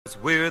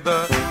We're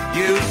the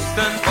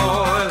Houston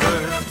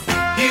Oilers,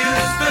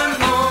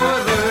 Houston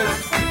Oilers,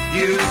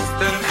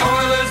 Houston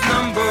Oilers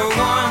 #1.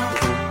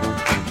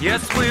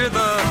 Yes, we're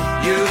the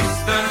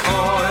Houston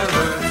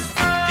Oilers,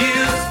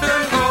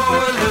 Houston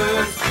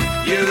Oilers,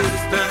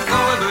 Houston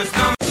Oilers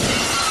 #1.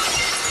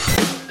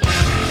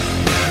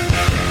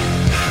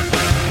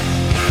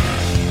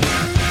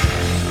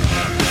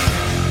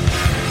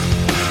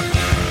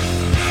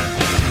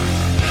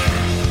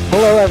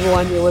 Hello,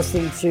 everyone. You're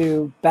listening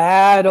to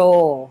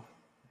Battle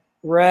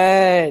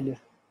Red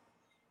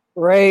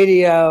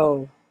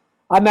Radio.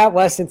 I'm Matt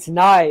Weston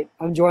tonight.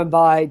 I'm joined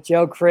by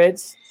Joe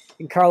Kritz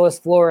and Carlos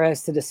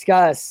Flores to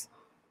discuss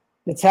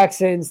the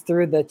Texans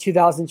through the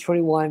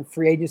 2021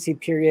 free agency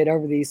period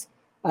over these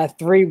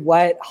 3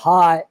 wet,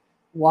 hot,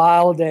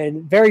 wild,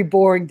 and very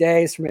boring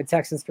days from a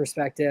Texans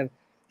perspective.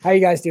 How are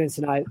you guys doing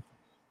tonight?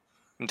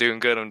 I'm doing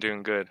good.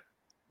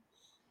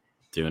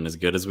 Doing as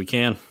good as we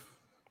can.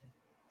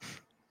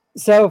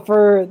 So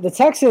for the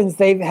Texans,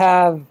 they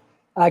have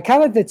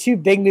kind of the 2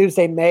 big moves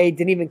they made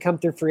didn't even come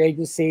through free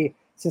agency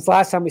since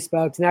last time we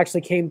spoke and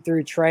actually came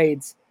through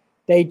trades.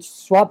 They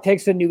swapped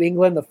picks with New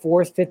England, the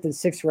 4th, 5th, and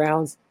 6th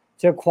rounds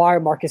to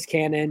acquire Marcus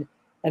Cannon.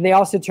 And they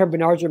also turned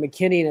Benardrick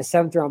McKinney in a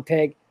 7th-round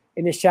pick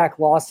into Shaq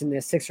Lawson in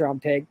a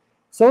 6th-round pick.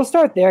 So we'll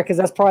start there because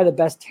that's probably the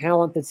best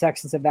talent the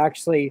Texans have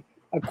actually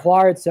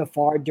acquired so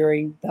far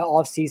during the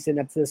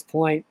offseason up to this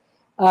point.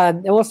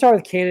 And we'll start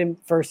with Cannon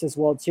first as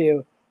well,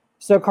 too.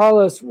 So,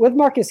 Carlos, with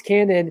Marcus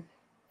Cannon,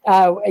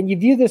 and you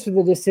view this with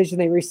the decision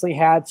they recently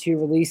had to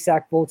release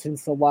Zach Fulton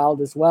to the Wild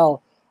as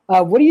well.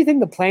 What do you think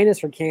the plan is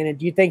for Cannon?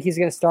 Do you think he's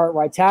going to start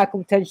right tackle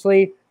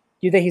potentially? Do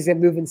you think he's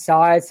going to move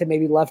inside to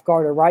maybe left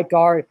guard or right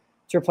guard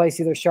to replace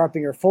either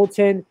Sharping or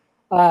Fulton?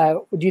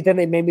 Do you think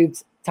they may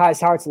move Tyus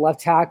Howard to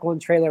left tackle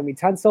and Trey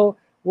Laramie-Tunsil?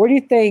 Where do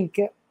you think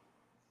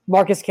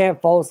Marcus Cannon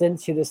falls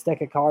into this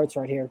deck of cards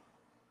right here?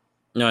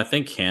 No, I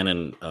think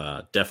Cannon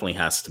definitely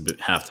has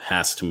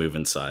to move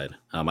inside.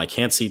 I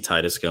can't see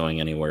Titus going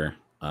anywhere.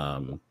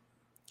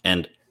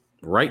 And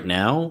right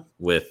now,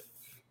 with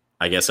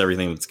I guess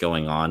everything that's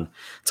going on,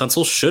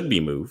 Tunsil should be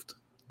moved.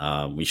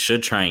 We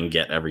should try and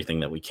get everything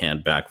that we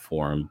can back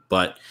for him.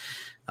 But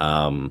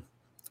I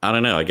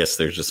don't know. I guess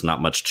there's just not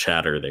much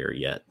chatter there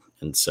yet.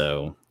 And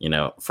so,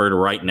 for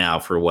right now,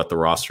 for what the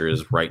roster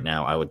is right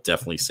now, I would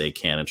definitely say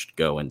Cannon should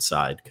go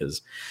inside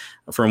because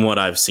from what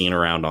I've seen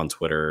around on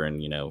Twitter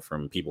and,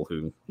 from people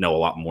who know a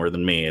lot more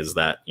than me is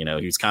that, he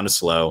was kind of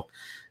slow,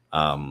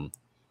 kind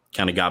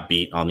of got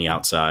beat on the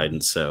outside.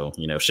 And so,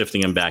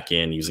 shifting him back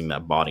in using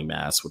that body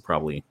mass would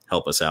probably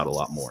help us out a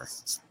lot more.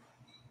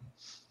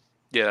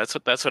 Yeah,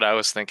 that's what I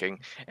was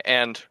thinking.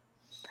 And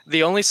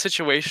the only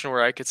situation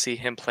where I could see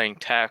him playing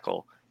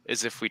tackle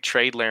is if we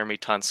trade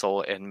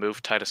Laramie-Tunsil and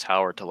move Titus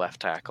Howard to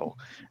left tackle.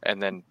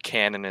 And then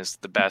Cannon is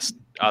the best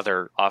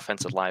other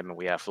offensive lineman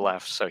we have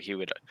left, so he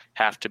would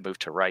have to move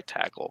to right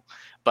tackle.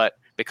 But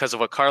because of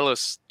what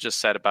Carlos just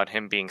said about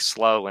him being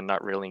slow and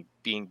not really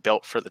being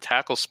built for the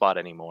tackle spot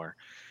anymore,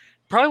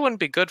 probably wouldn't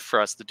be good for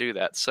us to do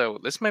that. So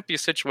this might be a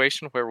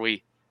situation where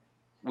we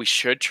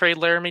should trade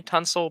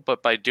Laramie-Tunsil,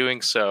 but by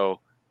doing so,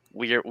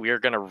 we are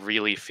going to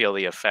really feel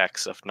the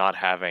effects of not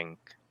having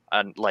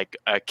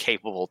a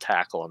capable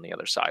tackle on the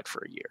other side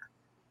for a year.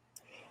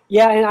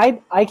 Yeah, and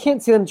I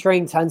can't see them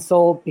trading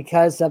Tunsil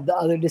because of the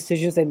other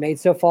decisions they made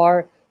so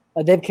far.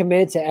 They've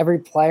committed to every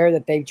player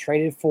that they've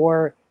traded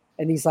for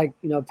in these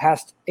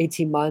past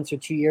 18 months or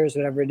 2 years,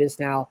 whatever it is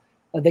now.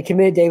 They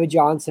committed David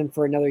Johnson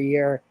for another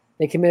year.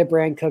 They committed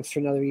Brandon Cooks for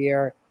another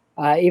year.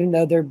 Even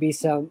though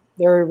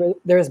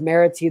there's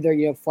merit to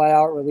either flat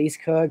out release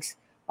Cooks.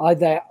 I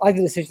like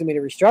the decision they made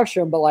to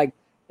restructure him, but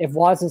if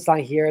Watson's not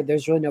here,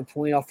 there's really no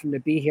point off for him to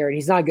be here. And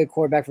he's not a good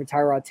quarterback for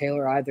Tyrod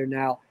Taylor either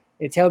now.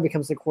 If Taylor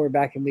becomes the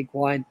quarterback in week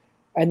 1.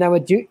 And then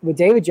with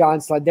David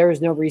Johnson, there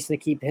is no reason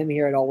to keep him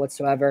here at all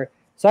whatsoever.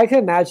 So I could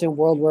imagine a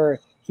world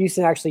where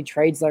Houston actually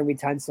trades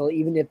Laramie-Tunsil,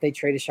 even if they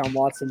trade Deshaun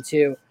Watson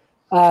too.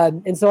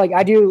 And so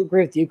I do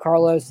agree with you,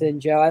 Carlos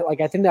and Joe.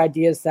 I think the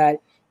idea is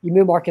that you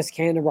move Marcus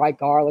Cannon to right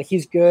guard.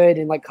 He's good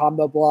in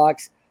combo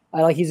blocks.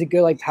 He's a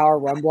good power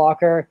run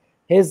blocker.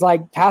 His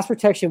pass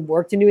protection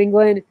worked in New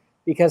England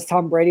because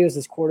Tom Brady was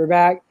his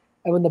quarterback.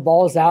 And when the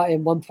ball is out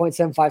in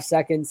 1.75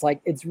 seconds,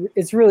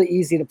 it's really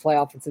easy to play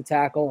offensive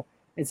tackle.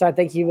 And so I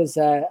think he was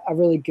a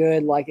really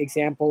good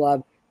example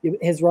of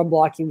his run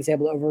blocking was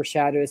able to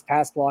overshadow his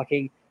pass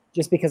blocking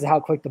just because of how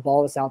quick the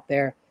ball was out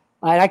there.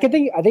 And I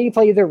think he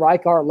played either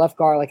right guard or left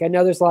guard. I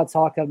know there's a lot of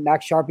talk of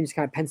Max Sharping just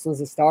kind of penciled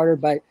as a starter,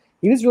 but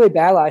he was really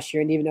bad last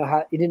year and he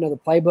didn't know the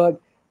playbook,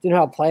 didn't know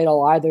how to play it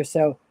all either.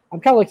 So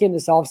I'm kind of looking at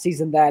this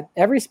offseason that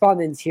every spot in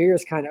the interior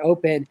is kind of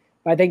open.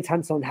 But I think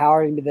Tunsil and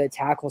Howard are going to be the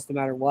tackles no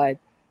matter what.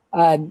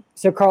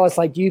 So, Carlos,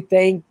 where do you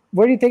think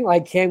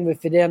Cam would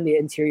fit in the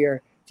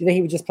interior? Do you think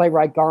he would just play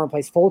right guard and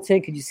replace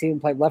Fulton? Could you see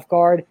him play left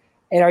guard?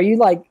 And are you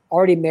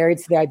already married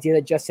to the idea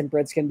that Justin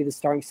Britt's going to be the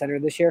starting center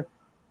this year?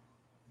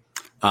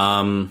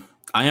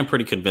 I am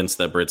pretty convinced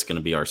that Britt's going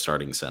to be our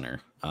starting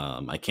center.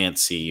 I can't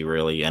see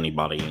really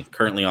anybody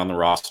currently on the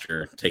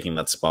roster taking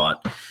that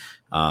spot.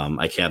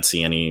 I can't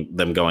see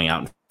them going out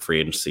and free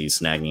agency,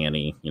 snagging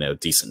any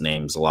decent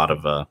names. A lot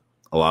of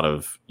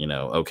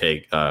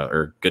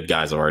or good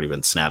guys have already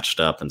been snatched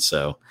up, and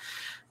so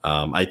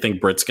I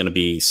think Britt's going to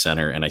be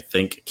center, and I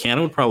think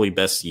Cannon would probably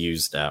best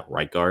used at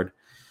right guard.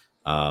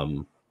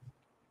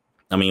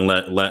 I mean,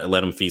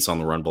 let him feast on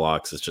the run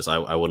blocks. It's just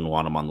I wouldn't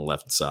want him on the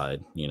left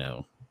side,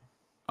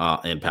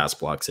 in pass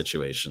block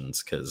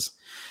situations, because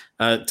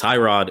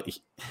Tyrod.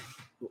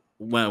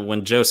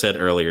 When Joe said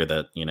earlier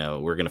that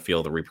we're going to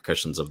feel the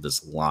repercussions of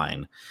this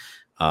line,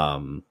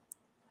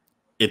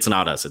 it's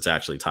not us. It's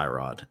actually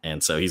Tyrod,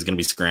 and so he's going to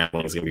be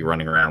scrambling. He's going to be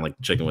running around like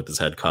chicken with his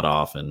head cut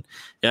off, and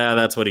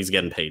that's what he's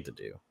getting paid to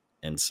do.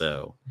 And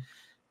so,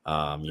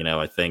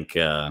 I think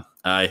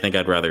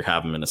I'd rather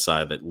have him in a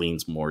side that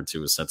leans more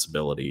to his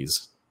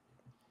sensibilities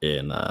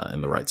in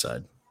the right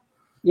side.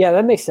 Yeah,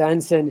 that makes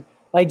sense. And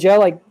like Joe,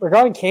 like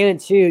regarding Cannon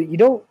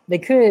too, they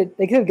could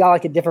have got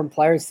like a different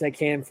player instead of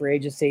Cannon for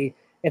agency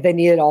if they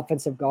needed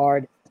offensive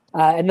guard,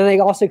 and then they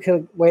also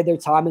could wait their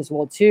time as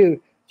well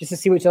too, just to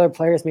see which other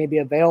players may be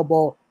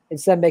available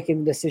instead of making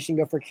the decision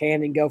go for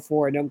Cannon and go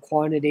for a known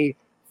quantity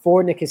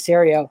for Nick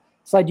Caserio.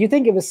 So I do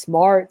think it was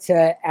smart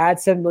to add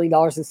 $7 million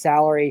in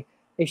salary,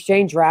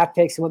 exchange draft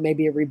picks in what may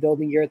be a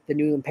rebuilding year at the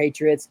New England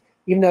Patriots,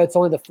 even though it's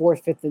only the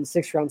 4th, 5th, and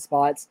 6th round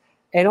spots.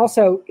 And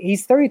also,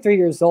 he's 33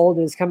 years old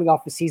and is coming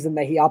off a season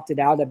that he opted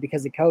out of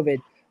because of COVID.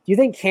 Do you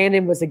think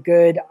Cannon was a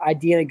good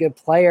idea and a good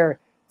player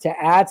to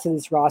add to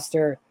this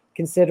roster,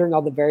 considering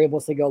all the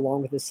variables that go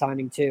along with his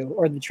signing too,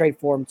 or the trade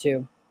for him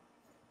too?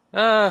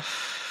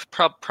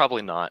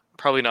 Probably not.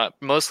 Probably not.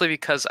 Mostly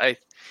because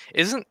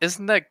isn't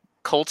that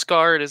Colts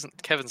guard?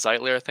 Isn't Kevin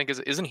Zeitler? I think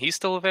isn't he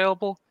still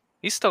available?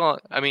 He's still.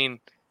 I mean,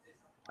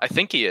 I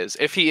think he is.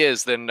 If he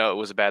is, then no, it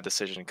was a bad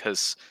decision,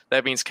 because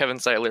that means Kevin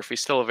Zeitler, if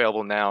he's still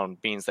available now,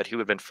 means that he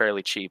would have been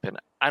fairly cheap, and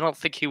I don't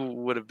think he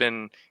would have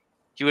been.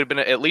 He would have been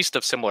at least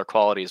of similar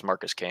quality as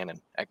Marcus Cannon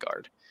at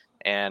guard.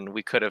 And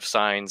we could have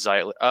signed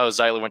Zeitler. Oh,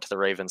 Zeitler went to the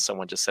Ravens.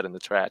 Someone just said in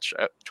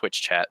the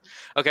Twitch chat.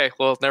 Okay,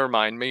 well, never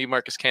mind. Maybe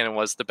Marcus Cannon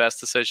was the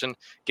best decision,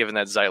 given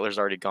that Zeitler's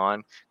already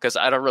gone. Because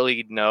I don't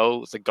really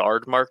know the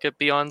guard market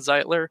beyond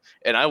Zeitler.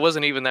 And I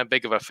wasn't even that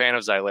big of a fan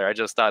of Zeitler. I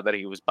just thought that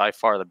he was by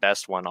far the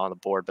best one on the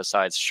board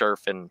besides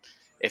Scherf, and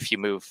if you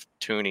move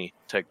Tooney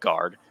to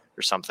guard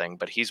or something.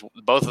 But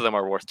both of them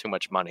are worth too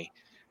much money.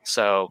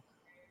 So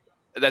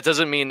that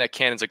doesn't mean that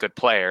Cannon's a good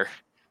player.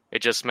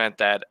 It just meant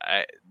that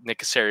Nick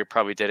Caserio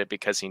probably did it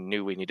because he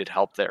knew we needed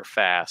help there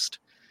fast.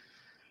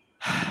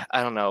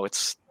 I don't know.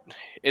 It's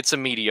a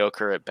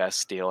mediocre at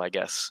best deal, I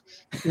guess.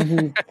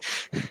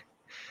 Mm-hmm.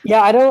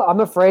 Yeah, I'm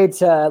afraid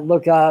to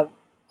look up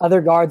other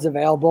guards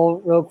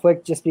available real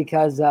quick, just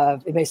because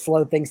it may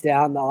slow things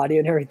down, the audio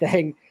and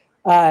everything.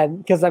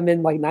 Because I'm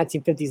in like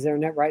 1950s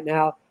internet right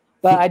now.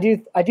 But I do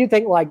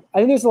think I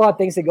think there's a lot of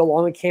things that go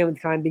along with Cam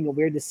kind of being a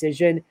weird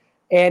decision.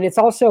 And it's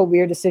also a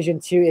weird decision,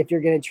 too, if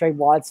you're going to trade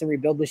Watson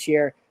rebuild this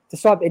year. To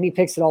swap any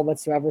picks at all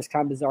whatsoever is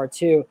kind of bizarre,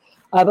 too.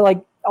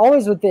 But,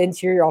 always with the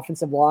interior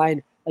offensive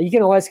line, you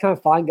can always kind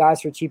of find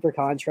guys for cheaper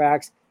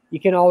contracts.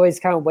 You can always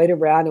kind of wait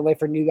around and wait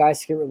for new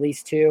guys to get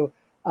released, too.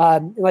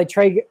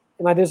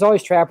 There's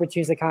always trade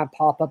opportunities that kind of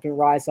pop up and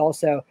rise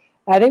also.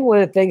 I think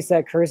one of the things that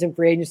occurs in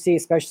free agency,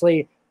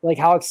 especially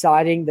how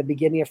exciting the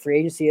beginning of free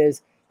agency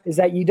is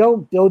that you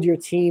don't build your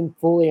team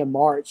fully in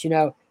March.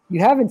 You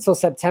have until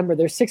September.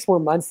 There's 6 more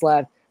months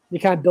left. You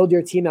kind of build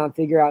your team out and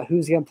figure out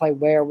who's going to play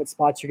where, what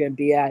spots you're going to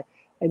be at.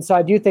 And so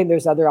I do think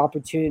there's other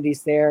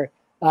opportunities there.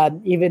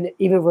 Even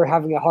if we're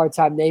having a hard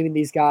time naming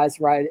these guys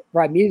right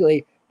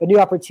immediately, but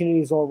new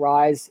opportunities will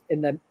arise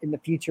in the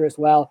future as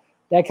well.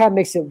 That kind of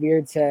makes it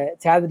weird to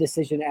have the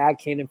decision to add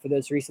Cannon for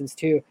those reasons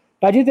too.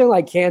 But I do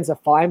think Cannon's a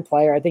fine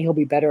player. I think he'll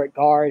be better at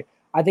guard.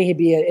 I think he'd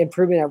be an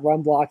improvement at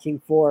run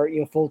blocking for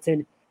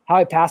Fulton. How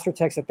he pass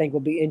protects, I think, will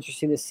be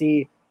interesting to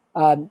see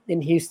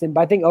in Houston.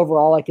 But I think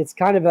overall, it's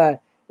kind of a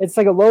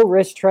low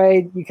risk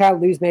trade. You kind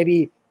of lose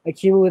maybe a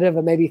cumulative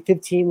of maybe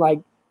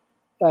 15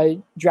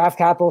 draft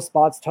capital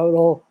spots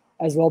total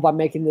as well by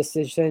making this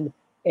decision.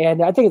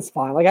 And I think it's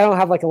fine. I don't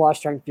have a lot of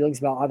strong feelings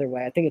about either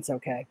way. I think it's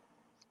okay.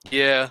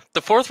 Yeah,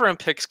 the 4th round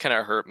picks kind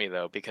of hurt me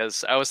though,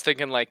 because I was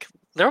thinking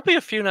there'll be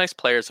a few nice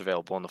players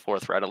available in the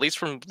 4th round, at least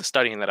from the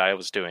studying that I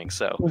was doing.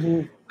 So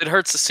It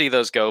hurts to see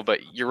those go, but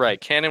you're right.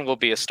 Cannon will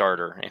be a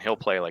starter and he'll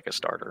play like a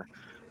starter.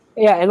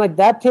 Yeah, and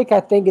that pick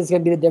I think is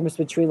going to be the difference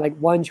between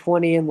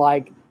 120 and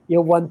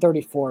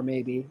 134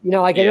 maybe. I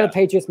know the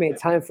Patriots made a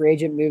ton of free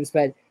agent moves,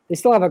 but they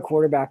still have a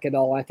quarterback at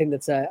all. I think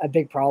that's a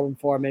big problem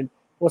for them, and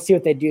we'll see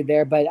what they do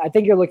there. But I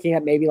think you're looking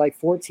at maybe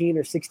 14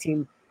 or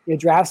 16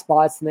 draft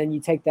spots, and then you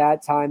take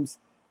that times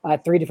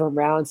 3 different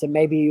rounds, and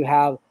maybe you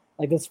have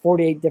this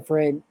 48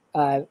 different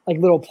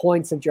little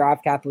points of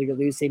draft capital you're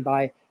losing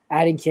by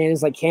adding Cannon.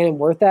 Is Cannon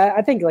worth that?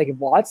 I think if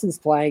Watson's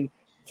playing,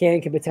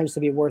 Cannon could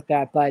potentially be worth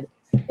that, but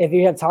if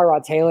you have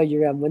Tyrod Taylor,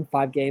 you're going to win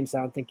 5 games. I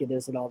don't think it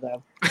is at all,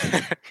 though.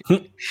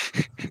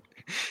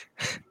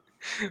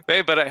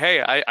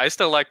 I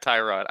still like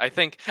Tyrod. I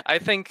think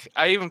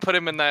I even put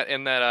him in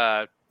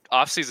that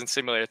offseason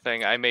simulator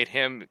thing. I made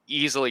him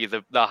easily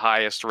the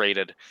highest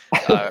rated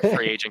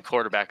free agent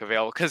quarterback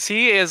available, because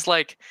he is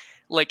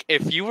like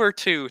if you were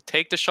to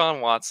take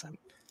Deshaun Watson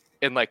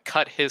and like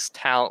cut his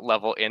talent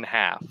level in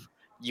half,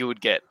 you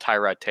would get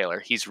Tyrod Taylor.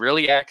 He's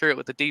really accurate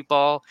with the deep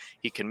ball.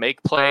 He can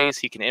make plays.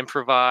 He can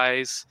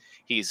improvise.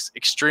 He's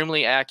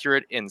extremely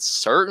accurate in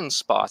certain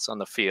spots on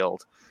the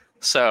field.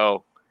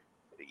 So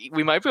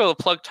we might be able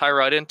to plug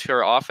Tyrod into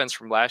our offense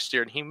from last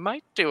year, and he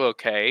might do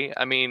okay.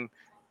 I mean,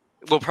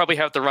 we'll probably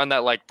have to run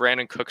that like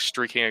Brandon Cook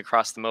streaking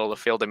across the middle of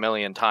the field a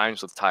million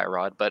times with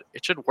Tyrod, but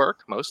it should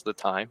work most of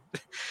the time.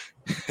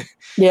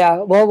 Yeah,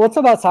 well, we'll talk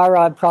about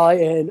Tyrod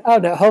probably in, oh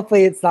no,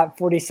 hopefully it's not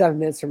 47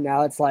 minutes from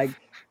now. It's like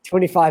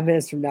 25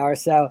 minutes from now or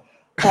so.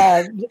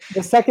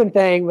 The second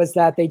thing was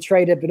that they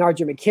traded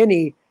Benardrick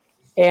McKinney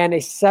and a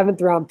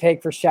 7th-round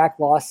pick for Shaq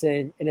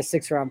Lawson and a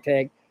 6th-round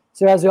pick.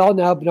 So as we all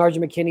know,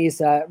 Benardrick McKinney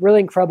is a really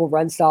incredible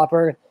run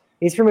stopper.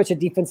 He's pretty much a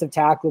defensive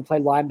tackle who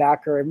played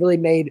linebacker and really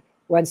made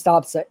run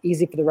stops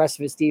easy for the rest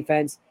of his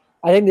defense.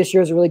 I think this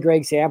year is a really great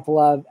example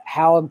of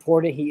how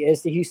important he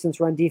is to Houston's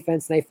run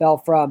defense. And they fell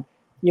from,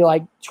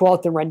 like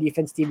 12th in run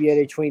defense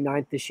DVOA to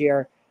 29th this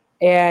year.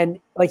 And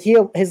like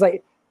his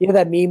like,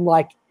 that meme,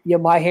 like,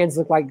 my hands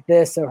look like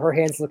this, so her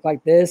hands look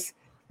like this.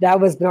 That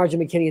was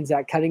Benardrick McKinney and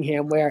Zach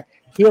Cunningham, where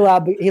he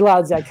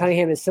allowed Zach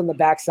Cunningham to sit on the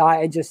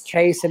backside and just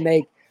chase and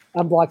make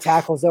unblocked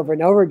tackles over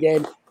and over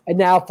again. And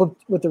now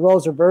with the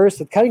roles reversed,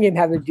 with Cunningham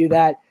having to do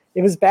that,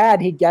 it was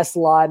bad. He guessed a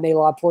lot, made a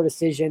lot of poor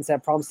decisions,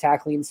 had problems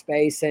tackling in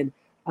space, and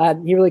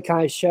he really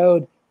kind of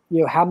showed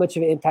how much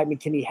of an impact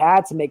McKinney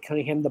had to make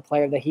Cunningham the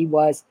player that he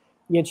was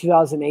in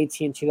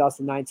 2018,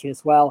 2019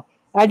 as well.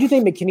 And I do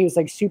think McKinney was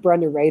like super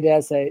underrated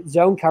as a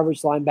zone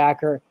coverage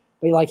linebacker,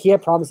 but he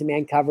had problems in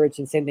man coverage,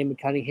 and same thing with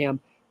Cunningham.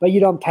 But you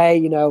don't pay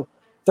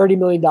 $30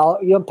 million,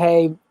 you don't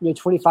pay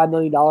 $25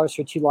 million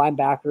for 2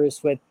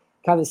 linebackers with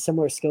kind of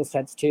similar skill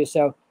sets too.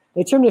 So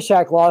they turned to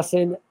Shaq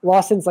Lawson.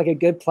 Lawson's like a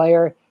good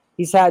player.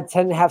 He's had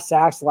 10.5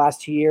 sacks the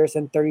last 2 years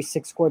and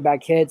 36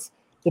 quarterback hits.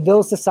 The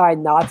Bills decide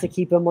not to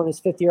keep him on his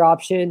 5th-year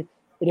option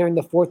during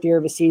the 4th year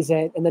of his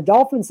season, and the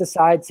Dolphins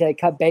decide to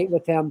cut bait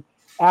with him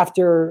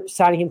after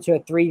signing him to a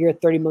 3-year,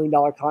 $30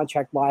 million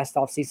contract last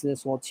offseason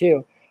as well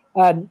too.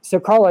 So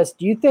Carlos,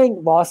 do you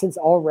think Lawson's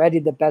already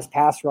the best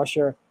pass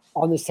rusher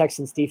on this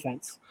Texans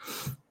defense?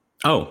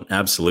 Oh,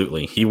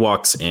 absolutely. He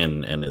walks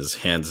in and is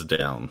hands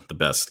down the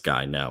best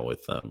guy now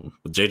with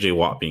J.J.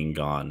 Watt being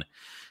gone,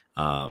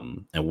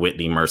 and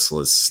Whitney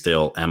Merciless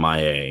still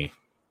MIA,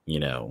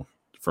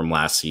 from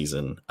last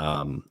season.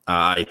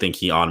 I think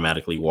he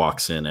automatically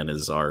walks in and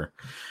is our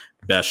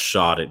best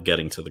shot at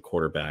getting to the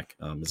quarterback.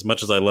 As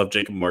much as I love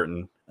Jacob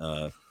Martin,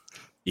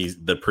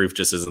 the proof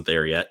just isn't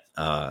there yet.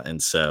 And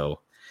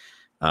so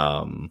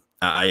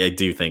I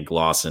do think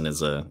Lawson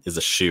is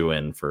a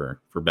shoe-in for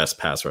best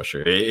pass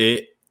rusher.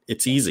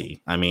 It's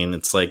easy. I mean,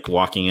 it's like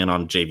walking in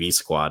on JV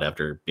squad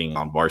after being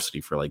on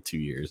varsity for like 2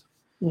 years.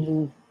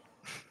 Mm-hmm.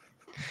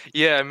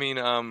 Yeah, I mean,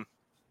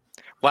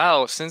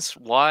 wow, since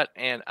Watt,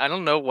 and I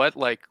don't know what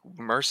like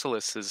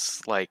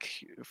Merciless's like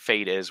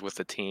fate is with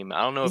the team.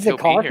 I don't know He's if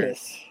he'll be here.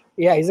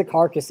 Yeah, he's a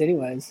carcass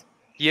anyways.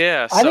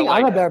 Yeah, I think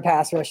I'm a better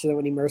pass rusher than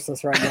Whitney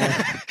Merciless right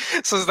now.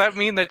 So does that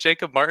mean that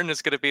Jacob Martin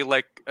is going to be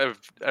like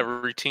a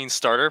routine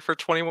starter for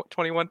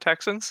 2021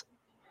 Texans?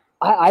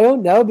 I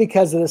don't know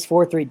because of this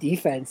 4-3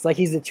 defense. Like,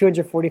 he's a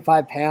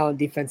 245-pound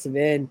defensive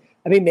end.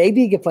 I mean,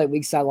 maybe he could play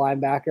weak side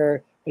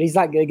linebacker, but he's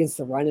not good against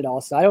the run at all.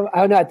 So I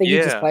don't know. I think he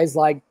just plays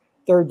like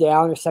 3rd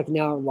down or 2nd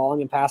down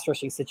long in pass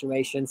rushing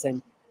situations,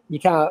 and you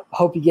kind of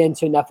hope you get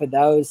into enough of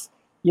those,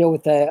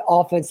 with the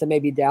offense that may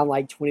be down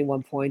like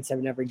 21 points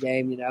in every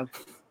game,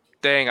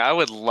 Dang, I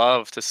would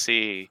love to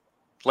see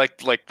like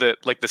the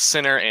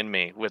center in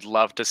me would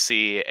love to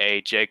see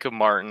a Jacob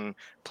Martin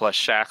plus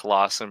Shaq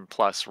Lawson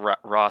plus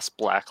Ross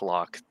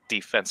Blacklock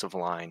defensive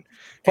line.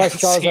 Plus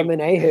Charles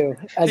Omenihu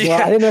as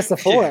well. I think that's the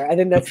 4. Yeah. I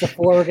think that's the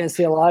 4 we're going to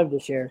see a lot of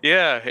this year.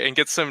 Yeah, and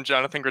get some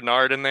Jonathan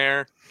Grenard in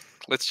there.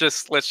 Let's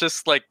just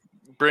like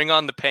bring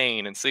on the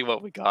pain and see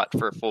what we got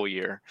for a full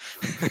year.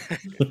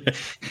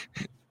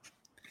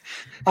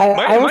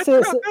 I will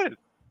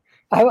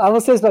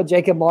say this about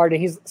Jacob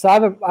Martin. I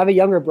have a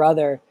younger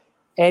brother,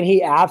 and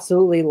he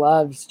absolutely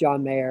loves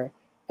John Mayer.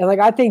 And like,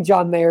 I think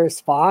John Mayer is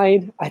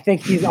fine. I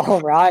think he's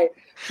all right.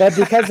 But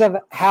because of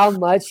how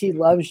much he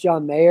loves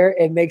John Mayer,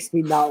 it makes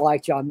me not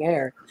like John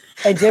Mayer.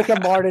 And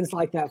Jacob Martin's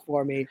like that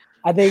for me.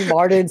 I think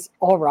Martin's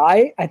all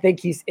right. I think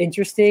he's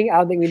interesting. I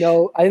don't think we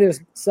know. I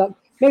think there's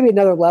maybe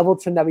another level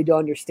to him that we don't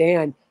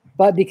understand.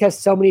 But because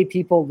so many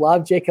people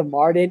love Jacob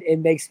Martin, it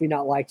makes me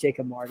not like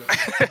Jacob Martin.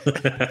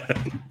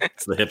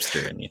 It's the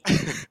hipster in you.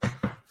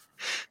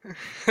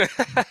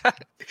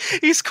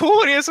 He's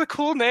cool and he has a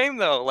cool name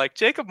though. Like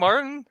Jacob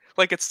Martin,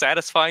 like it's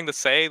satisfying to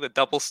say the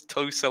double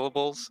 2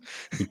 syllables.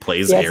 He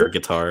plays air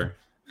guitar.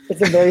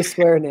 It's a very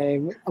square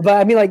name. But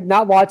I mean, like,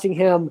 not watching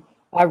him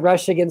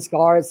rush against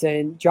guards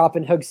and drop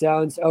in hook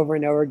zones over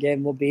and over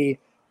again will be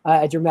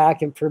a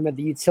dramatic improvement.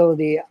 The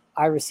utility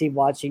I receive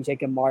watching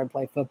Jacob Martin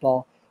play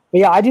football. But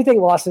yeah, I do think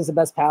Lawson's the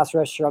best pass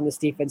rusher on this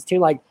defense too.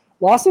 Like,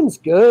 Lawson's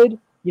good.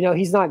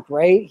 He's not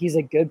great. He's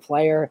a good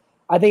player.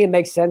 I think it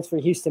makes sense for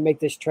Houston to make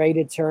this trade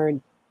to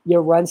turn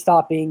run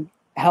stopping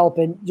help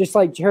and just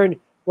like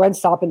run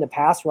stop in the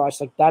pass rush.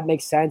 Like that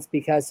makes sense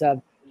because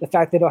of the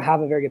fact they don't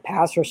have a very good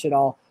pass rush at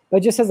all. But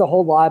it just says a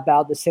whole lot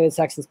about the San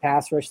Texans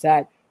pass rush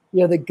that,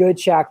 the good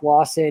Shaq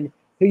Lawson,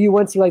 who you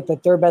want to see like the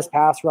third best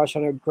pass rush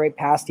on a great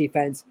pass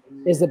defense,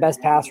 is the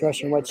best pass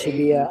rush in what should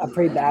be a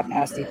pretty bad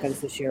pass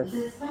defense this year.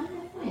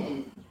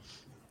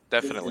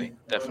 Definitely.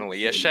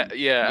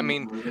 Yeah, I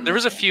mean, there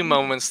was a few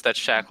moments that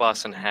Shaq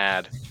Lawson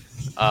had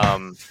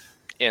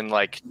in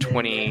like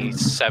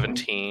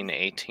 2017,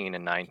 18,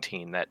 and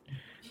 19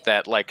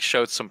 that like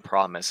showed some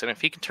promise. And if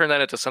he can turn that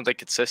into something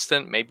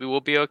consistent, maybe we'll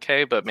be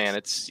okay. But man,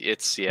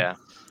 it's yeah.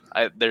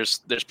 There's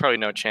probably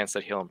no chance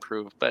that he'll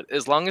improve. But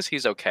as long as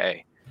he's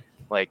okay,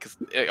 like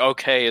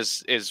okay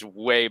is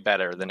way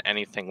better than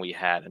anything we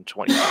had in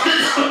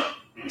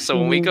 2020. So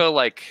when we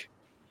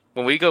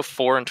go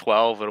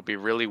 4-12, it'll be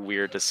really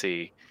weird to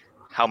see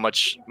how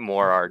much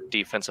more our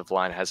defensive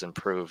line has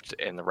improved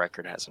and the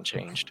record hasn't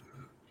changed.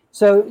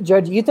 So,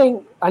 Joe, do you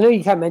think, I know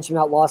you kind of mentioned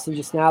about Lawson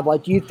just now,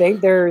 but do you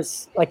think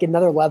there's like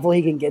another level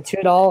he can get to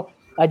at all?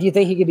 Do you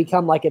think he could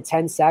become like a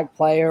 10-sack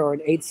player or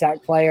an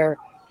 8-sack player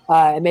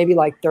and maybe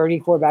like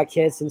 30 quarterback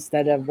hits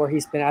instead of where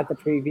he's been at the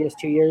previous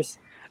 2 years?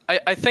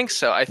 I think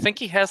so. I think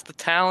he has the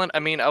talent. I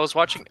mean, I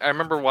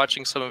remember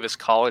watching some of his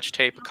college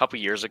tape a couple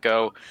years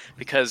ago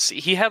because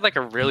he had like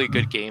a really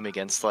good game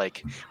against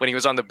like when he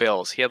was on the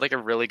Bills. He had like a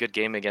really good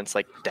game against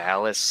like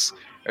Dallas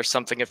or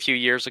something a few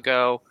years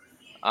ago.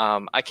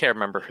 I can't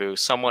remember who,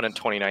 someone in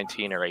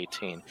 2019 or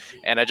 18.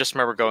 And I just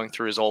remember going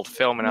through his old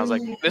film and I was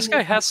like, this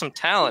guy has some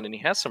talent and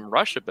he has some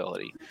rush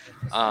ability.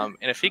 And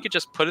if he could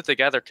just put it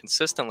together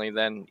consistently,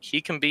 then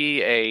he can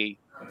be a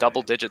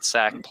double-digit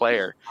sack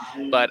player.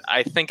 But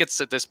I think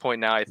it's at this point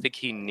now, I think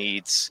he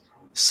needs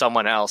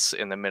someone else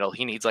in the middle.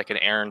 He needs like an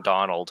Aaron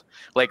Donald.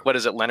 Like, what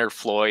is it? Leonard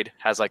Floyd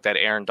has like that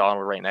Aaron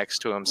Donald right next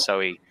to him. So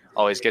he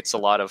always gets a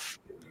lot of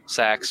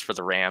sacks for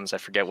the Rams. I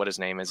forget what his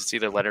name is. It's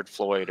either Leonard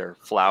Floyd or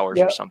Flowers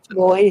or something.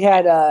 Well, he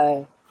had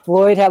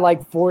Floyd had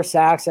like 4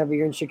 sacks every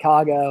year in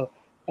Chicago.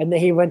 And then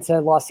he went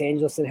to Los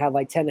Angeles and had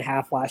like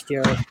 10.5 last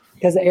year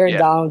because Aaron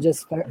Donald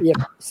just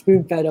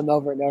spoon-fed him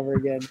over and over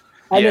again.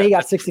 And then he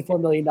got $64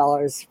 million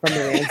from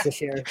the Rams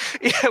this year.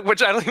 Yeah,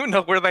 which I don't even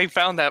know where they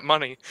found that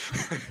money.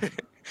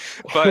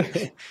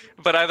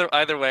 but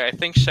either way, I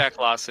think Shaq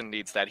Lawson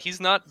needs that.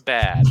 He's not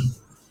bad,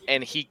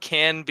 and he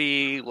can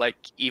be like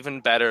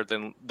even better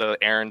than the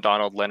Aaron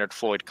Donald Leonard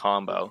Floyd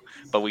combo.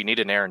 But we need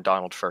an Aaron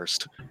Donald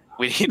first.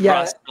 We need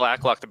Ross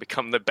Blacklock to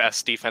become the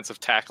best defensive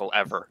tackle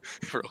ever,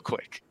 real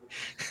quick.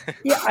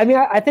 Yeah, I mean,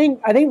 I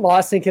think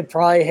Lawson could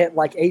probably hit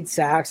like 8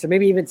 sacks or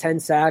maybe even 10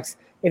 sacks.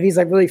 If he's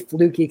like really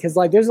fluky, because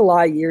like there's a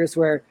lot of years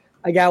where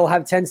a guy will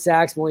have 10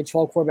 sacks, only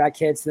 12 quarterback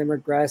hits, and then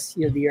regress,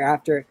 the year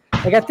after.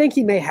 Like I think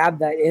he may have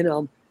that in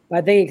him, but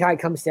I think it kind of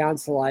comes down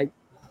to like,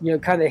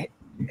 kind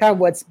of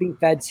what's being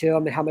fed to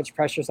him and how much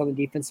pressure is on the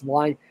defensive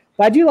line.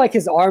 But I do like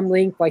his arm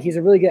length. Like he's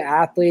a really good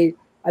athlete.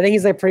 I think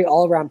he's like pretty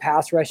all around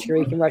pass rusher.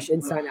 He can rush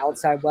inside and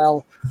outside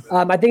well.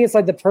 I think it's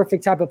like the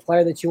perfect type of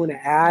player that you want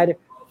to add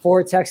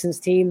for a Texans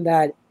team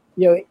that,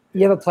 you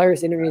have a player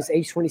who's entering his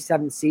age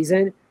 27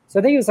 season. So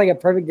I think it was like a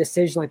perfect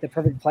decision, like the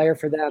perfect player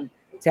for them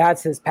to add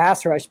to his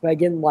pass rush. But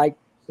again, like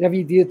whenever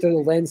you view it through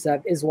the lens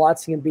of is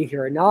Watson going to be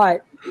here or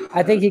not,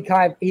 I think he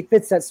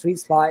fits that sweet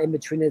spot in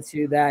between the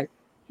two that,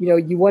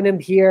 you want him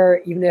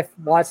here even if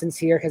Watson's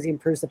here because he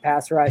improves the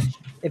pass rush.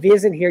 If he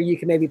isn't here, you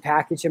can maybe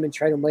package him and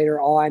trade him later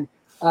on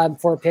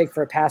for a pick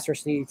for a pass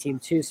rush needed team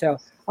too. So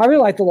I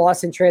really like the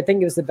Lawson trade. I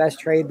think it was the best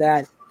trade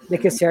that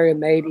Nick Caserio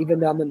made, even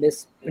though I'm going to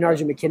miss Bernard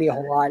McKinney a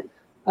whole lot.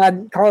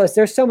 Carlos,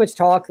 there's so much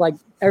talk, like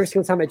every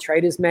single time a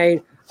trade is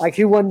made, like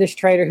who won this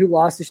trade or who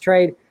lost this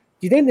trade. Do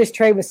you think this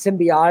trade was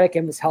symbiotic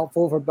and was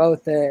helpful for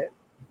both the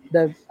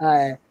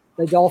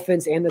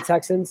Dolphins and the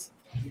Texans?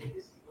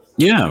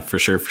 Yeah, for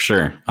sure.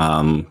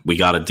 We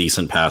got a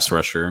decent pass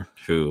rusher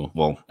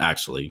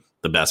actually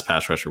the best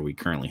pass rusher we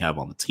currently have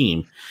on the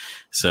team.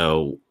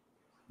 So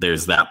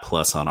there's that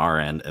plus on our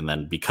end. And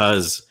then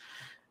because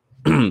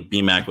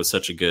BMAC was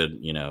such a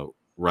good,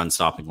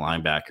 run-stopping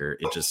linebacker,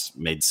 it just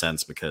made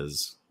sense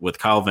because with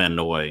Kyle Van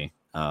Noy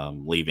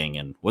leaving,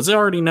 and was it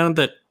already known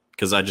that,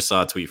 because I just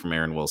saw a tweet from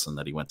Aaron Wilson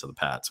that he went to the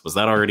Pats. Was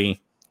that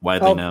already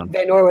widely known?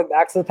 Van Noy went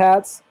back to the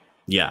Pats?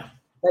 Yeah.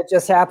 That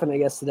just happened, I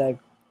guess, today.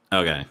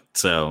 Okay.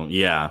 So,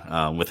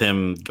 with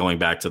him going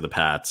back to the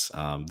Pats,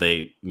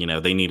 they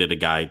needed a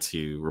guy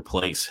to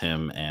replace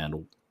him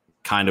and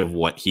kind of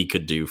what he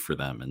could do for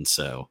them. And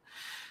so,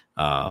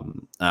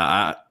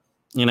 I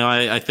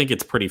think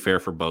it's pretty fair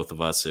for both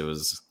of us.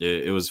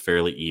 It was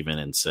fairly even,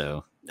 and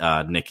so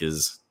Nick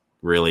is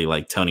really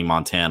like Tony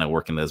Montana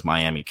working those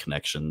Miami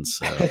connections.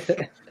 So.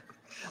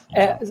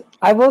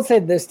 I will say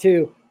this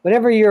too: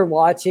 whenever you're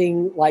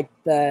watching like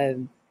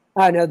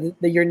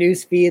your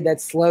news feed, that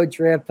slow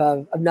drip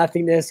of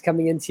nothingness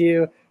coming into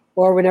you,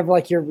 or whenever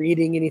like you're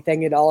reading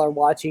anything at all or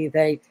watching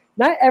anything,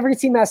 not every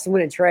team has to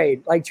win a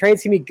trade. Like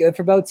trades can be good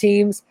for both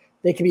teams,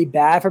 they can be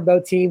bad for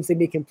both teams, they can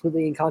be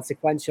completely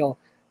inconsequential.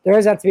 There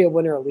doesn't have to be a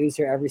winner or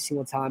loser every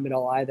single time at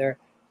all either.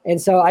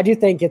 And so I do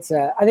think it's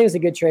a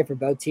good trade for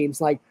both teams.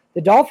 Like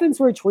The Dolphins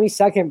were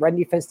 22nd run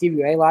defense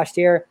DVOA last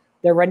year.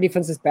 Their run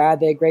defense is bad.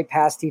 They had great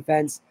pass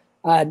defense.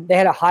 They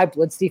had a high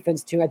blitz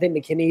defense too. I think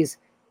McKinney's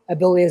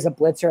ability as a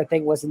blitzer, I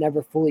think, was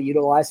never fully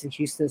utilized in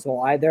Houston as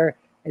well either.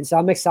 And so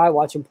I'm excited to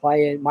watch him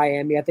play in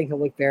Miami. I think he'll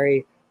look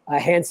very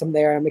handsome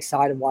there. I'm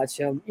excited to watch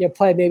him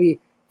play maybe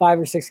 5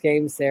 or 6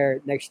 games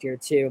there next year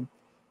too.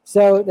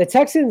 So the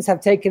Texans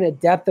have taken a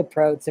depth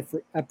approach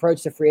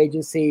to free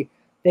agency.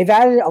 They've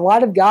added a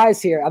lot of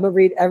guys here. I'm going to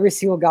read every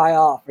single guy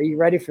off. Are you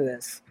ready for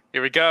this?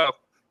 Here we go.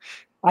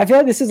 I feel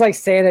like this is like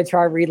Santa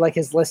trying to read like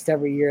his list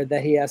every year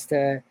that he has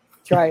to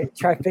try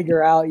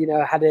figure out,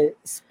 how to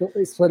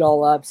split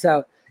all up.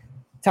 So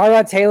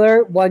Tyrod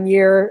Taylor, 1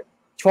 year,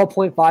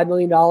 $12.5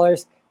 million.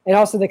 And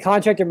also the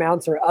contract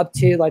amounts are up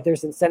to, like,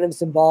 there's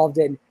incentives involved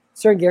and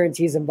certain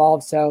guarantees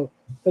involved. So,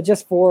 but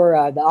just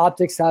for the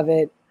optics of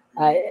it,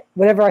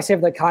 whatever I say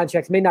for the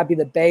contracts may not be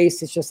the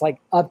base. It's just like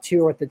up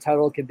to what the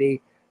total could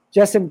be.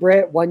 Justin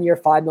Britt, 1 year,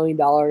 $5 million.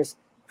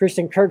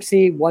 Christian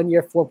Kirksey, 1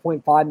 year,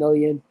 $4.5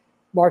 million.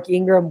 Mark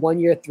Ingram, 1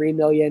 year, $3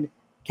 million.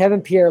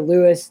 Kevin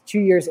Pierre-Louis, 2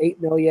 years, $8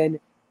 million.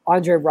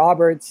 Andre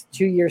Roberts,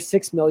 2 years,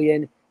 $6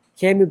 million.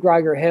 Camu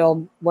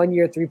Greiger-Hill, 1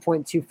 year,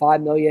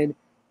 $3.25 million.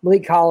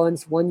 Malik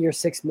Collins, 1 year,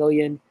 $6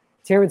 million.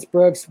 Terrence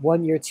Brooks,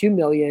 1 year, $2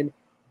 million.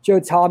 Joe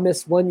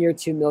Thomas, 1 year,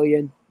 $2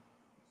 million.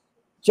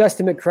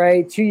 Justin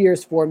McCray, 2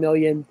 years, $4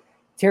 million.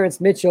 Terrence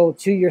Mitchell,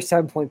 2 years,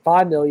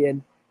 $7.5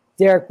 million.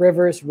 Derek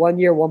Rivers, 1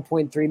 year,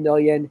 $1.3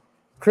 million.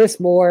 Chris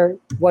Moore,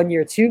 1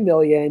 year, $2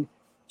 million.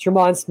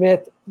 Tremont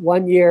Smith,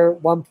 1 year,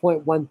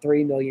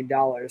 $1.13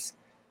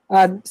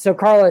 million. So,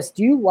 Carlos,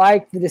 do you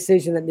like the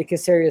decision that Nick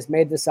Caserio has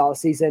made this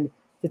offseason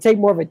to take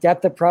more of a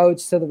depth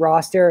approach to the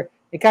roster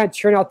and kind of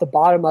churn out the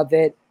bottom of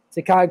it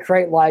to kind of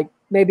create like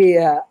maybe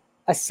a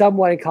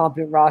somewhat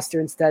incompetent roster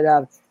instead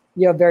of,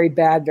 very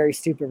bad, very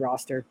stupid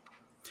roster?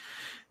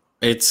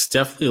 It's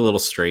definitely a little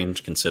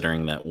strange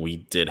considering that we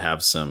did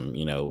have some,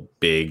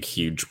 big,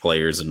 huge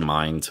players in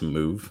mind to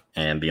move.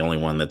 And the only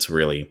one that's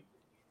really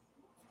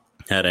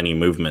had any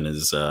movement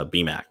is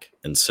BMAC.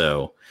 And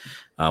so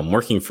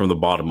working from the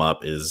bottom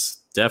up is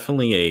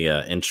definitely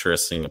a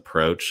interesting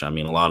approach. I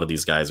mean, a lot of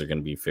these guys are going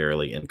to be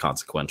fairly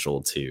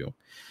inconsequential to,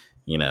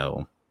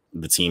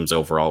 the team's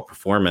overall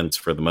performance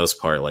for the most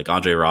part. Like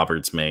Andre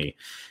Roberts may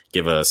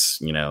give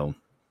us,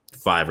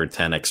 5 or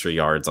 10 extra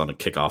yards on a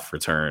kickoff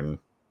return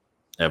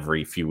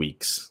every few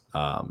weeks.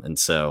 And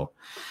so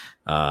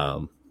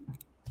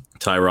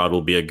Tyrod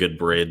will be a good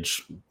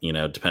bridge,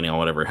 depending on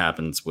whatever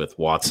happens with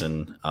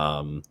Watson.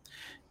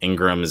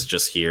 Ingram is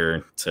just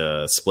here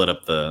to split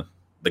up the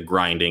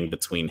grinding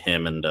between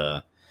him and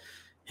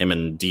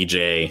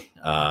DJ.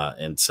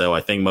 And so I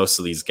think most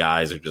of these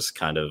guys are just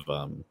kind of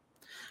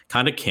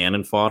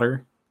cannon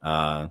fodder,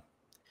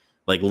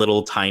 like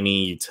little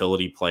tiny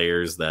utility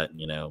players that,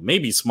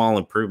 maybe small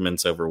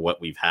improvements over what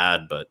we've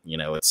had, but,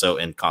 it's so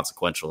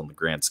inconsequential in the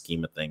grand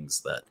scheme of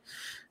things that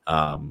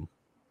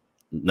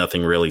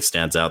nothing really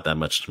stands out that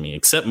much to me,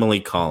 except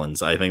Malik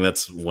Collins. I think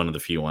that's one of the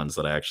few ones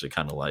that I actually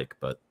kind of like,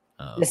 but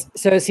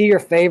so is he your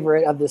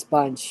favorite of this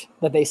bunch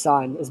that they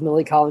signed? Is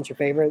Malik Collins your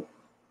favorite?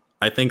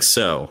 I think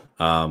so.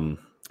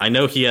 I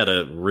know he had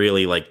a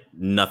really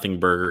nothing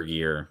burger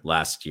year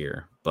last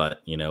year,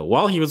 but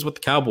while he was with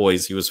the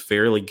Cowboys, he was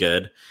fairly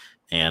good,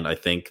 and I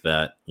think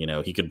that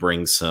he could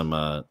bring some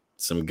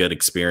good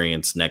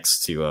experience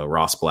next to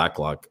Ross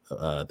Blacklock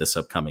this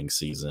upcoming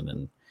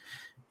season,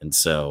 and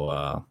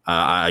so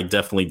I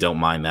definitely don't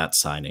mind that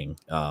signing.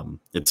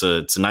 It's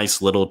a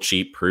nice little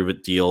cheap prove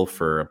it deal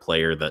for a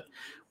player that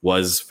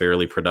was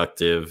fairly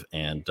productive,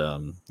 and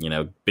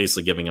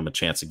basically giving him a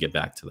chance to get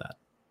back to that.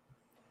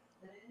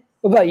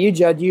 What about you,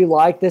 Joe? Do you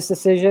like this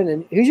decision?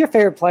 And who's your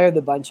favorite player of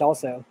the bunch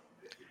also?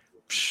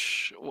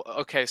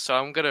 Okay, so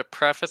I'm going to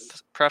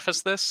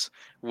preface this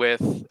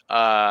with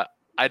I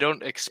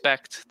don't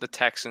expect the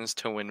Texans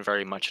to win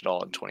very much at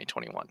all in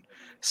 2021.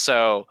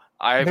 So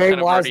I'm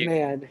very wise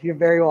man. You're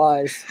very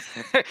wise.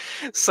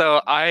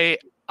 So I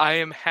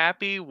am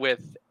happy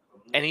with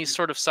any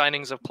sort of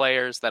signings of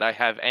players that I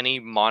have any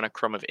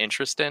monochrome of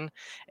interest in,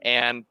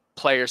 and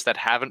players that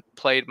haven't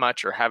played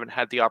much or haven't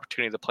had the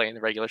opportunity to play in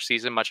the regular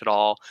season much at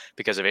all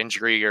because of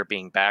injury or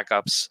being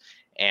backups.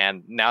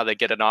 And now they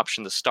get an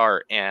option to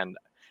start. And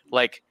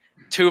like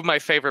two of my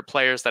favorite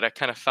players that I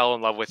kind of fell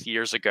in love with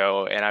years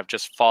ago and I've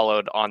just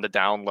followed on the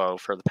down low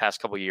for the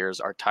past couple of years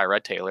are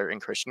Tyrod Taylor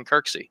and Christian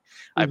Kirksey.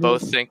 I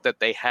both think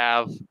that they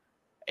have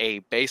a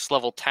base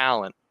level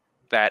talent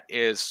that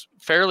is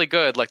fairly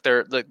good. Like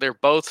they're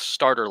both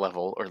starter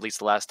level, or at least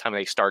the last time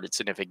they started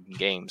significant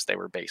games, they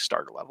were base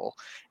starter level.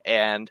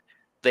 And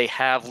they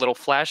have little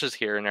flashes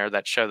here and there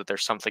that show that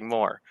there's something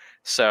more.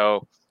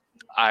 So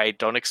I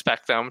don't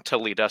expect them to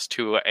lead us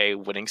to a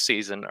winning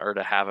season or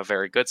to have a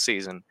very good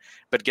season,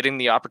 but getting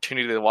the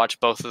opportunity to watch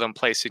both of them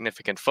play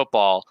significant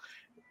football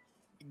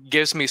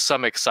gives me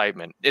some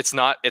excitement. It's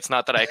not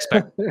that I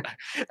expect.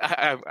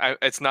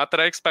 It's not that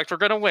I expect we're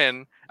going to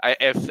win.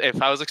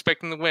 If I was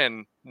expecting to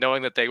win,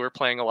 knowing that they were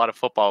playing a lot of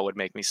football would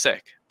make me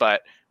sick.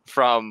 But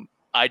from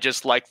I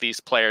just like these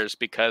players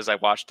because I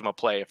watched them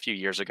play a few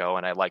years ago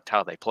and I liked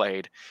how they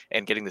played,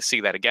 and getting to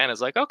see that again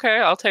is like, okay,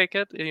 I'll take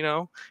it.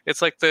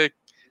 It's like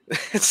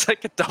it's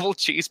like a double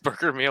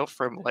cheeseburger meal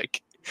from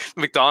like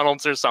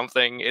McDonald's or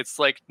something. It's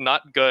like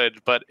not good,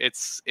 but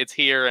it's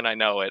here and I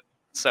know it.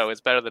 So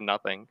it's better than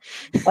nothing.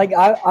 Like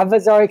I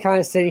was already kind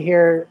of sitting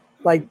here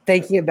like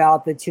thinking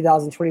about the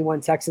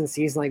 2021 Texans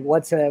season, like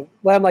what am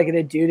I going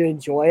to do to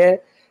enjoy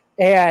it?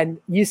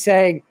 And you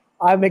saying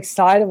I'm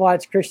excited to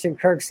watch Christian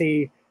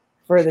Kirksey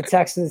for the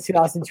Texans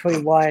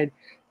 2021,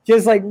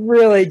 just like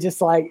really just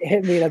like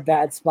hit me in a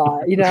bad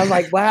spot. I'm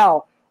like,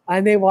 wow,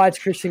 I may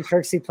watch Christian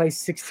Kirksey play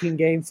 16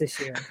 games this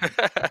year.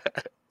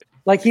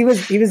 Like he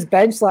was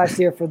benched last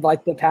year for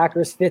like the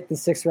Packers 5th and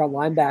 6th round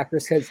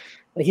linebackers because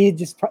like he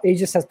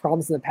just has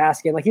problems in the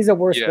pass game. Like he's a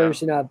worse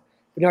version of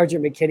Bernard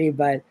McKinney,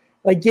 but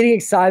like getting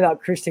excited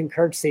about Christian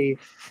Kirksey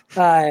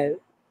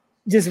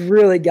just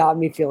really got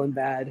me feeling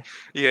bad.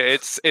 Yeah,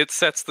 it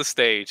sets the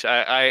stage.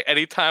 I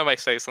anytime I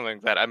say something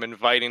like that, I'm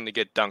inviting to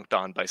get dunked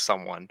on by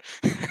someone.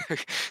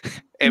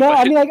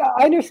 I mean, like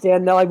I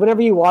understand though. Like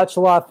whenever you watch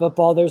a lot of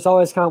football, there's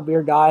always kind of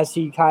weird guys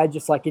who you kind of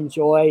just like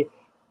enjoy,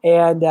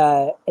 and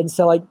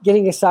so like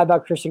getting excited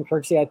about Christian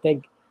Kirksey, I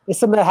think is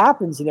something that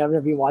happens.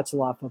 Whenever you watch a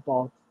lot of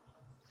football.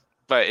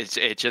 But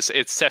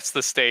it sets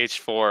the stage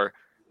for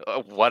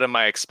what am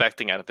I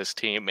expecting out of this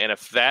team, and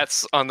if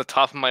that's on the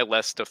top of my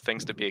list of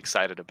things to be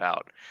excited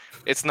about,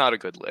 it's not a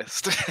good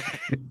list.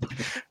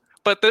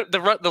 But the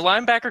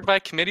linebacker by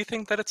committee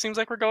thing that it seems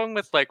like we're going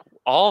with, like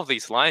all of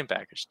these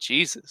linebackers,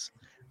 Jesus,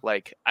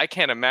 like I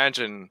can't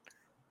imagine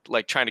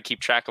like trying to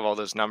keep track of all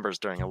those numbers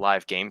during a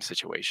live game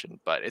situation.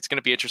 But it's going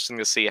to be interesting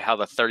to see how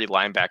the 30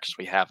 linebackers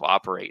we have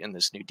operate in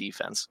this new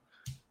defense.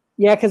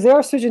 Yeah, because they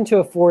are switching to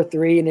a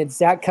 4-3, and it's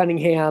Zach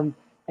Cunningham,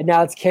 and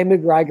now it's Cam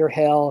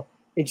McGregor-Hill,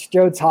 it's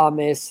Joe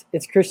Thomas,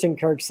 it's Christian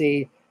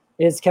Kirksey,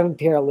 it's Kevin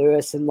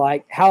Pierre-Louis, and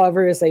like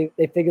however it is they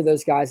figure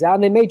those guys out,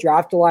 and they may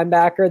draft a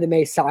linebacker, they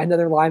may sign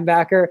another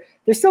linebacker.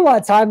 There's still a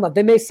lot of time left.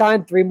 They may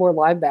sign 3 more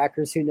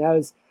linebackers, who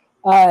knows?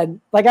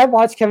 Like I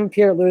watched Kevin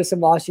Pierre-Louis in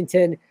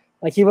Washington,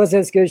 like he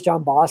wasn't as good as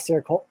John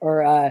Boster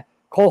or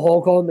Cole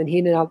Holcomb, and he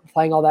ended up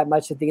playing all that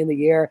much at the end of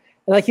the year.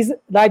 And like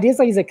the idea is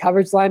like he's a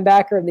coverage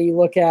linebacker, and then you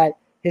look at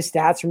his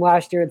stats from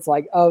last year, it's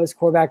like, oh, his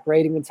quarterback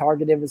rating when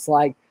targeted was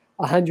like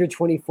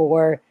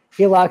 124.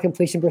 He allowed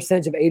completion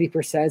percentage of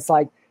 80%. It's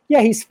like,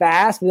 yeah, he's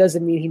fast, but it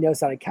doesn't mean he knows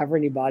how to cover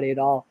anybody at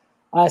all.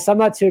 So I'm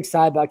not too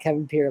excited about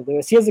Kevin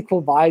Pierre-Louis. He has a cool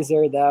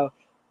visor, though,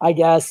 I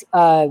guess.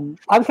 I'm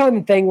kind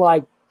of thinking,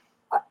 like,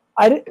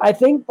 I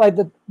think, like,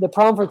 the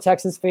problem for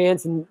Texans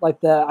fans and,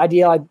 like, the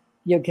idea, like,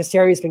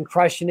 Casario's been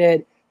crushing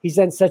it. He's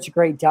done such a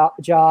great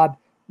job.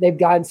 They've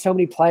gotten so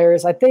many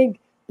players. I think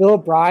Bill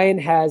O'Brien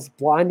has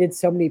blinded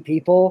so many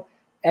people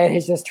and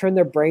has just turned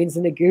their brains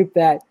into goop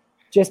that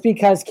just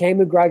because Cam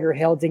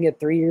McGregor-Hill didn't get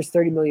 3 years,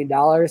 $30 million,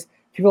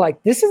 people are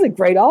like, this is a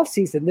great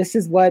offseason. This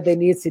is what they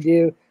need to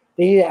do.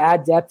 They need to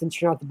add depth and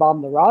turn out the bottom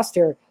of the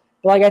roster.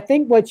 But like I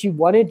think what you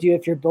want to do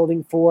if you're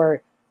building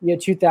for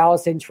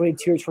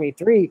 2022 or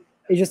 23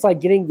 is just like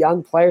getting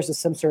young players with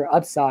some sort of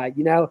upside,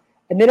 and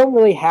they don't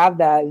really have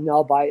that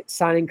by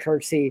signing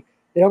Kirksey.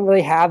 They don't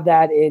really have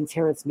that in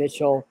Terrence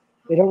Mitchell.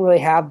 They don't really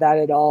have that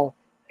at all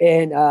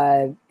in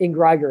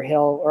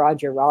Gregor-Hill or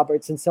Andre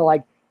Roberts. And so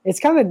like it's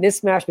kind of a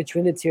mismatch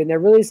between the two, and there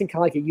really isn't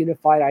kind of like a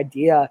unified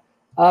idea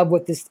of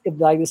what this,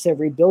 like I said,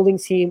 rebuilding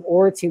team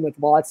or a team with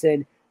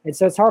Watson. And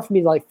so it's hard for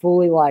me to like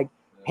fully like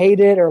hate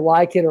it or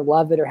like it or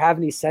love it or have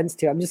any sense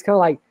to it. I'm just kind of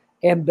like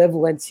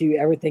ambivalent to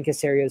everything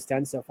Casario's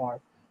done so far.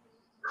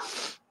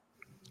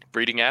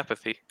 Breeding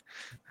apathy.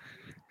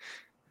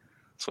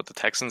 That's what the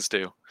Texans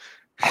do.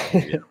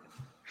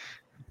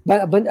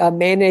 But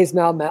mayonnaise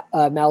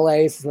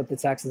malaise is what the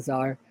Texans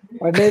are.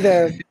 Or maybe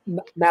they're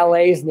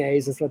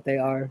malaise-nays is what they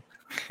are.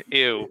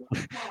 Ew.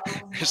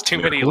 There's too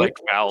many like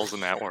vowels in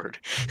that word.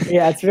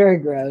 Yeah, it's very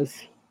gross.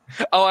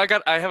 Oh, I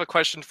have a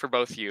question for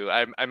both of you.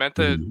 I meant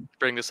to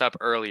bring this up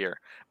earlier,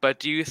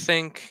 but do you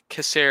think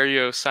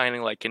Caserio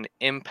signing like an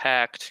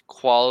impact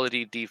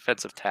quality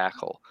defensive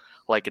tackle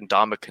like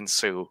Ndamukong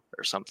Suh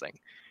or something,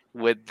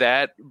 would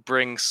that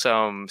bring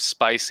some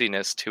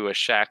spiciness to a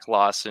Shaq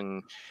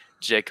Lawson,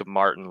 Jacob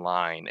Martin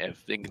line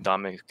if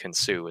Ndamukong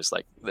Suh is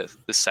like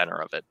the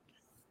center of it?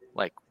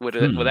 Like, would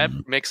that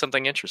make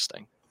something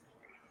interesting?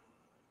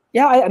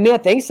 Yeah, I mean, I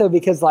think so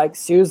because like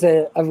Suh's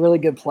a really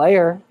good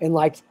player, and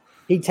like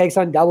he takes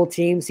on double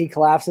teams, he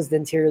collapses the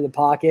interior of the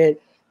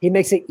pocket, he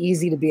makes it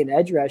easy to be an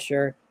edge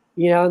rusher,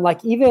 and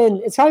like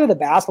even it's kind of the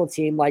basketball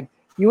team. Like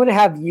you want to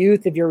have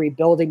youth if you're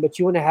rebuilding, but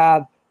you want to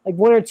have like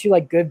 1 or 2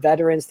 like good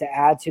veterans to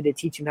add to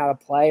teach them how to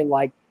play and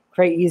like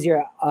create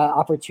easier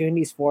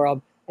opportunities for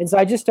them. And so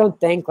I just don't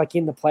think like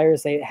even the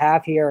players they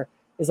have here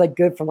is like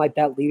good from like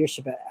that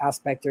leadership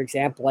aspect or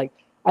example. Like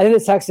I think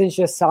the Texans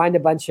just signed a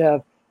bunch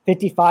of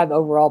 55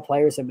 overall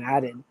players in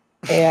Madden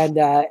and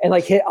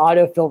like hit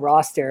autofill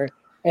roster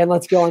and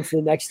let's go on to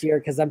the next year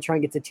because I'm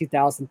trying to get to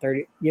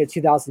 2030,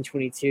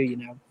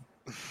 2022,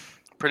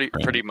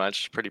 Pretty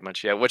much,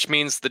 yeah. Which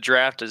means the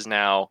draft is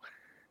now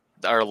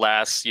our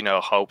last,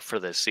 hope for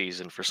this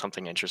season for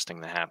something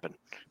interesting to happen.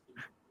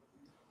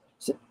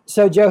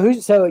 So Joe,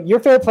 so your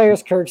favorite player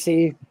is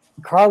Kirksey.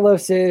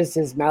 Carlos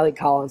is Malik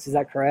Collins. Is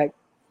that correct?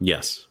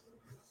 Yes.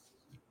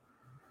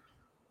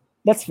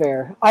 That's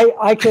fair.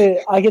 I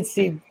could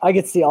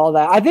see all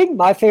that. I think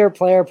my favorite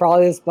player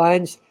probably this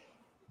bunch.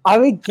 I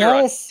would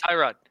guess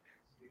Tyrod.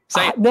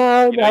 Say it.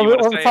 No,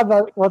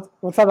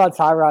 we'll talk about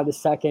Tyrod in a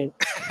second.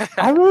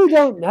 I really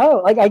don't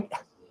know.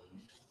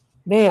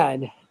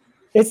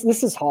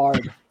 This is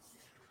hard.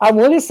 I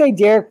want to say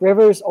Derek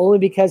Rivers only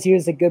because he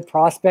was a good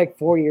prospect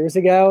 4 years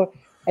ago,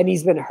 and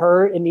he's been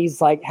hurt and he's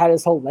had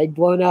his whole leg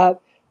blown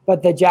up.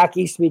 But the Jack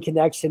Easterby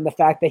connection, the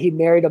fact that he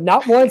married him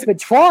not once but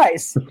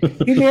twice,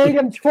 he married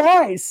him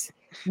twice,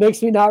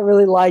 makes me not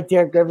really like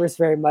Derek Rivers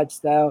very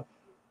much, though.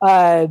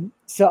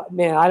 So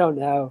man, I don't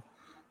know.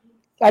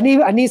 I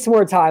need some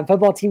more time.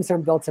 Football teams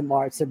aren't built in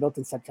March; they're built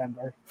in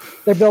September.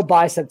 They're built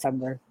by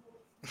September.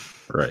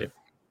 Right.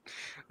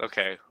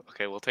 Okay,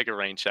 we'll take a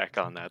rain check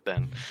on that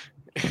then.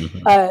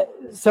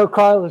 So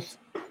Carlos,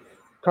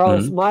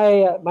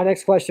 my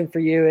next question for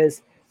you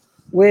is,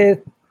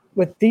 with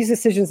these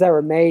decisions that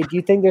were made, do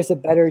you think there's a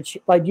better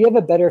do you have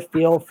a better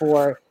feel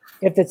for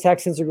if the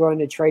Texans are going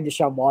to trade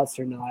Deshaun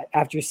Watson or not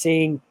after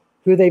seeing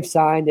who they've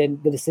signed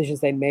and the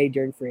decisions they made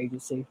during free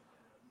agency?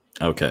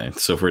 Okay,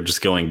 so if we're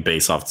just going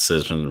based off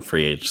decision in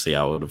free agency,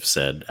 I would have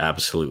said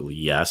absolutely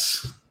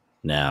yes.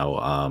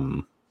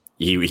 Now,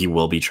 he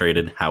will be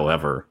traded.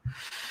 However,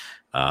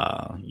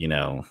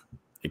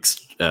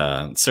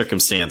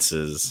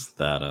 circumstances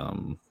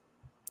that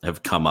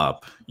have come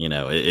up,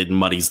 it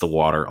muddies the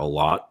water a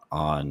lot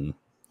on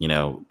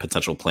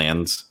potential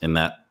plans in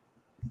that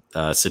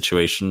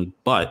situation.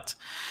 But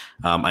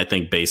I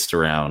think based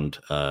around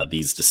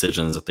these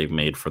decisions that they've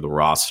made for the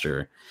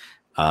roster,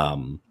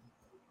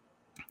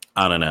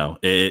 I don't know.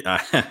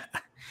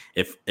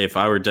 If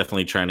I were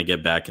definitely trying to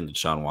get back into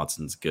Deshaun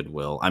Watson's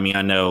goodwill, I mean,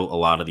 I know a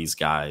lot of these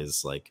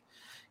guys like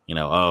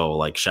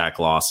Shaq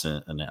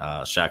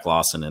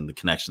Lawson and the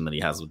connection that he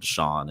has with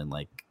Deshaun and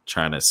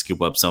trying to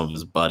scoop up some of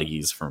his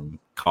buddies from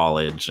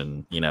college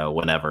and,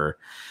 whenever,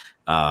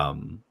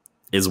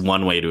 is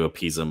one way to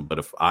appease him. But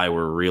if I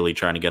were really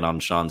trying to get on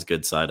Deshaun's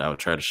good side, I would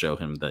try to show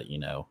him that,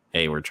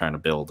 hey, we're trying to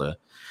build a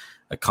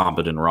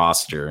competent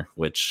roster,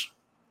 which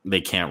they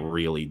can't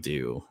really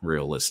do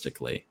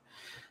realistically.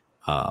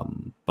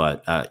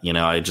 But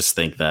I just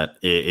think that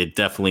it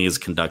definitely is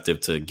conducive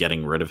to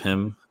getting rid of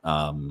him.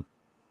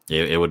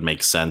 It would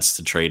make sense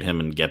to trade him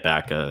and get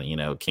back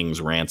a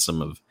king's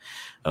ransom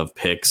of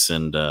picks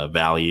and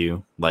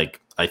value.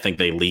 I think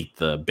they leaked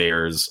the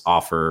Bears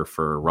offer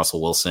for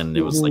Russell Wilson.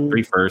 It was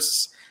 3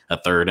 firsts,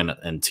 a third,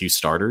 and 2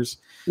 starters.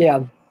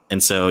 Yeah.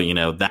 And so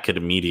that could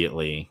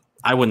immediately,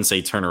 I wouldn't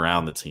say turn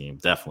around the team,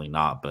 definitely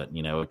not, but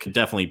it could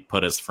definitely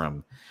put us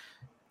from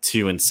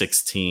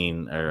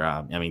 2-16 or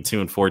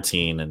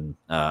 2-14 and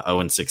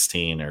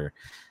 0-16, or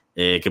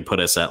it could put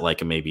us at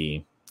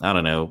maybe, I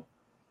don't know,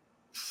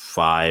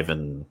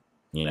 5-4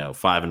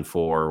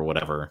 or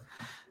whatever,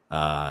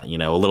 a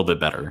little bit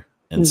better.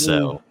 And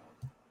so,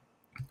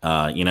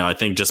 I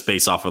think just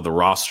based off of the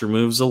roster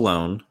moves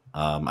alone,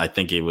 I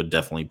think it would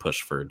definitely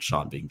push for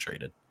Deshaun being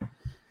traded.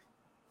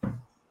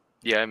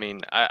 Yeah, I mean,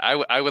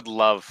 I would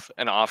love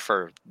an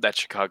offer that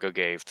Chicago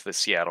gave to the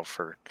Seattle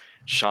for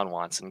Deshaun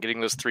Watson, getting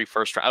those 3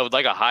 first round. I would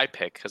like a high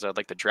pick because I'd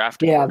like to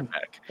draft a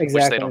quarterback,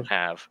 exactly. which they don't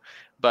have.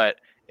 But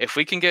if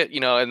we can get,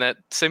 in that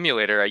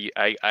simulator,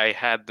 I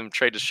had them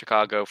trade to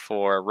Chicago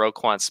for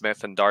Roquan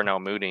Smith and Darnell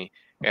Mooney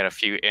and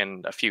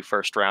a few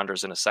first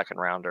rounders and a second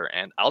rounder,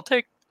 and I'll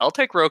take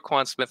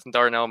Roquan Smith and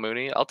Darnell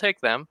Mooney. I'll take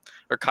them,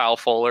 or Kyle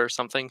Fuller or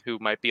something who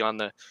might be on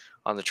the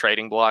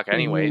trading block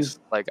anyways.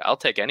 I'll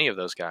take any of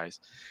those guys.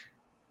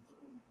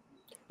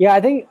 Yeah, I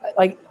think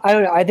I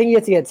don't know. I think you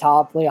have to get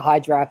a high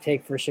draft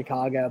pick for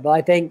Chicago, but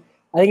I think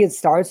it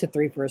starts with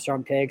 3 first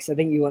round picks. I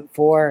think you went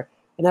 4,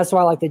 and that's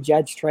why I like the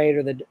Jets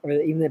trade or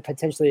even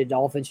potentially the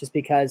Dolphins, just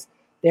because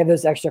they have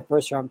those extra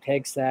first round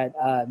picks that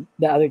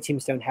the other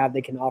teams don't have.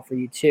 They can offer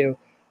you too.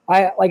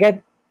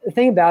 The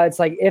thing about it's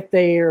if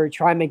they are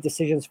trying to make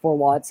decisions for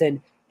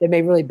Watson, they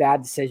make really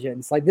bad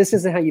decisions. This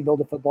isn't how you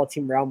build a football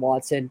team around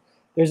Watson.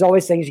 There's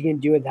always things you can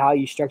do with how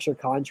you structure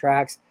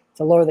contracts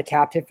to lower the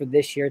cap hit for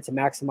this year to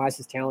maximize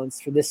his talents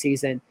for this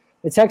season.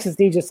 The Texans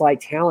need just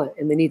talent,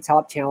 and they need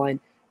top talent,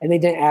 and they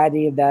didn't add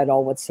any of that at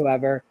all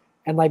whatsoever.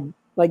 And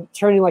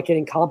turning an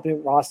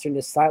incompetent roster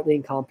into slightly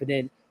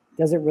incompetent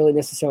doesn't really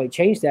necessarily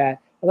change that.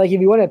 But if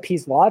you want to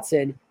appease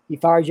Watson, you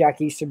fire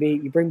Jack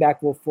Easterby, you bring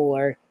back Will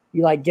Fuller,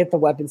 you get the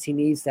weapons he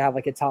needs to have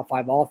a top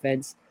 5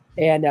 offense,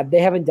 and they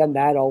haven't done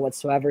that at all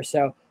whatsoever.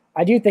 So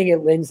I do think it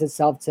lends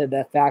itself to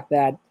the fact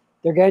that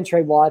they're going to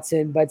trade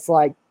Watson, but it's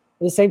at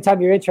the same time,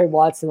 you're going to trade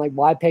Watson.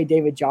 Why pay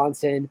David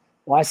Johnson?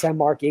 Why sign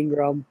Mark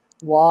Ingram?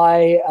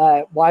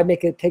 Why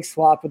make a pick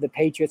swap with the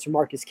Patriots or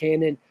Marcus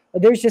Cannon?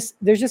 There's just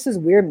this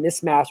weird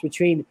mismatch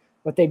between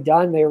what they've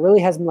done. There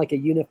really hasn't a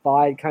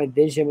unified kind of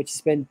vision, which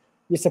has been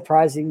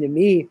surprising to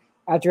me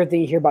after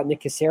everything you hear about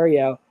Nick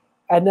Caserio.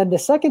 And then the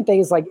second thing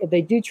is if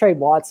they do trade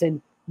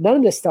Watson, none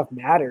of this stuff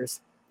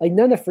matters. Like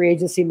none of the free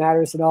agency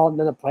matters at all.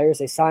 None of the players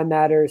they sign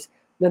matters.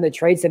 None of the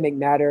trades they make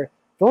matter.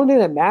 The only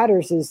thing that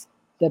matters is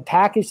the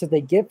package that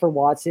they get for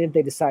Watson if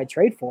they decide to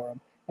trade for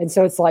him. And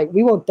so it's like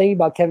we won't think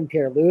about Kevin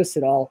Pierre-Louis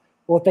at all.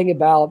 We'll think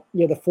about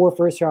the 4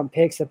 first-round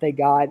picks that they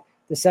got,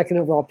 the second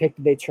overall pick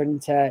that they turned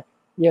into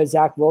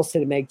Zach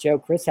Wilson to make Joe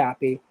Chris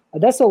happy.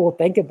 That's what we'll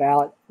think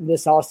about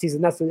this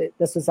offseason.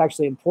 That's what's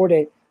actually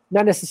important,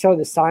 not necessarily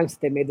the signs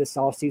that they made this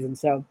offseason.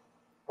 So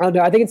I don't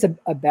know. I think it's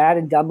a bad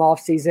and dumb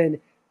offseason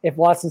if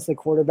Watson's the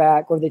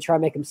quarterback or they try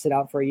to make him sit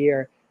out for a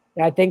year.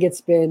 And I think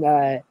it's been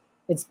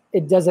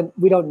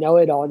we don't know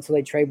it all until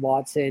they trade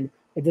Watson.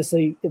 If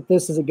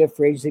this is a good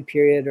free agency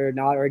period or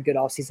not, or a good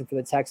offseason for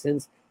the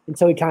Texans,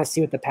 until we kind of see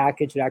what the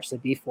package would actually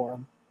be for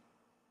them.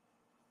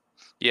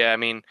 Yeah, I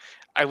mean,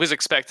 I was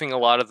expecting a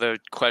lot of the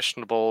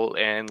questionable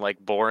and like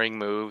boring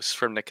moves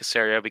from Nick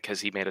Caserio because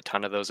he made a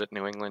ton of those at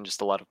New England,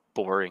 just a lot of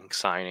boring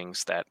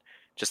signings that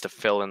just to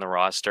fill in the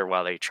roster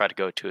while they try to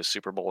go to a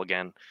Super Bowl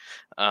again.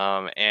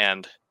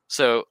 And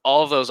so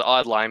all of those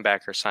odd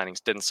linebacker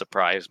signings didn't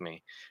surprise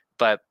me.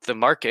 But the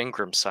Mark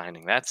Ingram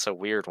signing, that's a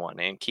weird one.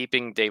 And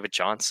keeping David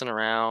Johnson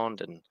around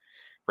and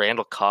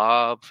Randall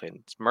Cobb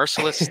and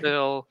Merciless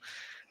still.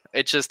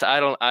 It just,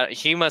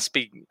 he must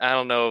be, I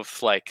don't know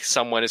if like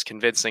someone is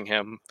convincing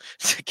him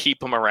to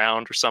keep him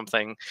around or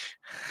something,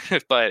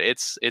 but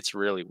it's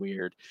really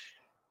weird.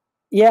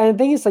 Yeah, and the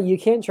thing is, like, you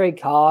can't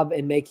trade Cobb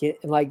and make it,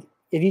 like,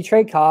 if you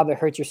trade Cobb, it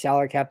hurts your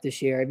salary cap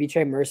this year. If you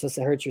trade Merciless,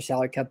 it hurts your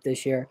salary cap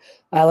this year.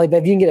 But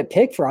if you can get a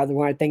pick for either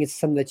one, I think it's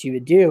something that you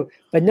would do.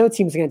 But no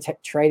team's going to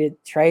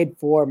trade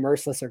for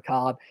Merciless or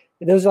Cobb.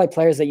 Those are like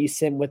players that you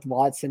send with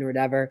Watson or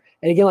whatever.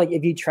 And again, like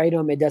if you trade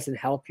them, it doesn't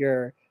help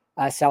your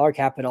salary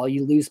cap at all.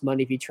 You lose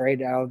money if you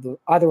trade out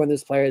either one of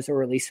those players or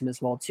release them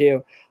as well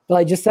too. But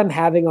like just them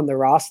having on the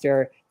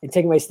roster and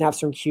taking away snaps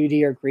from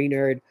QD or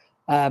Greenard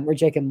or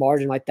Jacob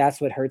Martin, like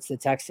that's what hurts the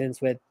Texans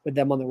with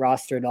them on the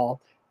roster at all.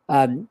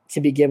 To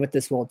begin with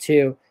this well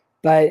too.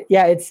 But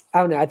yeah, I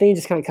don't know. I think it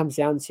just kind of comes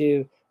down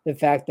to the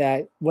fact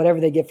that whatever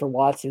they get for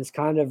Watson is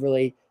kind of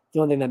really the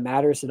only thing that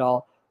matters at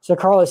all. So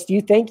Carlos, do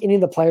you think any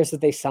of the players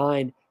that they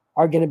sign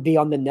are going to be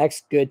on the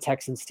next good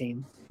Texans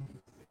team?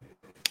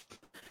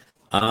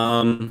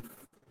 No,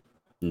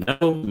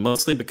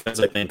 mostly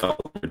because I think all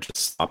are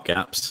just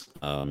stopgaps.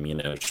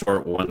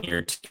 Short 1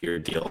 year, 2 year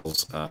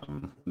deals.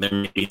 There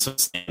may be some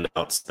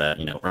standouts that,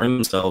 earn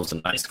themselves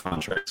a nice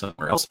contract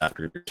somewhere else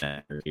after their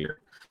tenure here.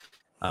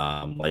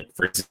 Like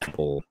for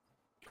example,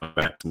 going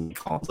back to Mike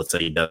Collins, let's say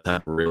he does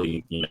have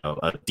really,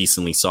 a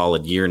decently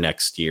solid year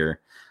next year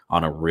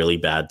on a really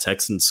bad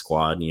Texans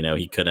squad.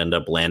 He could end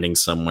up landing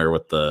somewhere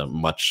with a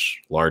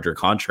much larger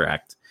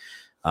contract.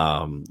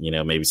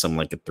 Maybe something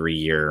like a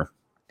 3-year,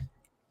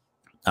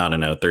 I don't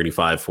know,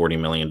 $35-40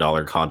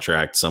 million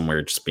contract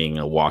somewhere, just being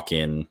a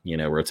walk-in,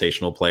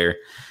 rotational player.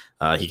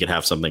 He could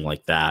have something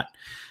like that.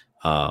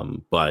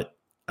 But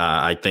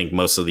I think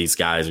most of these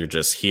guys are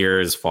just here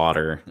as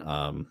fodder.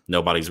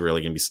 Nobody's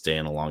really going to be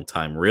staying a long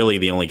time. Really,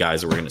 the only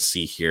guys that we're going to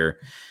see here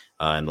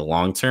in the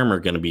long term are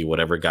going to be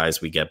whatever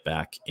guys we get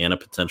back in a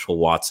potential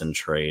Watson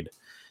trade.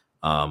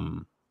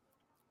 And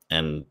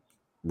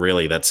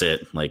really, that's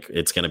it. Like,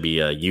 it's going to be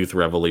a youth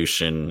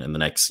revolution in the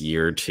next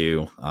year or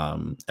two.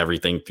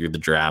 Everything through the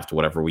draft,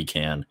 whatever we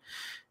can.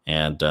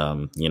 And,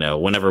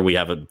 whenever we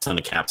have a ton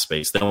of cap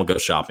space, then we'll go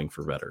shopping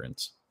for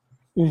veterans.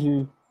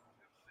 Mm-hmm.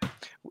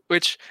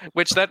 Which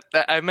that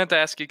I meant to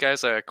ask you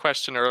guys a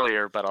question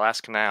earlier, but I'll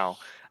ask now.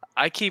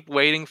 I keep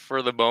waiting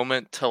for the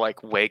moment to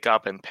like wake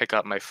up and pick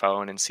up my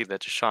phone and see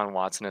that Deshaun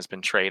Watson has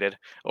been traded,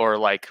 or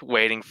like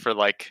waiting for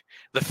like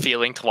the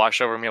feeling to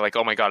wash over me, like,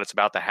 oh my God, it's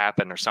about to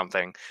happen or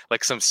something,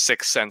 like some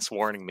sixth sense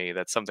warning me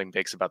that something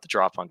big's about to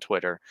drop on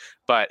Twitter.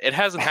 But it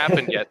hasn't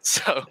happened yet.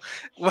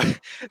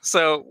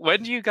 So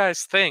when do you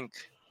guys think?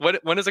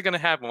 When is it going to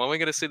happen? When are we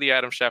going to see the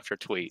Adam Schefter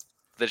tweet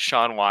that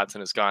Deshaun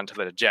Watson has gone to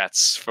the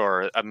Jets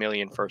for $1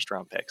 million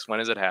first-round picks? When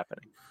is it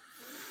happening?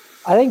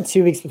 I think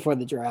 2 weeks before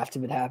the draft,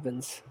 if it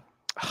happens.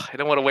 I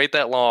don't want to wait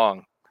that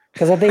long.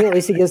 Because I think at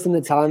least it gives them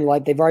the time.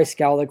 Like, they've already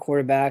scouted their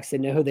quarterbacks. They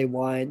know who they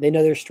want. They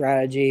know their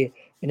strategy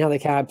and how they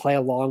kind of play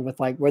along with,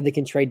 like, where they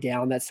can trade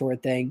down, that sort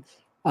of thing,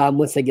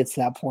 once they get to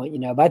that point,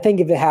 But I think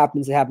if it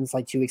happens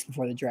like 2 weeks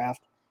before the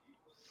draft.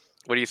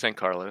 What do you think,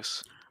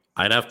 Carlos?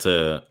 I'd have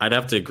to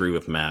agree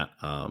with Matt.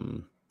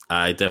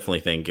 I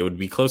definitely think it would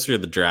be closer to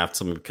the draft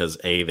simply because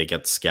A, they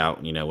get to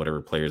scout,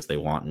 whatever players they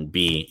want, and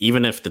B,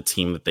 even if the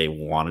team that they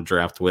want to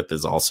draft with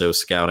is also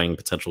scouting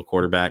potential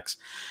quarterbacks,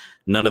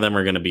 none of them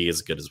are going to be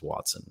as good as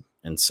Watson.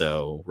 And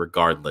so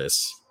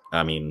regardless,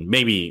 I mean,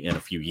 maybe in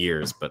a few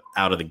years, but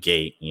out of the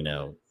gate,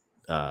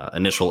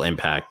 initial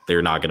impact,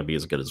 they're not going to be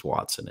as good as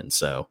Watson. And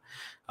so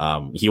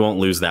he won't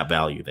lose that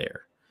value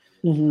there.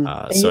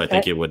 Mm-hmm. So I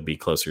think it would be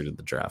closer to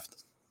the draft.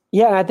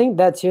 Yeah, and I think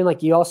that too.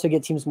 Like, you also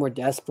get teams more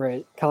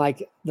desperate, kind of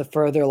like the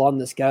further along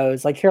this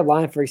goes. Like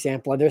Carolina, for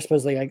example, they're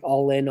supposedly like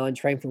all in on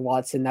trading for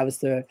Watson. That was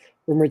the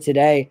rumor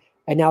today.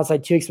 And now it's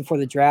like 2 weeks before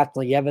the draft.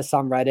 Like, you have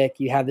Hassan Reddick,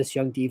 you have this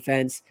young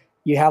defense,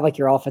 you have like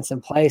your offense in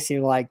place, and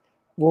you're like,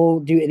 we'll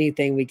do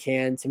anything we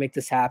can to make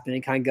this happen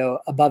and kind of go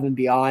above and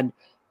beyond.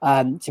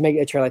 to make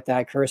a trade like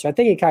that occur. So I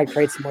think it kind of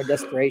creates some more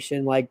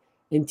desperation, like,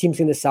 and teams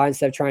can decide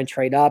instead of trying to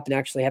trade up and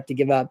actually have to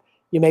give up,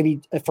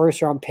 maybe a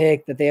first round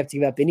pick that they have to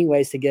give up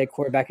anyways to get a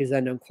quarterback who's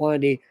unknown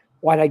quantity.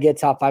 Why not get a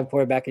top 5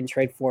 quarterback and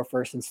trade for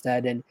first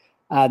instead, and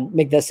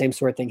make that same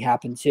sort of thing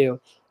happen too?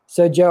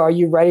 So Joe, are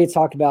you ready to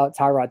talk about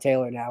Tyrod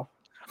Taylor now?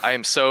 I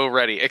am so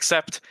ready,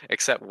 except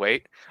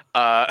wait.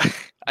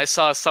 I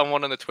saw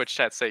someone on the Twitch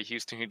chat say,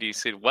 Houston, who do you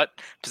see?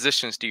 What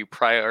positions do you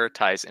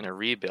prioritize in a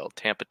rebuild,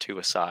 Tampa 2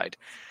 aside?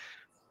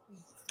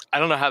 I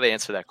don't know how they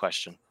answer that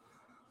question,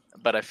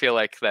 but I feel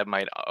like that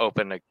might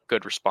open a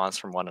good response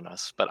from one of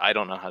us, but I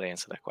don't know how to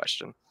answer that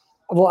question.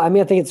 Well, I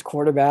mean, I think it's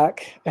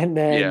quarterback, and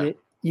then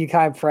you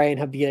kind of pray and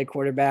hope you get a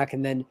quarterback,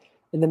 and then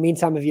in the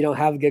meantime, if you don't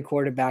have a good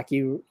quarterback,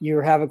 you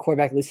have a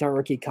quarterback at least on a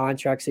rookie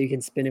contract, so you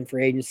can spin in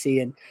free agency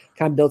and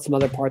kind of build some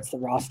other parts of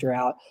the roster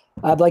out.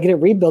 But like in a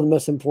rebuild, the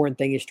most important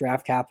thing is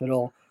draft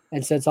capital,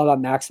 and so it's all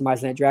about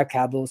maximizing that draft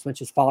capital as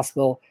much as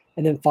possible,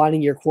 and then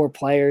finding your core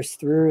players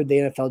through the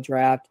NFL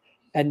draft,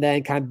 and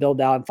then kind of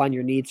build out and find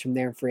your needs from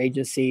there in free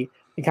agency,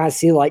 and kind of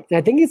see, like, and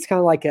I think it's kind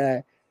of like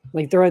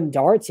throwing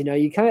darts.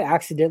 You kind of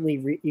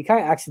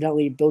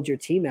accidentally build your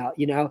team out.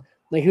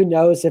 Like, who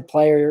knows if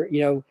player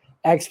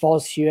X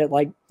falls to you at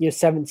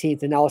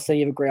 17th, and all of a sudden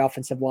you have a great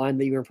offensive line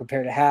that you weren't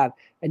prepared to have.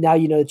 And now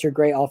you know that you're a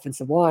great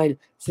offensive line.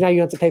 So now you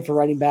don't have to pay for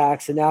running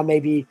backs. And now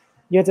maybe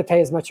you have to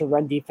pay as much a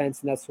run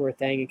defense and that sort of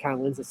thing. It kind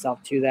of lends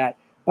itself to that.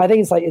 But I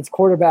think it's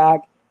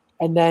quarterback,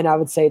 and then I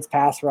would say it's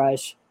pass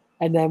rush.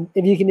 And then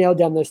if you can nail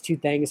down those two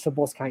things,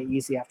 football's kind of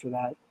easy after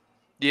that.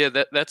 Yeah,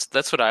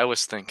 that's what I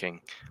was thinking,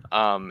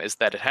 is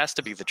that it has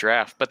to be the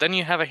draft. But then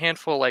you have a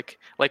handful like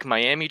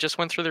Miami just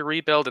went through the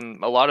rebuild,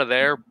 and a lot of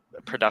their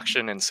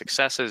production and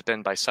success has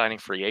been by signing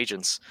free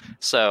agents.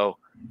 So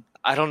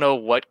I don't know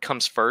what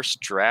comes first,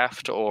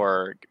 draft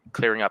or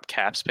clearing up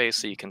cap space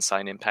so you can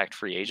sign impact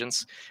free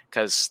agents,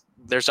 because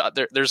there's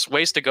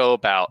ways to go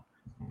about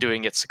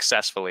doing it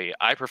successfully.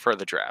 I prefer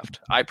the draft.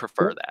 I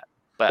prefer that.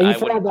 But I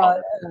forgot about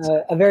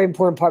a very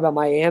important part about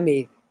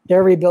Miami.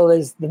 Their rebuild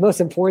is the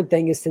most important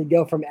thing is to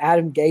go from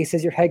Adam Gase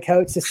as your head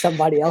coach to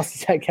somebody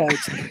else's head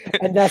coach.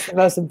 And that's the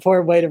most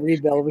important way to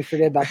rebuild. We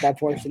forget about that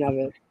portion of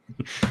it.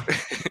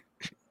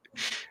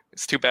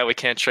 It's too bad we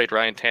can't trade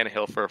Ryan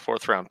Tannehill for a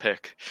 4th round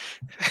pick.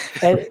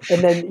 and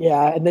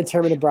then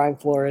turn into Brian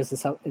Flores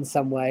in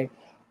some way.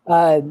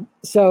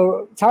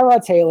 So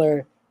Tyrod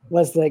Taylor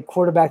was the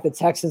quarterback the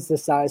Texans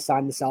decided to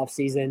sign this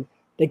offseason.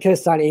 They could have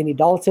signed Andy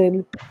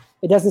Dalton.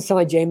 It doesn't sound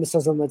like Jameis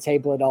was on the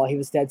table at all. He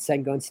was dead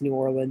set going to New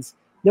Orleans.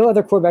 No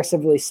other quarterbacks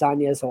have really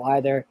signed yet as well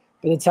either.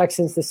 But the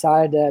Texans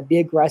decided to be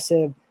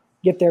aggressive,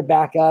 get their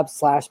backup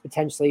 /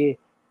 potential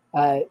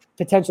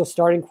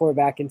starting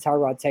quarterback in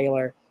Tyrod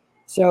Taylor.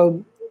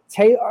 So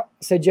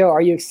Joe,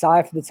 are you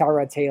excited for the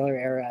Tyrod Taylor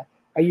era?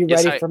 Are you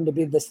ready for him to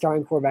be the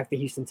starting quarterback for the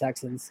Houston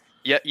Texans?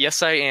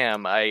 Yes, I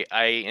am. I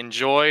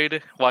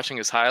enjoyed watching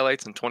his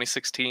highlights in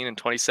 2016 and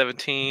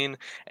 2017,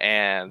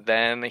 and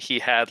then he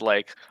had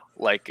like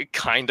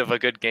kind of a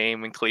good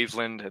game in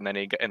Cleveland, and then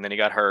he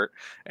got hurt,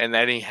 and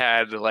then he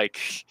had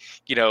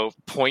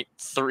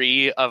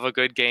 0.3 of a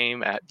good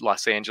game at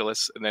Los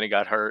Angeles, and then he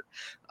got hurt.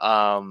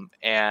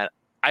 And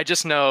I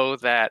just know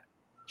that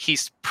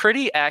he's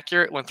pretty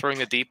accurate when throwing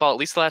the deep ball. At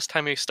least the last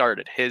time he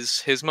started,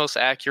 his most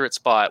accurate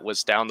spot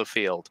was down the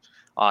field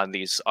on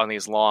these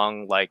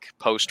long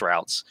post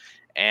routes,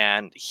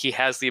 and he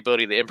has the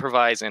ability to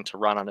improvise and to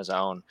run on his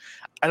own.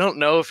 I don't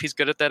know if he's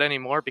good at that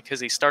anymore, because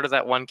he started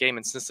that one game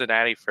in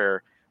Cincinnati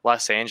for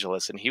Los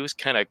Angeles, and he was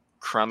kind of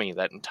crummy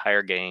that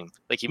entire game.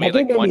 He made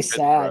one good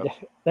sad. throw.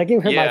 That game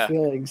hurt my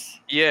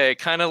feelings. Yeah, it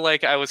kind of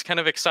I was kind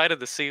of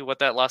excited to see what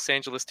that Los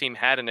Angeles team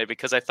had in it,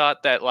 because I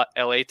thought that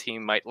LA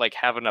team might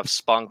have enough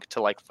spunk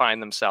to find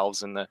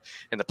themselves in the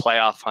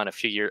playoff hunt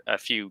a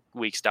few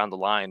weeks down the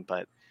line.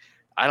 But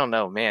I don't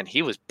know, man.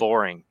 He was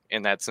boring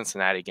in that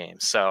Cincinnati game,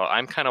 so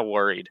I'm kind of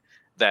worried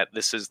that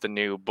this is the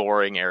new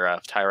boring era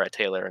of Tyrod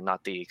Taylor and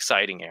not the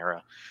exciting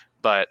era.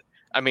 But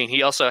I mean,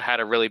 he also had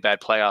a really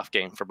bad playoff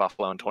game for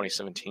Buffalo in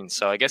 2017.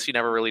 So I guess you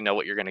never really know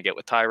what you're going to get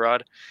with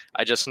Tyrod.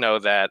 I just know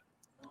that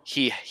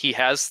he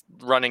has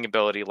running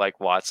ability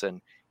like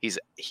Watson.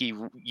 He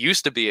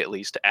used to be at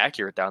least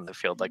accurate down the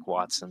field like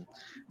Watson.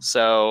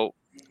 So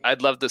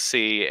I'd love to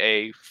see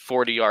a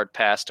 40-yard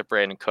pass to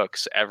Brandon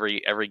Cooks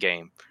every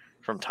game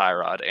from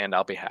Tyrod, and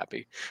I'll be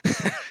happy.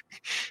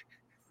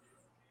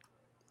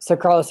 So,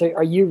 Carlos,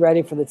 are you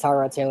ready for the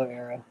Tyrod Taylor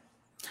era?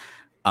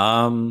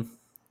 I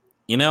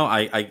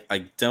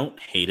don't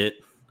hate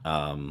it.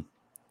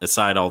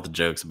 Aside all the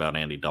jokes about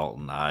Andy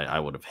Dalton, I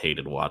would have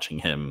hated watching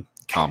him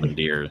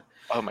commandeer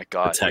oh my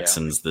God, the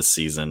Texans this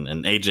season.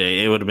 And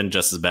AJ, it would have been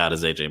just as bad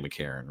as AJ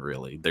McCarron,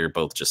 really. They're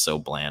both just so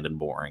bland and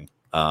boring.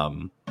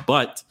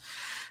 But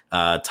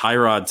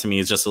Tyrod, to me,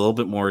 is just a little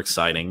bit more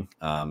exciting.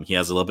 He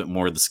has a little bit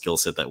more of the skill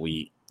set that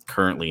we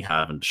currently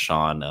have in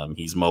Deshaun.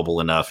 He's mobile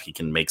enough. He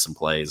can make some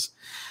plays.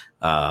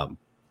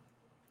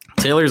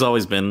 Taylor's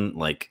always been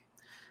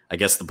I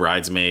guess the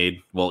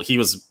bridesmaid. Well, he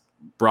was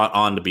brought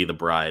on to be the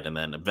bride and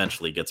then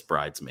eventually gets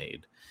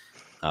bridesmaid.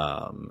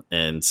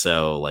 And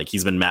so like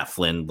he's been Matt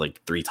Flynn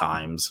like 3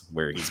 times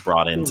where he's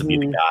brought in to be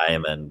the guy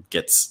and then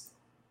gets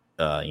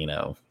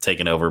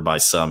taken over by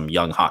some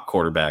young hot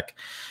quarterback.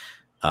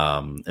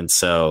 And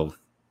so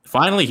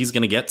finally he's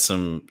going to get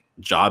some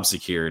job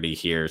security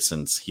here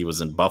since he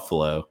was in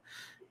Buffalo,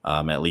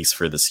 at least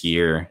for this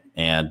year.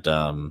 And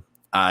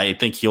I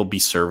think he'll be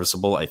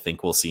serviceable. I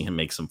think we'll see him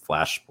make some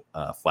flash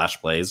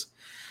plays.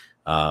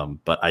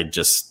 But I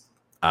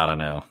don't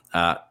know.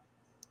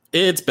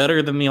 It's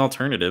better than the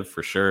alternative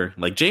for sure.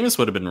 Like Jameis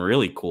would have been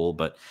really cool,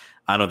 but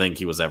I don't think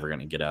he was ever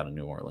going to get out of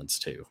New Orleans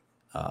too.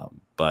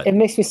 But it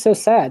makes me so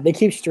sad. They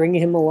keep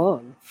stringing him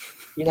along.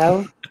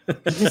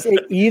 Just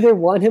either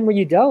want him or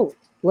you don't.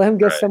 Let him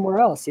go somewhere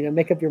else.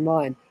 Make up your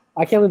mind.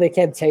 I can't believe they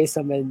kept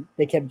Taysom and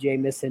they kept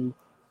Jameis, and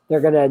they're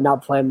going to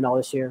not play him all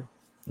this year.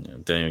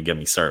 Don't even get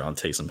me started on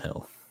Taysom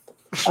Hill.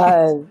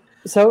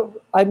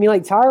 So, I mean,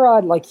 like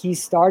Tyrod, like he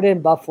started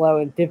in Buffalo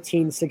in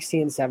 15,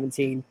 16, and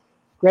 17.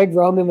 Greg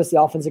Roman was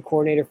the offensive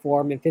coordinator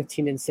for him in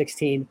 15 and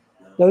 16.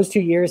 Those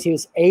 2 years, he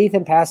was 8th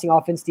in passing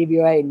offense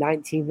DVOA and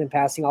 19th in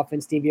passing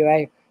offense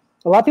DVOA.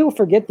 A lot of people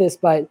forget this,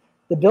 but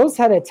the Bills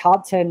had a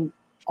top 10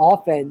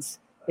 offense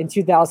in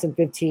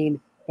 2015.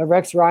 But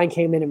Rex Ryan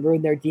came in and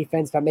ruined their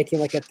defense by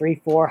making like a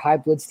 3-4 high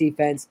blitz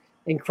defense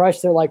and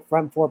crushed their like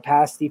front 4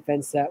 pass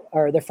defense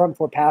their front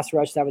 4 pass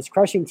rush that was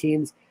crushing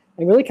teams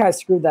and really kind of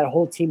screwed that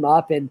whole team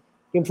up and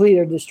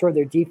completely destroyed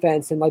their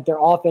defense. And like their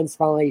offense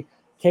finally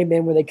came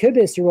in where they could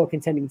be a Super Bowl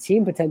contending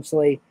team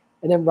potentially.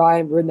 And then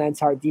Ryan ruined that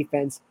entire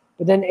defense.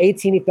 But then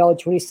 18, he fell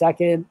to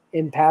 22nd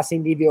in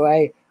passing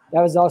DVOA.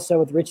 That was also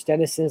with Rich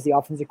Dennison as the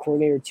offensive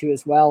coordinator too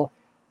as well.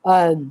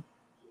 And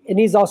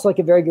he's also like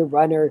a very good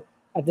runner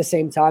at the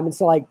same time. And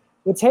so like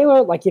with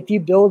Taylor, like if you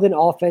build an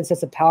offense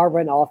that's a power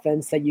run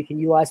offense that you can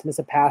utilize him as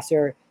a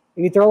passer,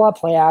 if you throw a lot of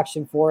play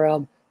action for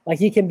him, like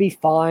he can be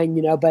fine,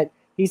 but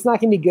he's not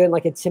going to be good in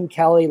like a Tim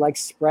Kelly like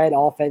spread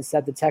offense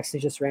that the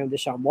Texans just ran with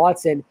Deshaun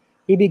Watson.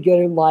 He'd be good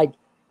in like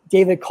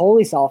David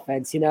Coley's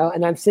offense, and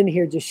I'm sitting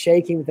here just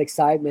shaking with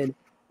excitement,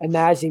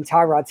 imagining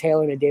Tyrod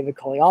Taylor in a David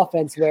Coley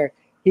offense where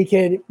he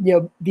could,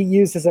 be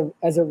used as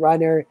a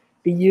runner,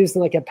 be used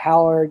in like a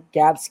power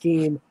gap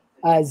scheme,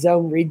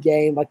 zone read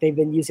game like they've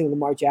been using with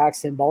Lamar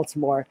Jackson in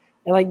Baltimore.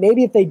 And like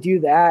maybe if they do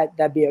that,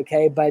 that'd be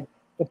okay. But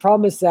the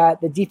problem is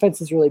that the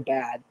defense is really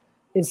bad.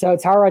 And so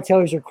Tyrod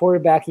Taylor's your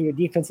quarterback and your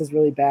defense is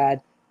really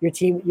bad. Your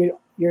team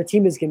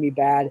is going to be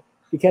bad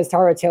because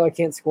Tyrod Taylor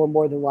can't score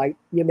more than like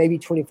maybe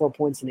 24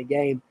 points in a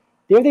game.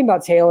 The other thing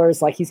about Taylor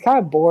is like he's kind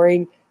of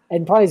boring,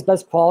 and probably his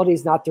best quality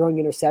is not throwing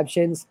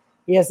interceptions.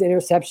 He has an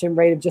interception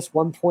rate of just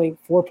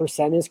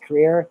 1.4% in his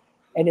career,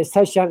 and his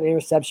touchdown to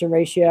interception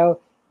ratio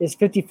is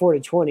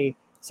 54-20.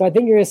 So I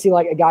think you're going to see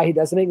like a guy who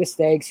doesn't make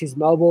mistakes, who's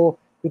mobile,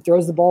 who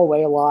throws the ball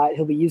away a lot.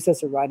 He'll be used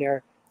as a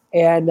runner.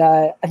 And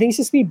I think it's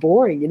just be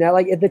boring.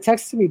 Like if the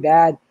Texans can be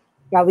bad,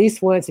 I at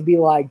least want it to be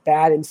like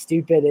bad and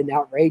stupid and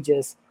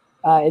outrageous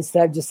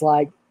instead of just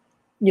like,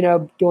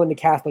 going to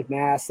Catholic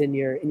mass in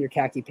your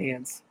khaki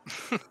pants.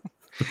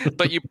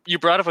 But you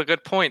brought up a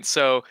good point.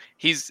 So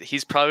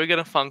he's probably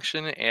going to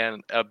function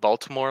in a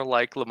Baltimore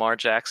like Lamar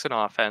Jackson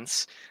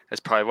offense. That's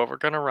probably what we're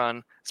going to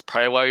run. It's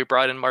probably why we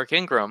brought in Mark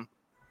Ingram.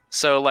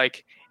 So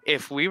like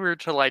if we were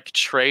to like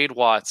trade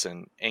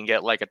Watson and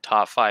get like a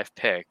top 5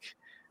 pick,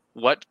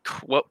 what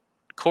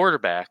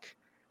quarterback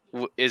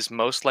is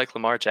most like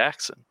Lamar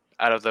Jackson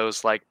out of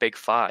those like big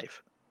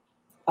 5?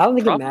 I don't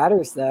think it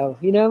matters though.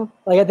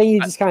 Like I think you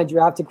just kind of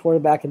draft a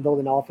quarterback and build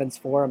an offense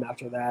for him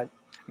after that.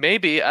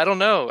 Maybe. I don't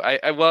know. I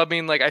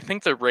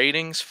think the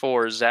ratings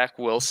for Zach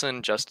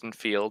Wilson, Justin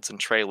Fields, and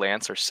Trey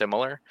Lance are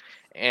similar.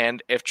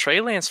 And if Trey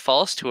Lance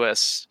falls to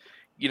us,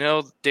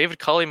 David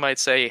Culley might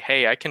say,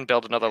 hey, I can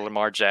build another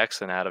Lamar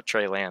Jackson out of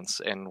Trey Lance,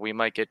 and we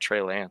might get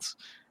Trey Lance.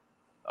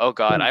 Oh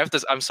God,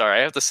 I'm sorry,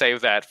 I have to save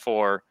that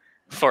for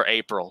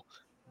April.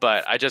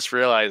 But I just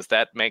realized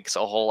that makes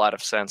a whole lot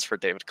of sense for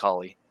David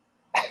Culley.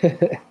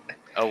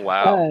 Oh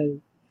wow.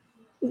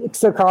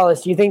 So,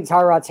 Carlos, do you think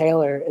Tyrod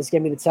Taylor is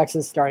going to be the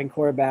Texans' starting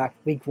quarterback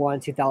Week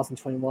 1,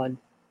 2021?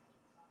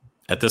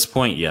 At this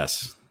point,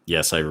 yes.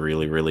 Yes, I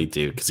really, really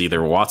do. Because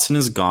either Watson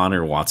is gone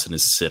or Watson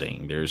is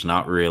sitting. There's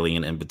not really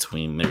an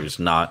in-between. There's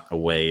not a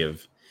way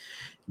of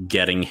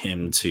getting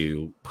him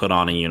to put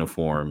on a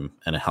uniform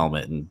and a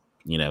helmet and,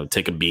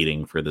 take a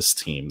beating for this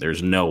team.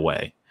 There's no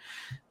way.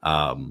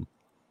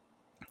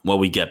 What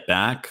we get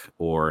back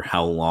or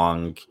how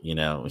long,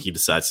 he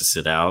decides to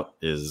sit out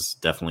is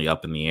definitely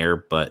up in the air.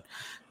 But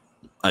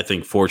I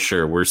think for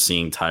sure we're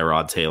seeing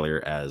Tyrod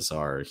Taylor as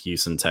our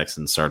Houston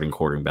Texans starting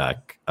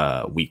quarterback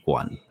Week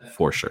 1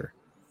 for sure.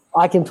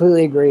 I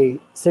completely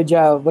agree. So,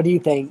 Joe, what do you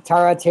think?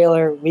 Tyrod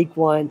Taylor, Week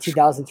 1,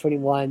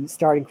 2021,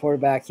 starting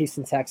quarterback,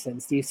 Houston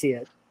Texans. Do you see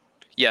it?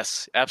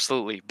 Yes,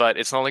 absolutely. But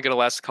it's only going to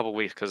last a couple of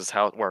weeks because it's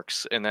how it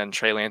works. And then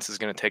Trey Lance is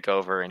going to take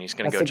over, and he's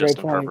going to go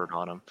Justin Herbert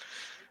on him.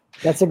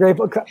 That's a great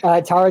book.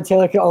 Tyrod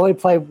Taylor can only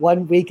play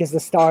 1 week as the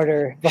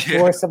starter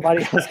before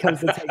somebody else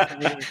comes to take the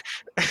lead.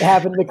 It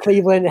happened to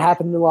Cleveland. It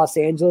happened in Los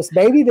Angeles.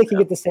 Maybe they can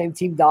get the same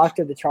team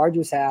doctor the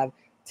Chargers have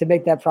to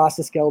make that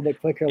process go a little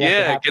bit quicker.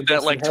 Yeah, get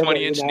that like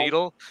 20-inch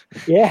needle.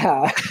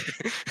 Yeah.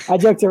 I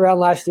joked around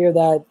last year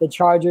that the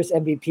Chargers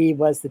MVP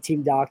was the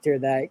team doctor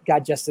that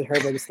got Justin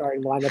Herbert the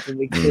starting lineup in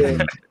week 2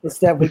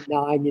 instead of week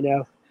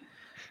 9,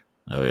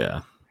 Oh,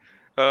 yeah.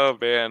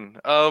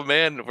 Oh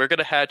man, we're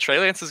gonna have Trey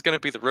Lance is gonna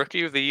be the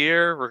rookie of the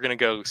year. We're gonna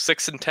go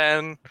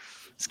 6-10.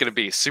 It's gonna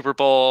be Super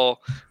Bowl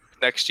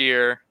next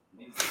year.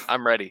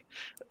 I'm ready.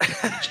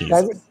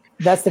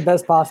 That's the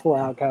best possible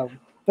outcome.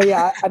 But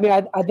yeah, I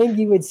mean, I think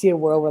you would see a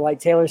world where like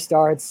Taylor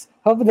starts.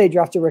 Hopefully, they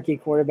draft a rookie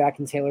quarterback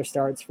and Taylor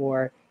starts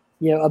for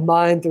a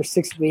month or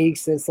 6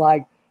 weeks. It's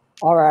like,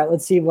 all right,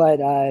 let's see what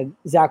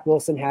Zach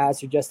Wilson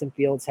has or Justin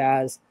Fields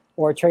has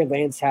or Trey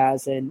Lance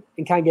has, and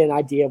kind of get an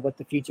idea of what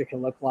the future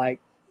can look like.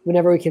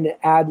 Whenever we can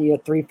add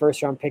 3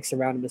 first-round picks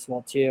around him as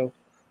well too,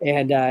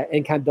 and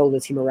kind of build a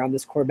team around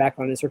this quarterback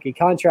on his rookie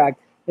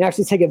contract, and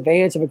actually take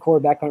advantage of a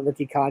quarterback on a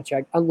rookie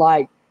contract,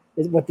 unlike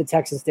what the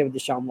Texans did with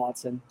Deshaun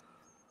Watson.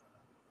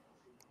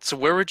 So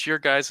where would your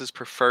guys'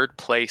 preferred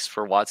place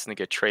for Watson to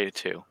get traded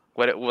to?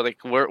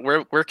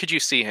 Where could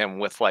you see him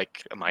with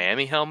like a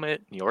Miami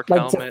helmet, New York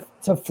helmet?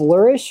 To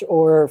flourish,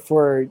 or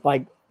for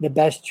like the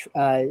best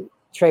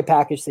trade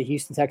package the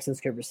Houston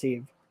Texans could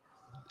receive?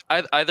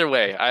 Either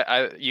way,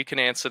 you can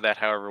answer that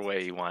however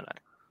way you want.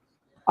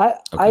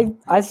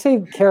 I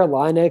say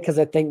Carolina because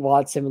I think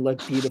Watson would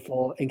look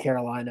beautiful in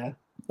Carolina.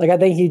 Like I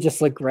think he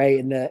just looked great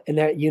in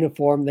that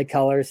uniform, the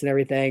colors and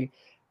everything,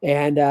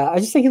 and I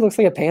just think he looks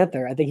like a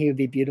Panther. I think he would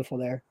be beautiful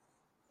there.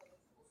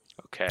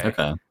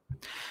 Okay.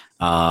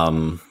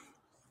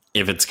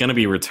 If it's gonna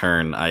be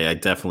return, I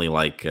definitely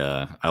like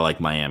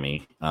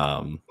Miami.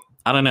 I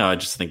don't know. I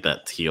just think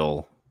that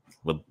teal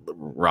would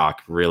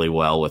rock really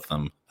well with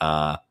them.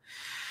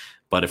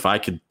 But if I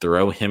could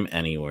throw him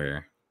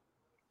anywhere,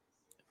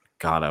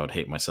 God, I would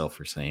hate myself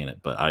for saying it,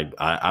 but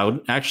I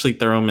would actually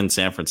throw him in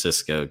San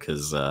Francisco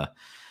because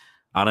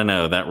I don't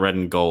know, that red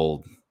and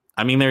gold.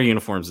 I mean, their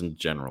uniforms in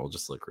general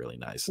just look really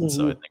nice, and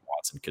so I think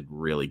Watson could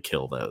really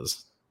kill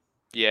those.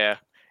 Yeah,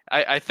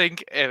 I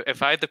think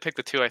if I had to pick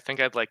the two, I think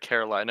I'd like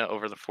Carolina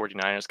over the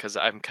 49ers because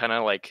I'm kind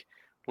of like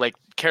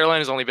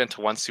Carolina's only been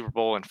to 1 Super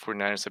Bowl and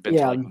 49ers have been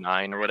to like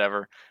 9 or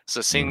whatever.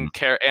 So seeing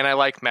and I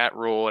like Matt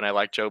Rule and I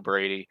like Joe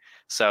Brady.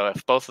 So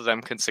if both of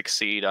them can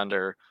succeed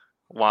under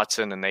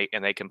Watson and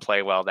they can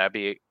play well, that'd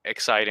be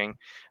exciting.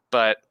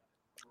 But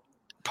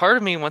part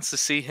of me wants to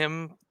see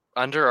him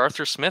under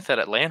Arthur Smith at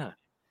Atlanta.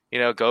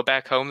 Go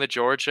back home to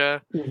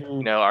Georgia.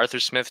 Arthur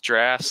Smith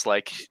drafts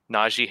like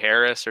Najee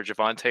Harris or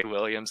Javonte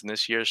Williams in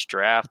this year's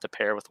draft to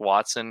pair with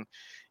Watson.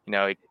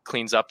 He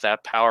cleans up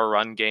that power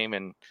run game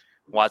and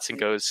Watson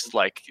goes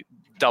like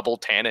double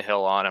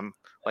Tannehill on him,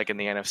 like in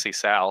the NFC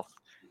South,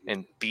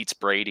 and beats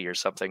Brady or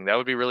something. That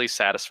would be really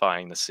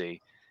satisfying to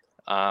see.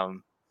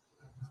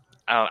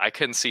 I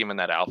couldn't see him in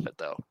that outfit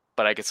though,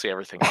 but I could see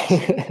everything else.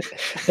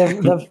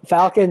 the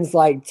Falcons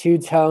like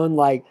two-tone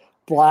like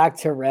black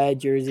to red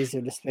jerseys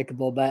are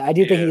despicable, but I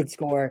do think he could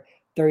score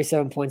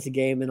 37 points a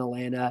game in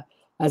Atlanta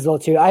as well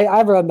too.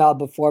 I've wrote him out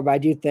before, but I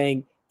do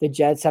think the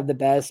Jets have the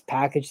best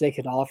package they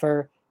could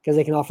offer because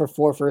they can offer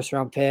 4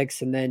 first-round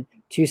picks and then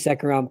 2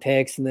 second-round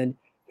picks, and then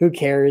who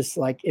cares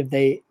like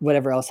if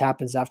whatever else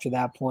happens after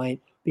that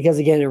point? Because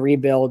again, a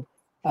rebuild,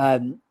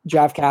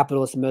 draft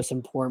capital is the most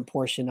important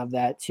portion of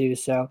that too.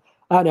 So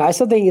I don't know. I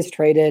still think he's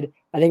traded.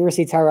 I think we're going to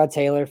see Tyrod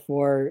Taylor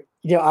for,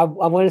 I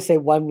want to say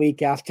 1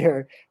 week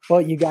after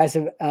what you guys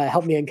have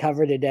helped me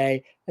uncover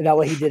today about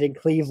what he did in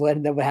Cleveland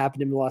and then what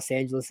happened in Los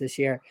Angeles this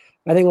year.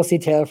 I think we'll see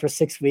Taylor for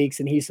 6 weeks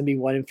and he's going to be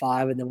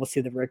 1-5, and then we'll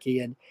see the rookie,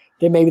 and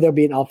then maybe there'll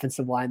be an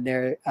offensive line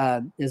there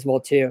as well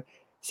too.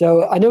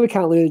 So I know we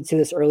kind of alluded to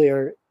this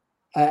earlier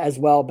as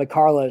well, but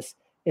Carlos,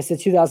 it's the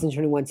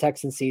 2021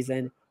 Texans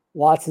season.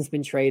 Watson's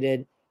been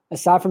traded.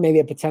 Aside from maybe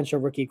a potential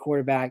rookie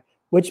quarterback,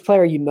 which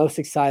player are you most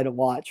excited to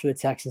watch for the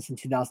Texans in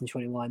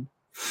 2021?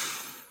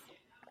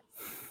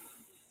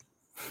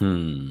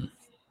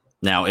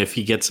 Now, if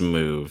he gets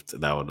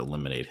moved, that would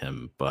eliminate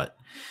him, but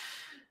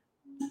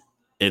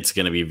it's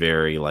going to be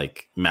very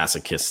like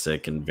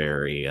masochistic and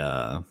very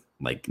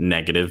like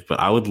negative. But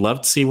I would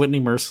love to see Whitney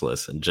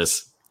Merciless, and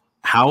just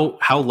how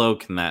low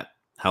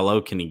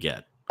can he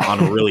get on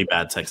a really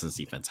bad Texans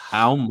defense?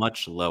 How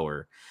much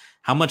lower?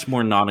 How much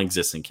more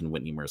non-existent can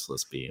Whitney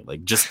Merciless be?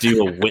 Like, just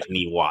do a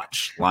Whitney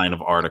Watch line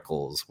of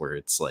articles where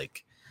it's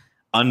like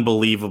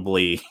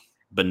unbelievably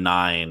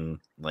benign,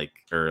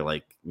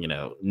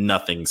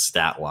 nothing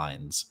stat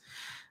lines.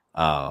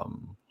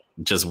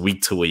 Just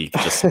week to week.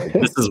 Just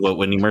this is what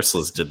Whitney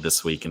Merciless did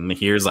this week, and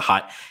here's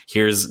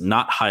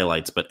not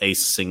highlights, but a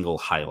single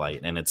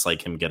highlight, and it's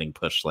like him getting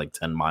pushed like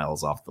 10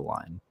 miles off the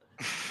line.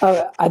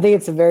 I think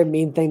it's a very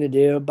mean thing to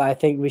do, but I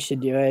think we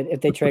should do it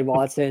if they trade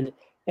Watson.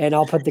 And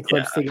I'll put the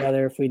clips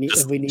together if we need it.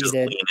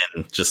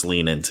 Just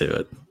lean into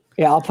it.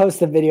 Yeah, I'll post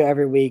the video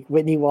every week.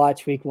 Whitney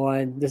Watch week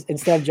 1, just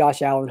instead of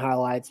Josh Allen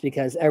highlights,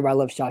 because everybody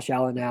loves Josh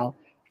Allen now.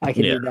 I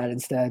can do that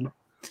instead.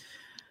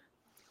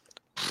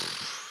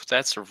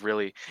 That's a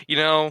really,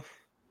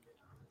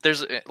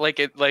 there's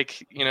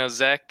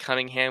Zach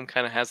Cunningham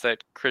kind of has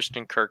that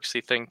Christian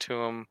Kirksey thing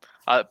to him,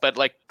 but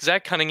like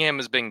Zach Cunningham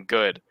has been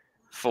good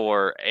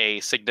for a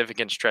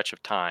significant stretch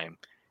of time,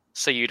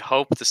 so you'd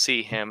hope to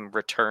see him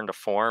return to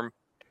form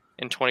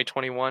in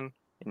 2021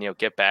 and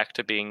get back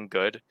to being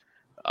good.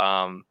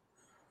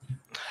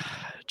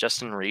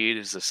 Justin Reed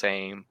is the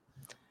same.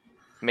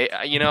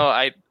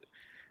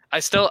 I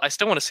still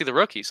want to see the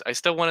rookies. I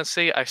still want to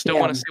see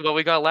what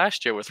we got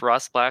last year with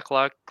Ross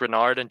Blacklock,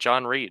 Grenard, and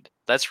John Reed.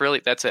 That's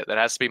it. That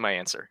has to be my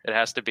answer. It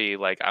has to be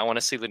like I want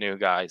to see the new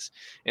guys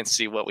and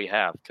see what we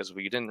have because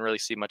we didn't really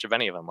see much of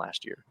any of them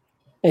last year.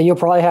 And you'll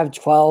probably have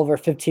 12 or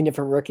 15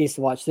 different rookies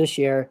to watch this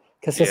year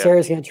because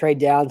Caceres is going to trade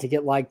down to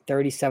get like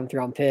 37th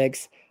round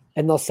picks,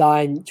 and they'll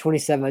sign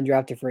 27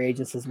 undrafted free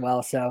agents as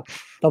well. So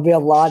there'll be a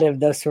lot of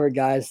those sort of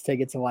guys to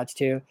get to watch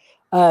too.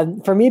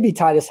 For me, it'd be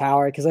Titus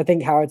Howard because I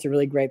think Howard's a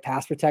really great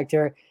pass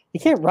protector. He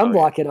can't run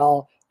block at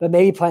all, but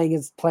maybe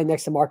playing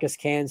next to Marcus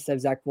Cann instead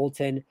of Zach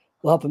Fulton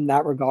will help him in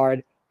that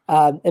regard.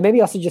 And maybe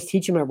also just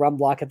teach him a run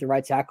block at the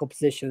right tackle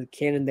position.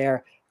 Cannon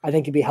there, I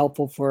think, could be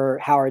helpful for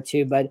Howard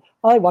too. But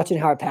I like watching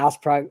Howard pass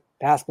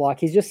block.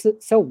 He's just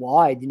so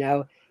wide,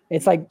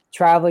 It's like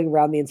traveling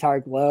around the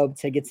entire globe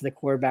to get to the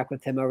quarterback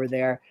with him over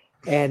there.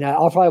 And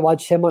I'll probably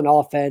watch him on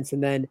offense,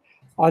 and then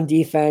on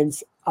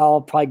defense,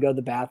 I'll probably go to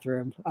the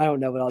bathroom. I don't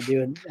know what I'll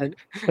do. And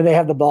when they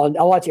have the ball,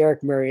 I'll watch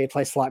Eric Murray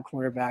play slot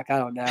cornerback. I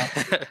don't know.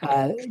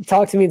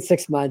 Talk to me in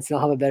 6 months, and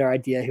I'll have a better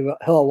idea who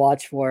he'll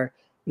watch for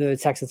the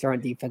Texans are on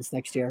defense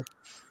next year.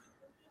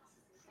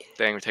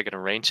 Dang, we're taking a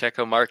rain check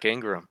on Mark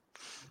Ingram.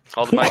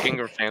 All the Mike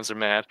Ingram fans are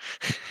mad.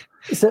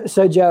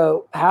 So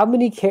Joe, how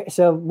many?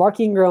 So Mark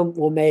Ingram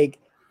will make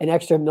an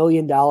extra $1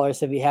 million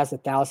if he has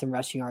 1,000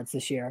 rushing yards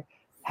this year.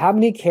 How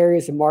many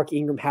carries does Mark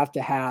Ingram have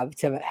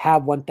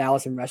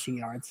 1,000 rushing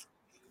yards?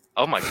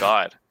 Oh my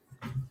God.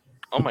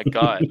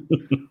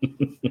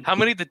 How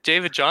many did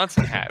David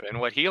Johnson have?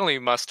 And he only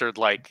mustered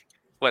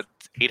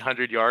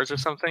 800 yards or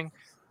something?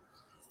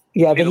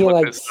 Yeah, I think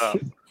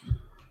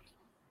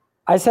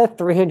I said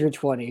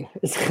 320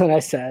 is what I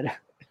said.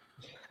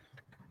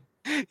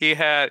 He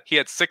had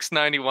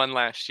 691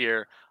 last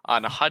year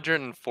on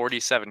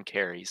 147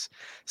 carries.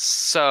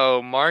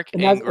 So Mark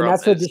Ingram, and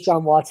that's with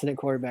Deshaun Watson at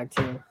quarterback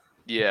too.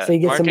 Yeah. So you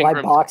get some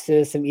wide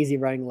boxes, some easy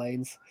running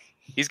lanes.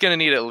 He's going to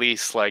need at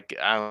least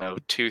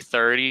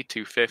 230,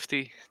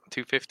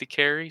 250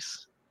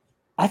 carries.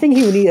 I think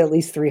he would need at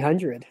least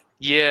 300.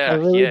 Yeah,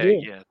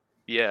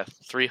 yeah.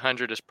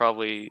 300 is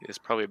probably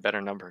a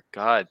better number.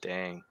 God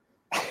dang.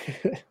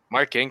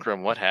 Mark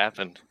Ingram, what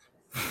happened?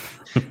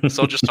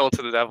 Soldier sold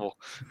to the devil.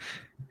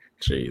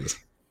 Jeez.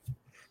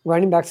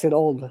 Running backs get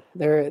old.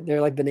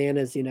 They're like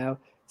bananas,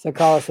 So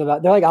call us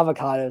about. They're like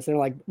avocados. They're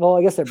like, well,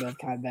 I guess they're both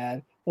kind of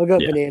bad. We'll go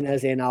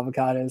bananas and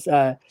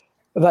avocados.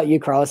 About you,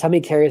 Carlos? How many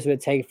carries would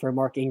it take for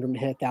Mark Ingram to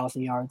hit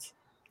 1,000 yards?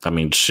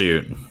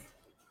 Shoot.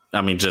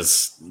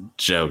 Just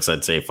jokes.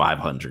 I'd say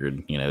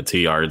 500. 2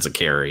 yards a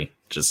carry,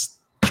 just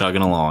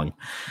chugging along.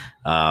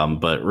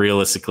 But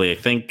realistically, I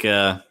think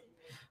I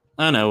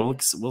don't know.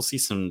 We'll see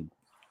some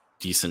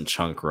decent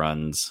chunk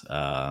runs.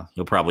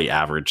 He'll probably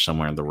average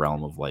somewhere in the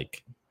realm of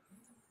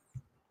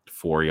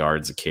 4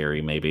 yards a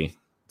carry, maybe.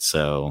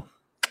 So,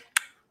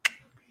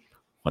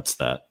 what's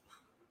that?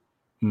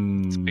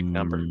 It's a big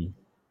number.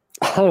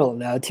 I don't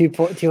know,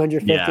 250.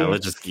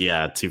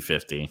 Yeah,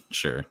 250.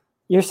 Sure.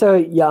 You're so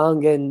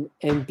young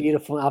and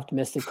beautiful and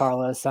optimistic,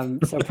 Carlos.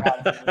 I'm so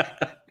proud of you.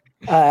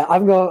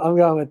 I'm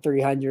going with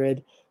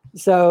 300.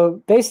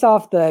 So based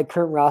off the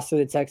current roster of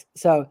the Texans,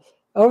 so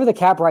over the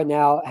cap right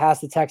now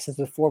has the Texans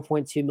with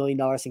 $4.2 million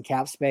in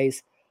cap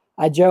space.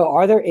 Joe,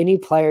 are there any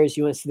players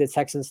you want to see the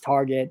Texans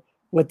target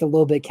with the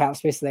little bit of cap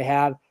space that they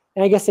have?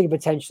 And I guess they could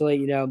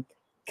potentially,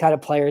 kind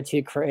of player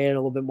to create a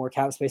little bit more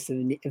cap space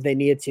if they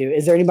needed to.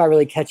 Is there anybody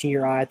really catching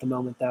your eye at the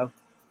moment, though?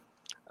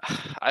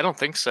 I don't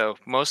think so.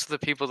 Most of the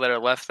people that are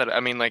left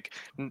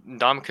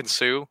Ndamukong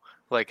Suh,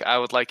 I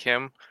would like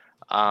him.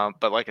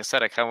 But like I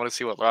said, I kind of want to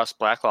see what Ross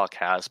Blacklock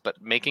has.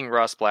 But making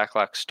Ross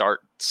Blacklock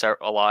start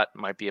a lot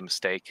might be a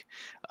mistake.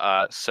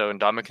 So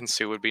Ndamukong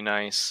Suh would be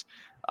nice.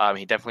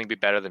 He'd definitely be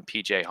better than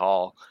PJ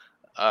Hall.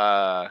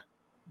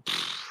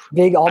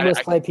 Big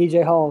almost play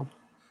PJ Hall.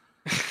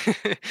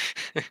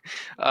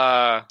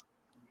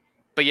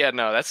 But yeah,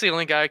 no, that's the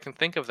only guy I can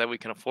think of that we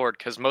can afford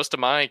because most of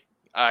my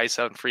eyes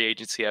on free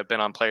agency have been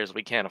on players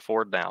we can't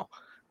afford now.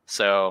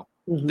 So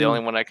the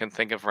only one I can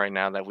think of right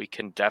now that we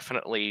can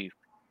definitely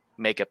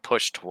make a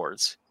push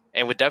towards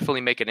and would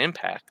definitely make an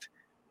impact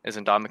is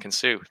Ndamukong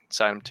Suh.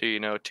 Sign him to,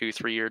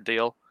 2-3 year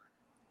deal,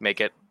 make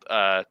it,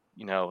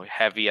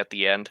 heavy at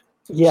the end.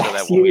 Yeah,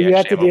 so you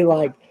have to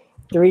do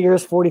 3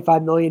 years,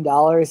 $45 million,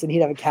 and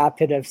he'd have a cap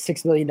hit of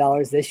 $6 million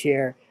this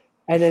year.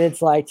 And then it's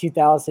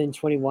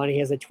 2021, he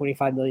has a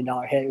 $25 million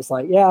hit. It was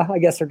I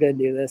guess we're going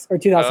to do this. Or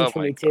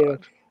 2022,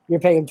 you're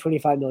paying him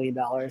 $25 million.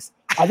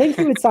 I think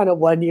he would sign a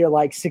 1 year,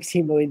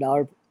 $16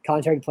 million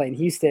contract to play in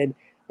Houston.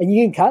 And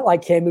you can cut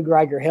Cam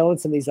McGregor-Hill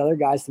and some of these other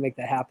guys to make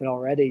that happen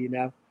already,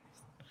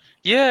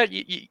 Yeah,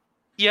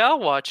 I'll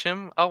watch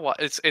him.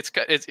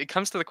 It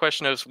comes to the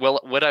question of,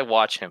 would I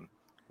watch him?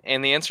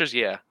 And the answer is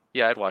yeah.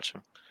 Yeah, I'd watch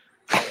him.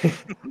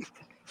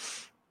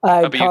 How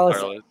about you, Carlos,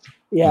 Carlos?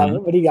 yeah,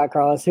 Mhm. what do you got,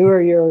 Carlos? Who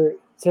are your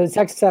so the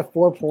Texans have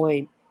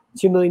 $4.2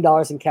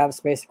 million in cap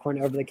space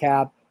according to over the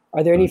cap.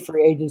 Are there any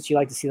free agents you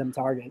like to see them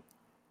target?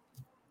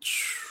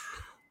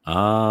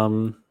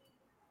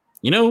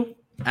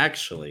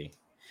 Actually,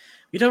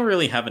 we don't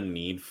really have a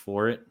need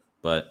for it,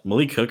 but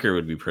Malik Hooker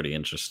would be pretty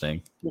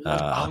interesting.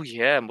 Oh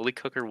yeah, Malik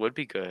Hooker would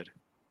be good.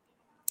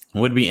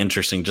 Would be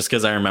interesting just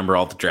because I remember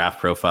all the draft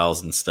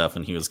profiles and stuff,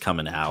 and he was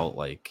coming out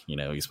like,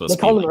 he's supposed They to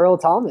be called him like, Earl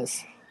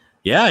Thomas.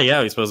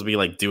 yeah, he's supposed to be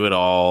like do it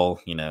all,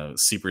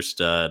 super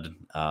stud.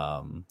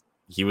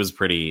 He was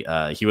pretty.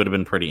 He would have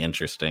been pretty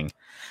interesting.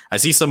 I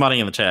see somebody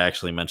in the chat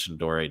actually mentioned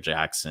Dory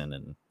Jackson,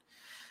 and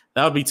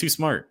that would be too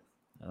smart.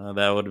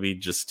 That would be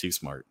just too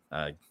smart.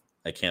 I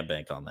can't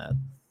bank on that.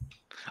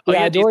 Oh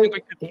Yeah, yeah, Dory- do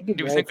he'd be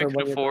you great think for we a could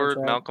one-year afford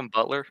contract. Malcolm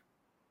Butler?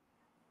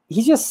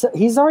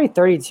 He's already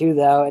 32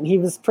 though, and he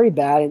was pretty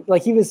bad.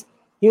 Like he was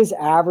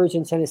average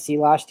in Tennessee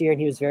last year, and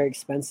he was very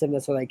expensive.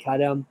 That's why they cut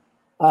him.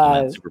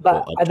 And that Super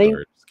Bowl But I think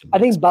upcharge is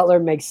gonna be expensive. Butler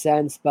makes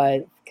sense,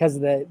 but because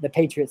of the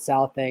Patriots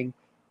South thing.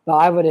 But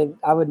I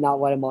would not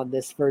want him on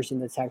this version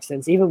of the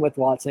Texans, even with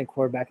Watson at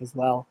quarterback as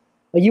well.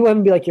 Like you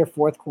wouldn't be like your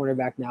fourth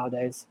cornerback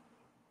nowadays.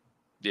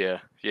 Yeah,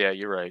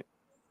 you're right.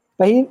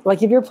 But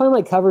if you're playing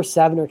like cover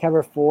 7 or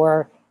cover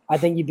 4, I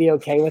think you'd be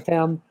okay with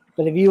him.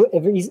 But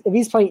if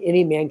he's playing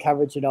any man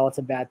coverage at all, it's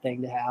a bad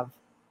thing to have.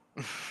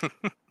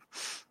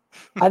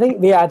 I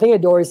think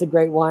Adore's a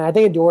great one. I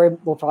think Adore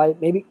will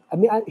probably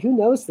who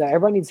knows though?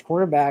 Everybody needs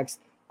cornerbacks.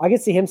 I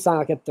could see him sign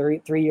like a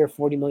 3-year,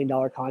 $40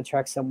 million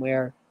contract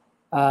somewhere.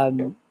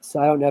 So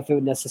I don't know if it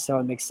would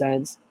necessarily make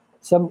sense.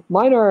 So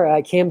mine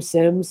are Cam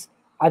Sims.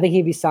 I think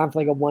he'd be signed for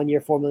like a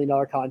 1-year, $4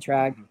 million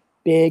contract.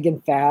 Big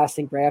and fast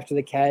and great after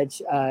the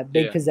catch.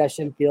 Big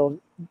possession field.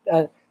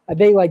 A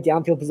big like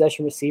downfield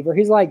possession receiver.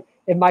 He's like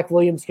if Mike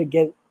Williams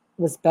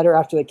was better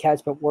after the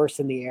catch but worse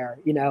in the air,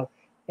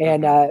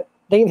 And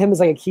think of him as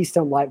like a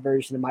Keystone Light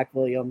version of Mike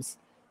Williams,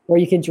 where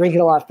you can drink it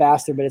a lot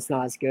faster, but it's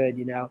not as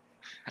good,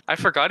 I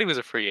forgot he was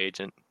a free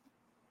agent.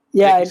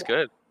 Yeah, he's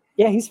good.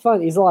 Yeah, he's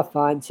fun. He's a lot of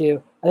fun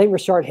too. I think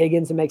Rashard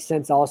Higgins would make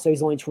sense also.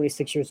 He's only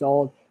 26 years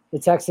old. The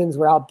Texans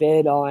were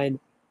outbid on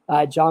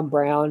John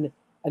Brown,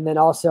 and then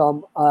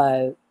also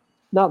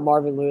not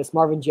Marvin Lewis,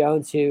 Marvin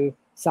Jones, who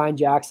signed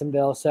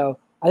Jacksonville. So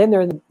I think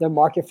they're in the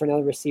market for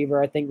another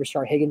receiver. I think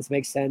Rashard Higgins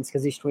makes sense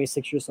because he's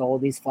 26 years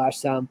old. He's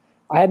flashed some.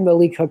 I had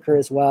Malik Hooker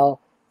as well.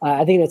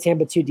 I think the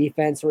Tampa 2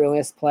 defense really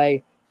has to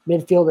play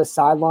midfield to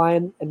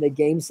sideline, and the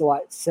game's a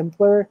lot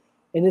simpler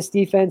in this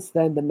defense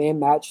than the man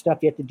match stuff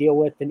you have to deal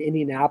with in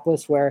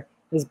Indianapolis, where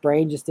his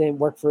brain just didn't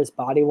work for his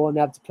body well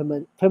enough to put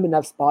him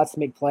enough spots to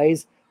make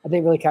plays. I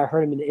think really kind of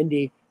hurt him in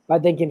Indy, but I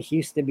think in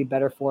Houston it'd be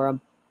better for him.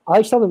 I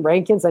like Sheldon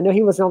Rankins. I know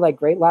he wasn't all that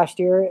great last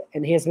year,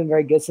 and he has been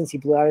very good since he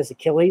blew out his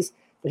Achilles,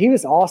 but he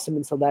was awesome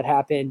until that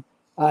happened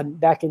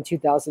back in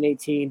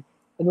 2018.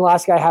 And the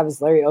last guy I have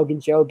is Larry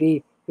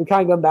Ogunjobi, who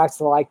kind of going back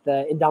to like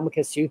the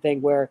Ndamukong Suh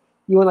thing where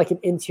you want like an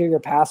interior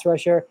pass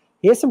rusher.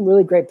 He has some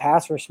really great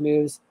pass rush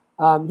moves.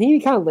 He can be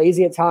kind of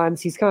lazy at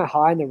times. He's kind of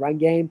high in the run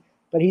game,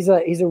 but he's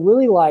a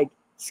really like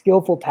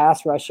skillful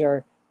pass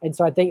rusher. And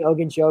so I think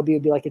Ogunjobi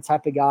would be like a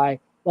type of guy.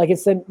 Like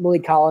instead of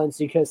Malik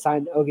Collins, you could have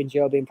signed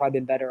Ogunjobi and probably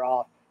been better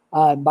off.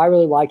 But I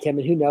really like him,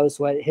 and who knows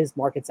what his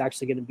market's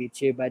actually going to be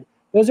too. But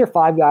those are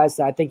 5 guys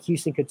that I think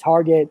Houston could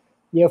target,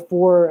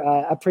 for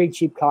a pretty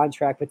cheap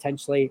contract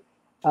potentially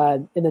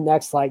in the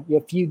next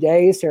few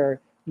days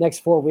or next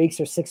 4 weeks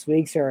or 6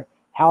 weeks or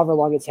however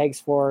long it takes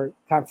for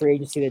kind of free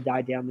agency to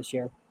die down this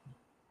year.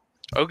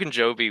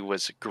 Ogunjobi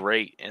was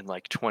great in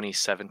like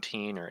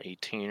 2017 or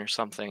 18 or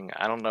something.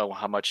 I don't know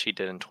how much he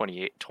did in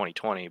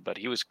 2020, but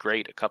he was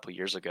great a couple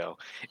years ago.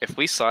 If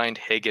we signed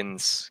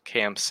Higgins,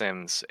 Cam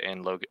Sims,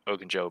 and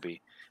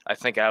Ogunjobi, I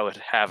think I would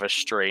have a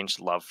strange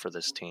love for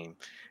this team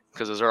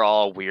because those are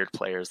all weird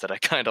players that I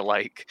kind of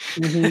like.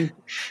 Mm-hmm.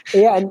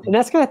 Yeah, and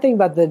that's kind of thing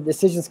about the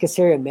decisions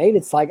Casario made.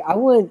 It's like I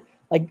want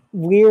like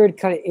weird,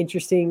 kind of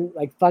interesting,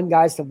 like fun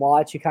guys to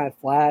watch who kind of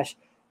flash,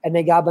 and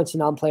they got a bunch of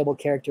non-playable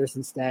characters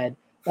instead.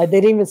 Like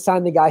they didn't even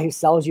sign the guy who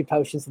sells you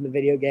potions in the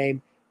video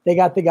game. They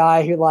got the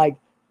guy who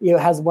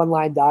has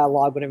one-line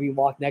dialogue whenever you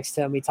walk next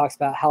to him. He talks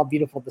about how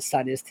beautiful the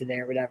sun is today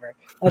or whatever.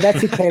 That's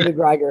who Cameron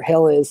Greiger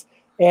Hill is.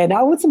 And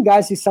I want some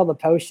guys who sell the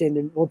potion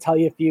and will tell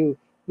you a few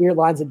weird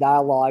lines of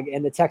dialogue.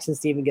 And the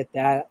Texans even get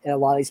that in a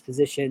lot of these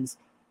positions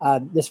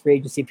this free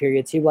agency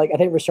period too. Like I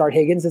think Rashard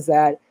Higgins is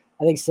that.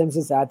 I think Sims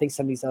is that. I think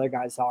some of these other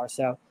guys are.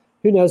 So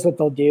who knows what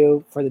they'll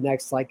do for the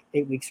next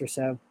 8 weeks or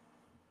so.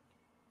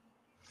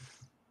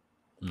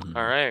 Mm-hmm.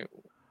 All right.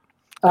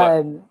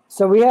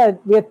 So we had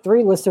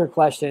 3 listener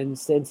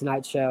questions in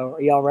tonight's show.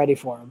 Are y'all ready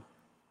for them?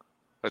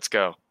 Let's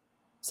go.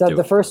 So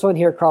the first one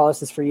here,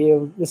 Carlos, is for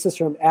you. This is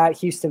from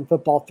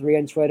 @HoustonFootball3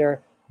 on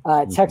Twitter.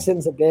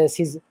 Texans Abyss.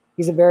 He's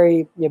a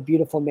very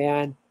beautiful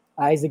man.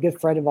 He's a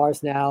good friend of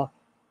ours now.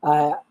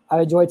 I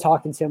enjoy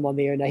talking to him on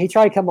the air. Now he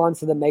tried to come on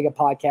to the Mega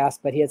podcast,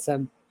 but he had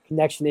some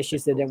connection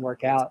issues that didn't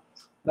work out.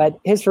 But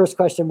his first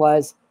question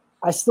was,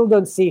 I still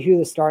don't see who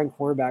the starting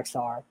cornerbacks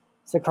are.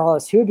 So,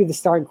 Carlos, who would be the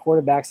starting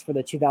quarterbacks for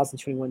the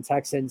 2021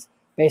 Texans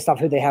based off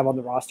who they have on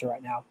the roster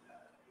right now?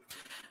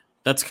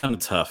 That's kind of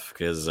tough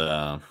because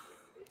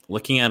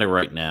looking at it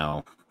right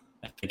now,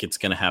 I think it's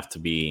going to have to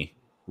be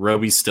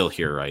Roby's still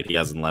here, right? He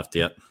hasn't left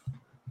yet.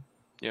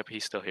 Yep,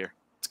 he's still here.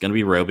 It's going to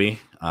be Roby.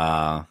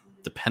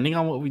 Depending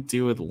on what we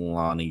do with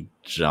Lonnie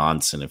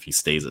Johnson, if he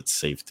stays at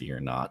safety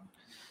or not,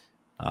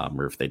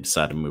 or if they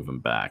decide to move him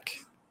back,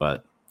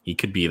 but he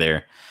could be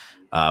there.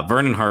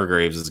 Vernon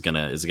Hargreaves is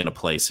gonna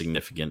play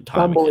significant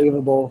time.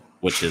 Unbelievable. Again,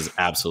 which is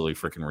absolutely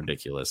freaking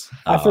ridiculous.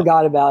 I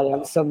forgot about it.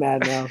 I'm so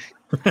mad now.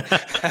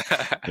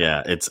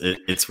 Yeah,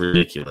 it's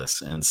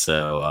ridiculous. And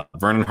so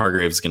Vernon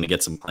Hargreaves is going to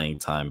get some playing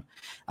time.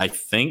 I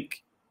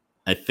think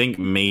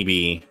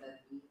maybe,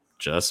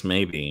 just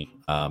maybe,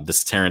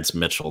 this Terrence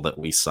Mitchell that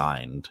we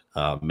signed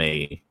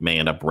may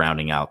end up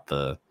rounding out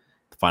the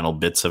final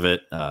bits of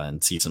it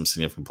and see some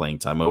significant playing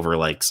time over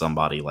like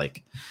somebody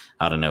like,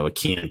 I don't know, a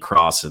Keenan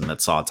Crossan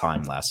that saw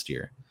time last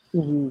year.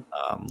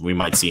 Mm-hmm. We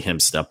might see him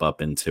step up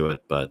into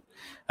it, but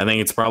I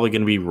think it's probably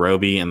going to be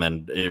Roby, and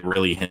then it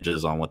really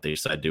hinges on what they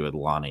decide to do with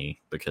Lonnie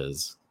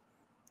because,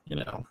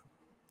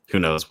 who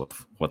knows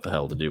what the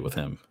hell to do with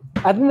him.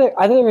 I think they're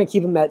going to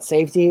keep him at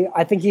safety.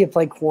 I think he could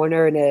play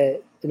corner in a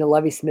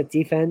Lovie Smith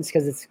defense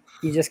because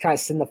you just kind of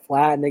sit in the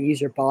flat and then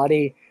use your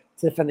body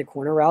to defend the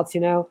corner routes,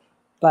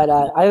 But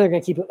I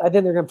think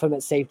they're going to put him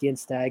at safety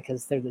instead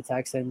because they're the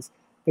Texans.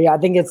 But yeah,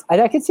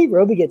 I could see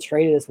Roby get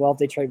traded as well if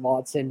they trade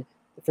Watson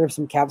for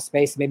some cap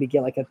space, maybe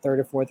get like a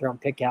 3rd or 4th round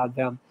pick out of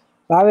him.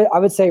 But I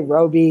would say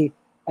Roby,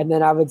 and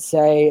then I would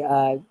say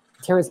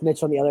Terrence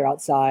Mitchell on the other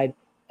outside,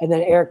 and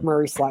then Eric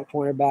Murray slot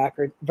cornerback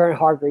or Vernon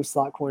Hargreaves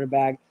slot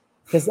cornerback.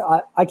 Because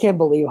I can't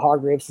believe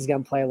Hargreaves is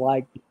going to play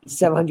like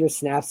 700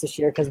 snaps this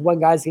year because one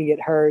guy's going to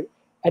get hurt,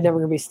 and then we're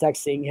going to be stuck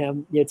seeing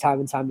him time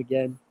and time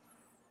again.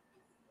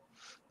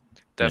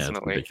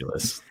 Definitely. Yeah,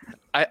 ridiculous.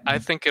 I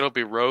think it'll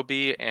be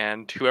Roby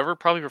and whoever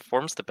probably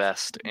performs the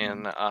best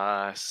in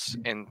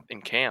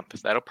camp.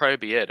 That'll probably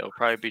be it. It'll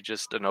probably be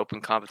just an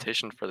open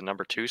competition for the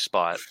number 2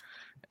 spot.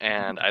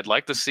 And I'd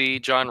like to see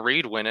John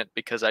Reed win it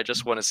because I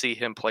just want to see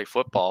him play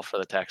football for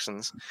the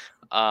Texans.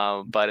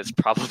 But it's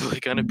probably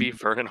going to be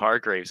Vernon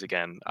Hargreaves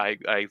again.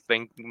 I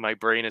think my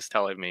brain is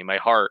telling me, my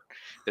heart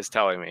is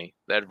telling me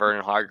that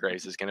Vernon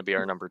Hargreaves is going to be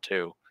our number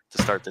 2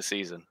 to start the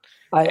season.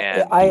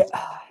 That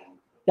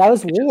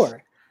was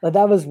war.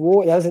 That was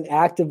war. That was an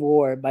active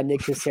war by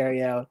Nick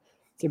Caserio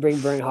to bring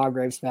Vernon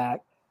Hargreaves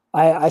back.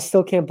 I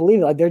still can't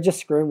believe it. Like, they're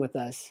just screwing with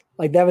us.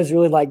 Like, that was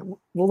really like,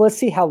 well, let's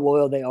see how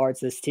loyal they are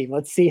to this team.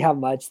 Let's see how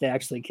much they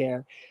actually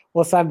care.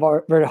 We'll sign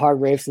Vernon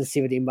Hargreaves and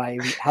see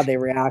how they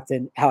react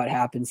and how it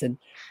happens. And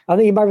I don't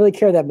think he might really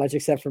care that much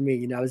except for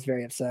me. I was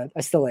very upset.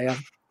 I still am.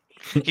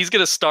 He's going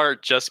to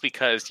start just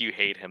because you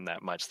hate him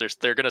that much.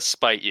 They're going to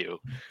spite you,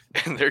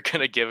 and they're going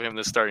to give him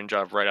the starting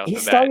job right off the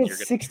bat. He started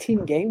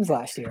 16 games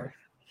last year.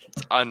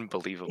 It's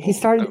unbelievable. He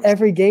started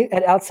every game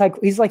at outside.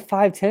 He's like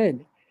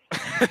 5'10".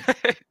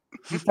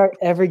 He started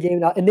every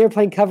game, and they were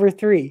playing cover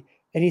 3,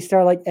 and he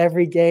started like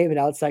every game at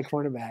outside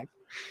cornerback.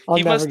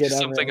 He must do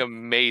something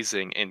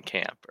amazing in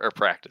camp or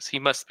practice. He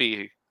must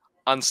be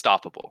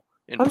unstoppable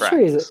in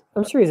practice.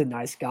 I'm sure he's a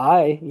nice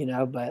guy,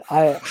 but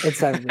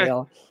it's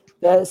unreal.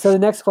 So the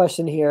next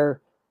question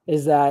here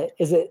is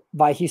it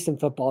by Houston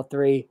Football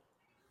 3?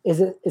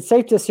 It's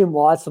safe to assume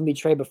Watson will be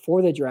traded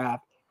before the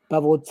draft,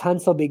 but will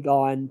Tunsil be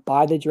gone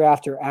by the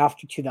draft or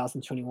after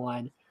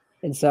 2021?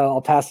 And so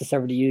I'll pass this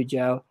over to you,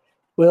 Joe.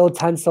 Will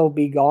Tunsil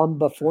be gone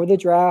before the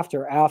draft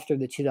or after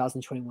the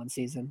 2021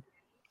 season?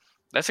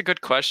 That's a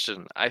good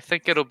question. I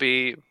think it'll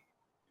be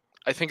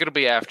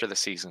after the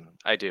season.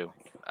 I do.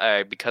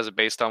 Because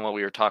based on what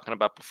we were talking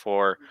about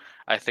before,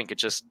 I think it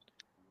just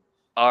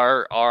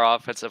our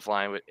offensive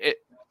line would it.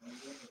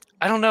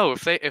 I don't know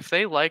if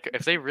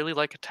they really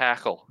like a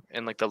tackle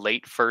in like the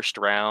late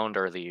 1st round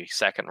or the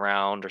 2nd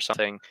round or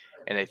something,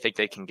 and they think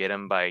they can get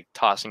him by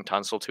tossing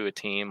Tunsil to a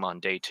team on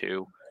day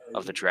 2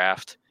 of the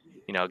draft.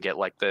 Get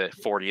like the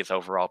 40th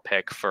overall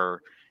pick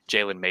for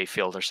Jalen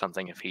Mayfield or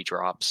something if he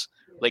drops.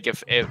 Like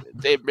if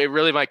it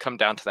really might come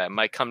down to that. It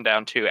might come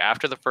down to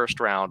after the 1st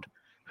round,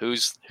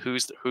 who's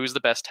the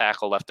best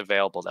tackle left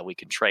available that we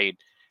can trade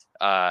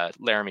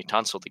Laramie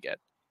Tunsil to get.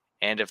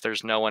 And if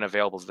there's no one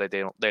available that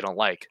they don't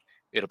like,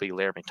 it'll be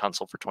Laramie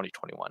Tunsil for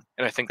 2021.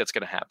 And I think that's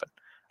going to happen.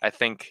 I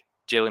think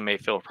Jalen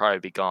Mayfield will probably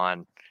be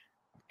gone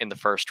in the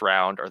 1st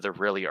round or the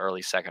really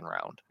early 2nd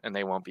round, and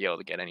they won't be able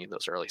to get any of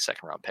those early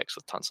 2nd round picks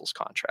with Tunsil's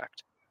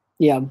contract.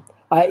 Yeah.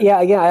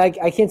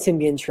 I can't see him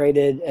getting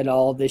traded at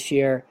all this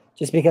year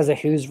just because of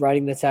who's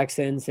running the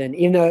Texans. And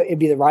even though it'd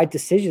be the right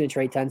decision to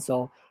trade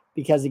Tunsil,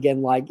 because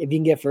again, like if you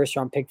can get 1st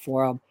round pick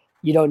for him,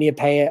 you don't need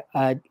to pay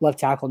a left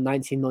tackle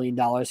 $19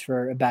 million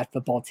for a bad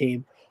football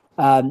team.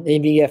 And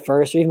if you get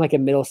 1st or even like a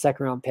middle 2nd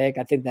round pick,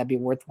 I think that'd be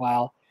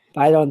worthwhile.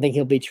 But I don't think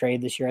he'll be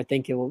traded this year. I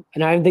think it will,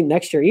 and I don't think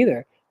next year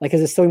either. Like,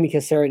 because it's still going to be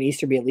Caserio and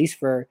Easterby at least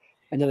for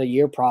another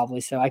year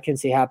probably. So I can't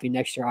see happening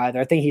next year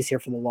either. I think he's here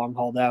for the long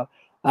haul though.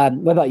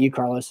 What about you,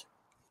 Carlos?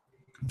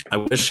 I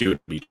wish he would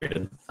be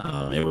traded.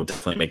 It would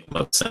definitely make the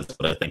most sense,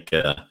 but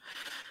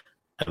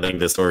I I think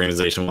this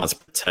organization wants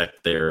to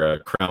protect their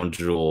crown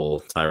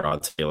jewel,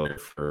 Tyrod Taylor,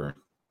 for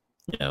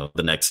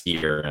the next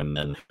year, and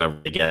then whoever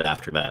they get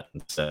after that.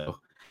 And so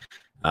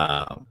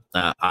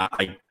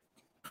I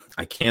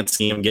can't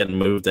see him getting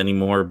moved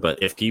anymore.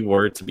 But if he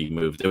were to be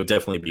moved, it would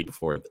definitely be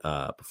before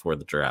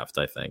the draft,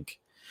 I think.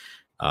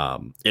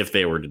 If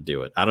they were to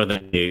do it, I don't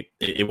think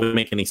it would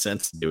make any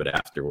sense to do it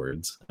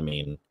afterwards. I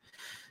mean,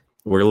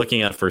 we're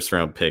looking at a first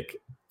round pick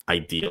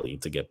ideally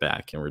to get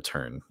back in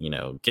return,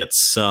 get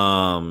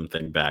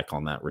something back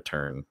on that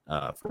return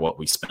for what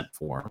we spent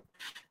for him.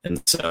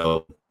 And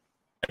so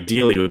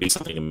ideally it would be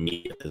something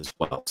immediate as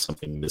well,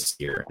 something this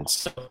year. And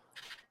so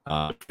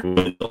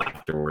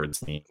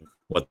afterwards, I mean,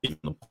 what's even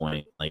the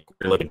point? Like,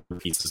 we're looking for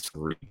pieces to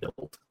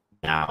rebuild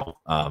now,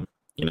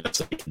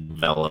 so they can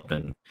develop.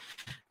 And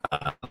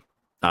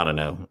I don't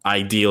know.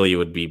 Ideally, it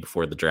would be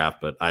before the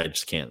draft, but I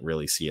just can't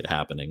really see it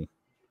happening.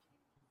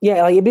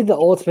 Yeah, like it'd be the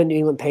ultimate New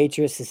England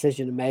Patriots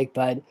decision to make,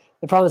 but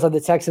the problem is that the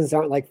Texans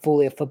aren't like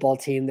fully a football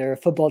team. They're a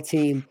football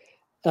team,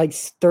 like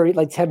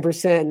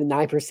 10%, and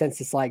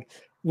 9% is like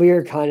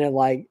weird kind of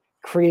like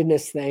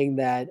creativeness thing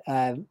that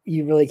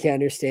you really can't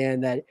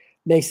understand, that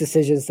makes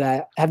decisions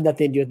that have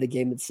nothing to do with the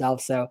game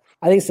itself. So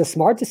I think it's a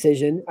smart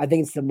decision. I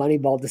think it's the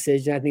Moneyball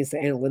decision. I think it's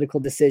the analytical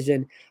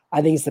decision.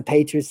 I think it's the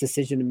Patriots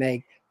decision to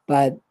make.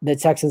 But the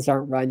Texans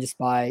aren't run just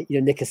by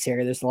Nick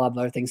Caserio. There's a lot of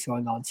other things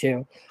going on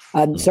too.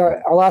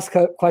 So our last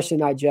question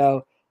tonight,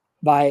 Joe,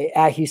 by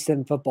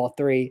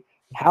 @HoustonFootball3: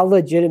 how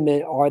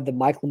legitimate are the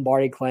Mike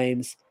Lombardi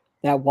claims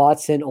that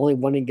Watson only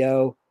want to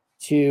go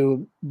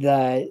to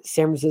the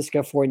San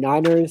Francisco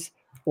 49ers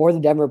or the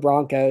Denver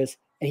Broncos,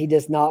 and he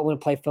does not want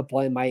to play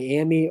football in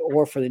Miami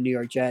or for the New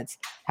York Jets?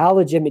 How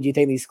legitimate do you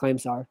think these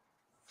claims are?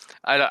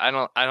 I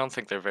don't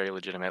think they're very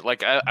legitimate.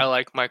 Like, I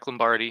like Mike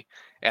Lombardi,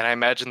 and I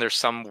imagine there's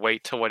some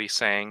weight to what he's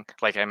saying.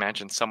 Like, I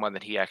imagine someone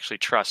that he actually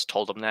trusts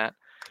told him that.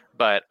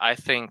 But I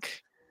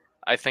think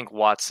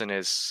Watson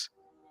is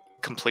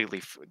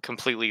completely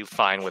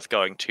fine with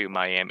going to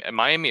Miami, and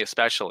Miami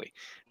especially,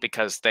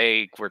 because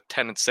they were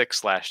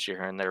 10-6 last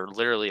year, and they're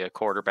literally a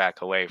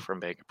quarterback away from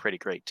being a pretty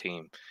great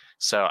team.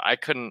 So I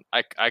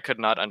could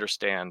not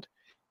understand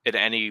in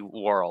any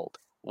world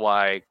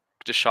why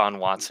Deshaun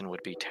Watson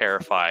would be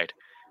terrified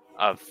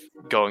of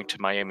going to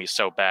Miami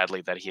so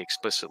badly that he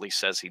explicitly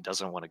says he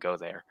doesn't want to go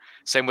there.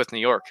 Same with New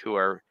York,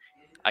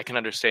 I can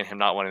understand him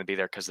not wanting to be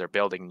there because their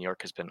building in New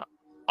York has been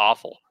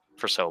awful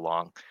for so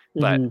long,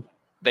 but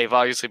they've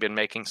obviously been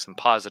making some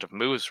positive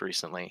moves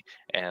recently,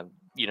 and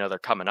they're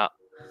coming up.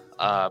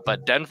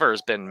 But Denver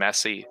has been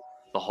messy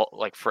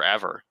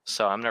forever,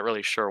 so I'm not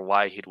really sure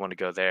why he'd want to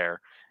go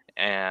there.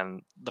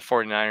 And the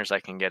 49ers, I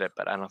can get it,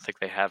 but I don't think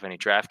they have any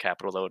draft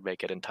capital that would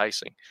make it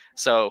enticing.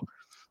 So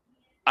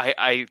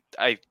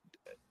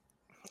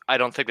I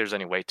don't think there's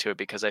any weight to it,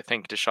 because I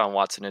think Deshaun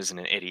Watson isn't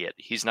an idiot.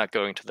 He's not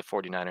going to the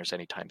 49ers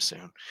anytime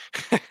soon.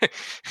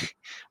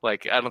 I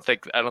don't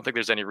think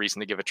there's any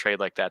reason to give a trade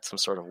like that some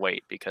sort of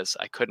weight, because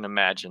I couldn't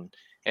imagine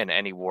in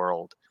any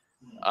world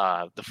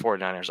the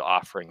 49ers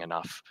offering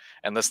enough,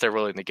 unless they're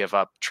willing to give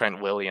up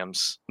Trent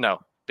Williams. No,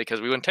 because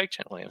we wouldn't take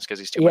Trent Williams because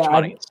he's too much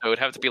money. So it would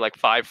have to be like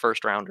 5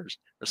 first-rounders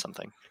or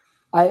something.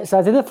 So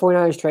I think the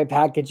 49ers trade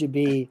package would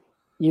be,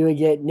 you would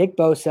get Nick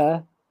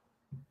Bosa,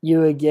 you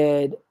would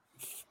get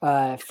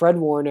Fred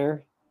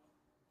Warner,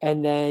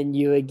 and then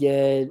you would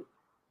get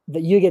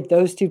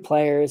those 2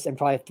 players and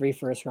probably 3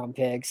 first-round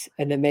picks,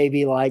 and then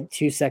maybe like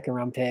 2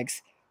 second-round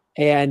picks,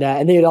 and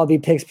they'd all be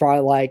picks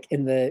probably like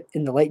in the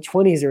late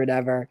 20s or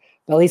whatever.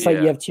 But at least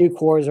you have 2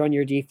 cores on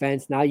your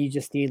defense. Now you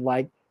just need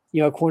a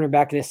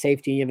cornerback and a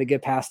safety. You have a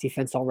good pass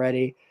defense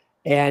already,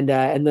 and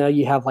then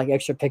you have like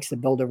extra picks to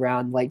build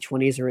around, late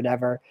 20s or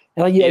whatever.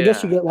 And I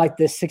guess you get like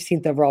the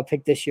 16th overall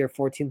pick this year,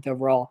 14th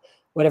overall,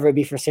 whatever it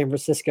be for San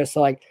Francisco.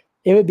 So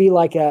it would be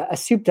like a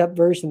souped up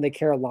version of the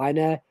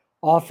Carolina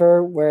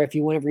offer, where if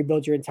you want to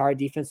rebuild your entire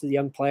defense with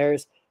young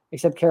players,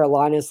 except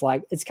Carolina's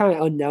it's kind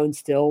of unknown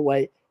still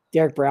what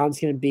Derek Brown's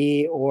going to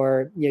be,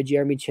 or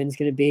Jeremy Chinn's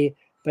going to be,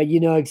 but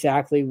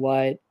exactly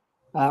what,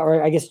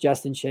 or I guess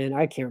Justin Chin.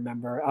 I can't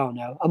remember. I don't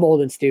know. I'm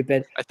old and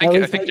stupid. I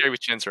think Jeremy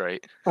Chinn's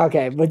right.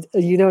 Okay, but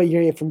you're going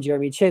to get from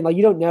Jeremy Chin.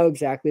 You don't know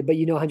exactly, but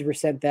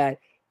 100% that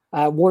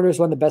Warner's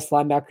one of the best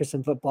linebackers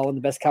in football, one of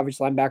the best coverage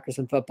linebackers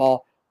in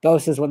football.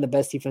 Bosa is one of the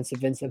best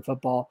defensive ends in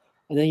football.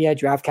 And then you had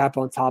draft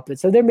capital on top of it.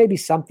 So there may be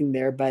something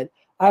there, but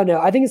I don't know.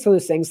 I think it's one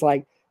of those things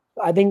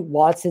I think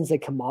Watson's a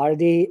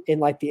commodity in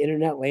the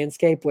internet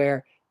landscape,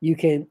 where you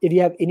can, if you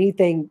have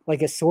anything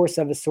like a source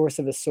of a source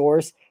of a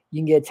source, you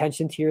can get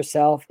attention to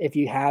yourself if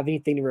you have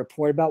anything to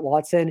report about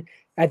Watson.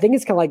 I think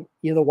it's kind of like,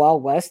 the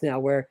Wild West now,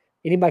 where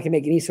anybody can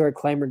make any sort of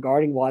claim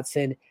regarding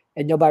Watson,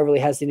 and nobody really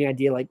has any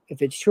idea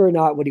if it's true or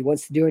not, what he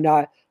wants to do or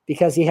not,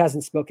 because he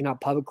hasn't spoken out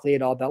publicly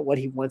at all about what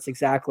he wants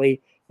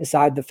exactly,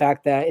 aside the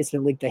fact that it's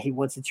been leaked that he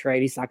wants to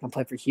trade. He's not going to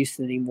play for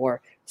Houston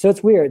anymore. So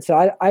it's weird. So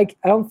I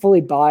don't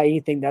fully buy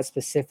anything that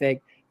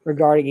specific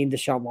regarding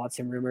Deshaun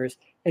Watson rumors.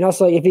 And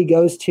also, if he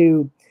goes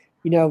to,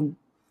 the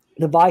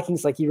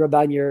Vikings, like you wrote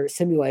about in your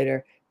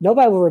simulator,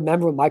 nobody will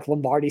remember what Mike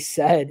Lombardi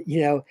said,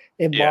 in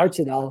March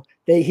and all.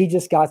 he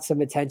just got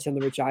some attention on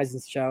the Rich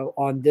Eisen show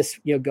on this,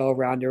 go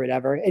around or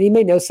whatever. And he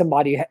may know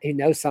somebody who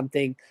knows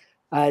something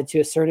to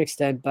a certain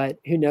extent, but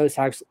who knows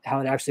how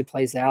it actually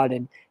plays out.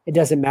 And it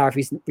doesn't matter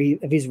if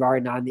he's right or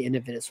not in the end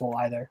of it as well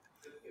either.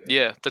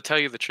 Yeah, to tell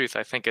you the truth,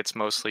 I think it's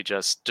mostly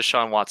just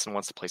Deshaun Watson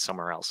wants to play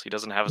somewhere else. He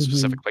doesn't have a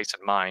specific place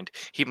in mind.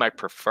 He might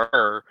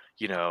prefer,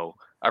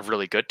 a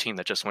really good team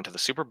that just went to the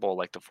Super Bowl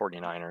like the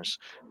 49ers.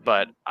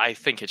 But I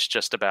think it's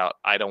just about,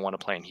 I don't want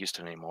to play in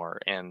Houston anymore.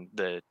 And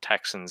the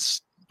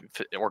Texans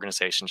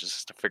organization just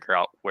has to figure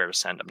out where to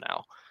send him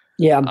now.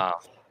 Yeah.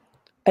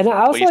 And I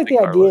also like the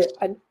idea.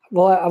 I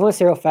want to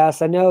say real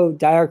fast. I know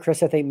Dyer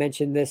Chris, I think,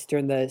 mentioned this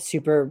during the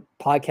Super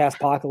Podcast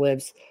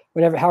Apocalypse,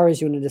 however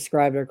you want to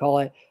describe it or call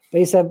it. But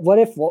he said, what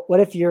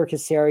if you're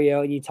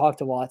Caserio and you talk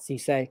to Watson, you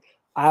say,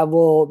 I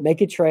will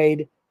make a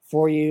trade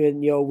for you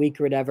in a week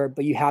or whatever,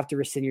 but you have to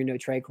rescind your no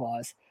trade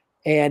clause.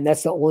 And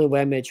that's the only way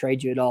I'm going to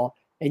trade you at all.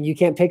 And you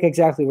can't pick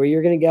exactly where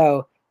you're going to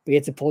go, but you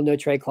have to pull no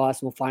trade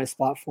clause and we'll find a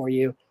spot for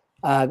you.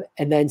 And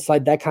then so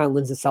that kind of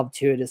lends itself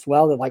to it as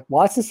well. That like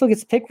Watson still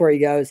gets to pick where he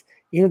goes.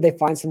 Even if they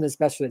find something that's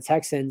best for the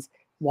Texans,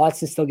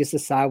 Watson still gets to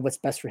decide what's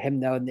best for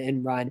him though in the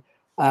end run.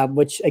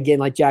 Which again,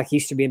 like Jack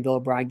Easterby and Bill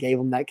O'Brien gave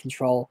him that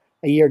control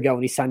a year ago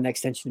when he signed the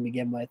extension to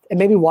begin with. And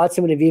maybe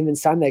Watson would have even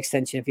signed the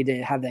extension if he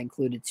didn't have that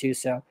included too.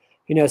 So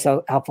who knows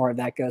how far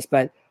that goes.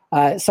 But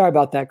sorry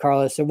about that,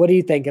 Carlos. So what do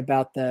you think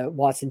about the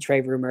Watson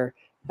trade rumor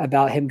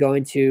about him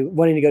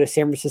wanting to go to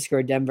San Francisco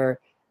or Denver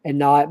and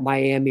not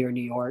Miami or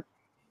New York?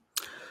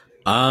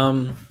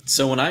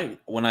 So when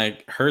I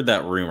heard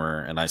that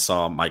rumor and I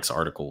saw Mike's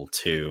article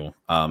too,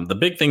 the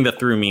big thing that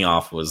threw me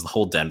off was the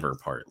whole Denver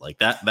part. Like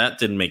that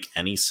didn't make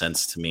any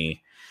sense to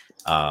me.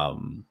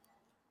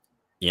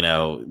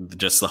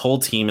 Just the whole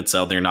team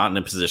itself, they're not in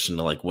a position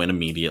to like win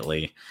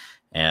immediately.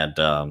 And,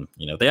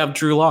 they have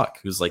Drew Lock,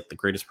 who's like the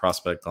greatest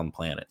prospect on the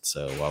planet.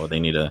 So why would they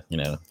need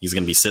he's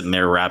going to be sitting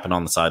there rapping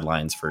on the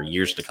sidelines for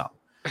years to come.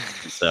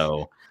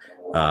 So,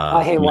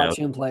 I hate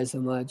watching him play so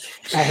much.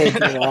 I hate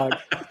Drew Lock.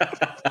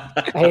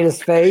 I hate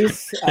his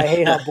face. I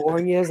hate how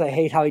boring he is. I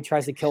hate how he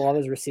tries to kill all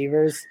his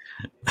receivers.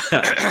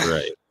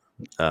 Right.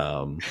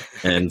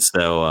 And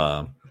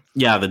so,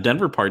 the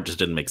Denver part just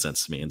didn't make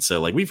sense to me. And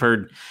so like we've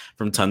heard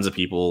from tons of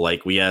people,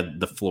 like we had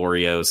the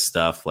Florio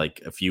stuff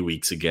like a few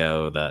weeks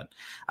ago that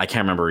I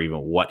can't remember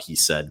even what he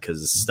said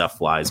because stuff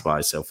flies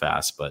by so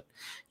fast, but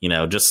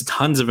just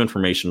tons of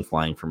information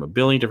flying from a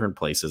billion different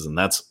places. And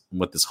that's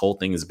what this whole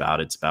thing is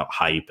about. It's about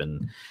hype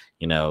and,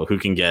 who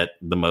can get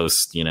the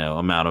most,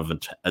 amount of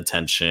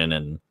attention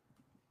and,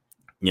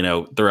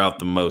 throughout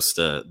the most,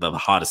 the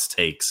hottest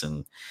takes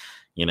and,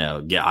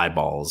 get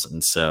eyeballs.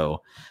 And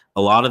so,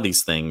 a lot of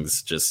these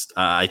things just,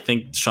 I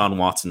think Sean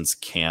Watson's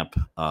camp,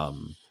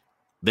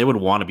 they would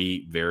want to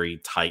be very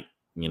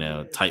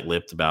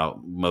tight-lipped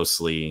about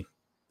mostly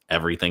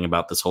everything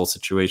about this whole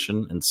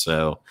situation. And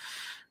so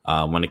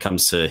when it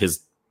comes to his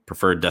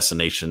preferred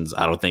destinations,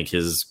 I don't think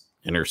his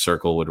inner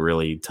circle would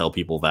really tell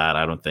people that.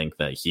 I don't think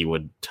that he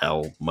would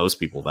tell most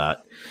people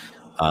that.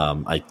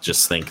 I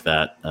just think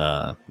that,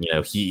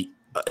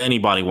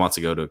 anybody wants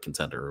to go to a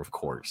contender, of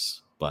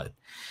course. But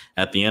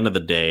at the end of the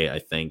day, I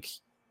think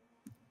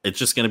it's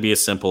just going to be a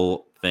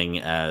simple thing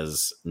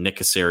as Nick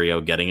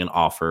Caserio getting an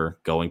offer,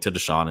 going to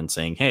Deshaun and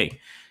saying, hey,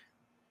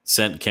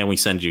 can we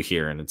send you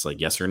here? And it's like,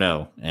 yes or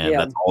no. And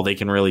that's all they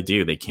can really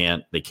do. They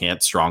can't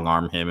strong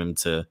arm him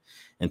into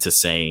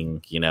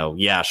saying,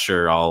 yeah,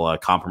 sure, I'll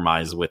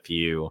compromise with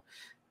you.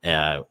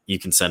 You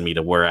can send me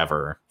to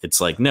wherever.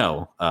 It's like,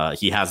 no,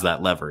 he has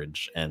that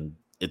leverage and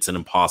it's an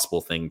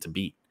impossible thing to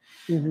beat.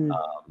 Mm-hmm.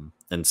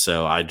 And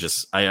so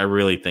I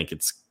really think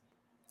it's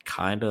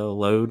kind of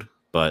load.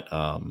 But,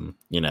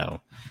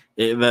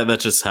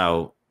 that's just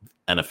how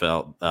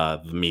NFL,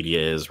 the media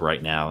is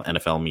right now.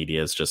 NFL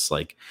media is just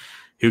like,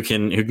 who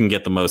can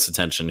get the most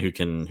attention, who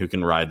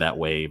can ride that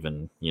wave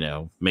and,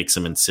 make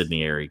some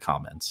incendiary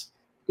comments.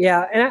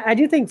 Yeah. And I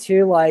do think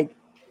too, like,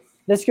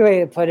 that's a good way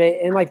to put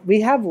it. And like, we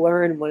have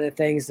learned one of the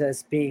things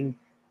as being,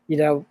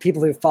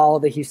 people who follow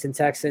the Houston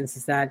Texans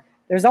is that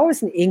there's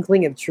always an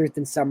inkling of truth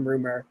in some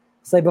rumor.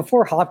 It's like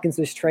before Hopkins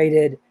was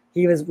traded,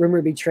 he was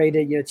rumored to be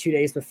traded, 2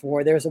 days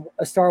before. There was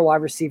a star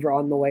wide receiver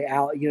on the way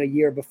out, a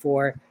year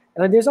before.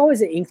 And there's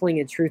always an inkling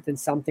of truth in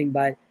something.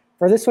 But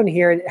for this one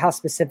here, how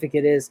specific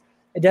it is,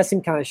 it does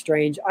seem kind of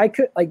strange.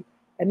 And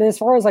then as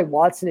far as like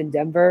Watson and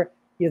Denver,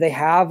 they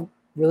have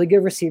really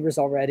good receivers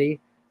already.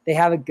 They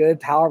have a good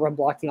power run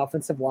blocking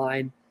offensive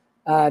line.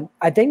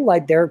 I think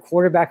like they're a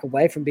quarterback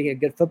away from being a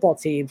good football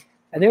team.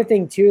 And their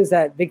thing too is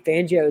that Vic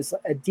Fangio is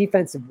a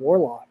defensive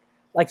warlock.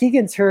 Like he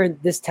can turn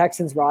this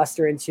Texans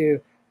roster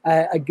into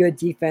a good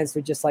defense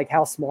with just like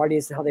how smart he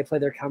is and how they play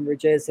their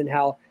coverages and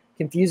how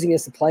confusing it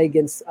is to play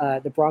against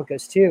the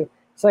Broncos too.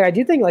 So I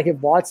do think like if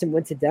Watson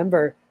went to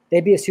Denver,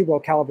 they'd be a Super Bowl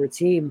caliber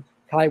team,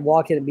 probably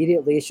walk in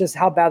immediately. It's just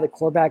how bad the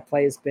quarterback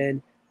play has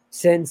been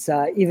since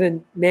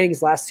even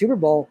Manning's last Super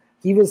Bowl.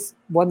 He was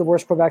one of the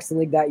worst quarterbacks in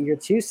the league that year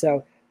too.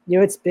 So,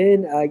 it's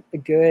been a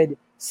good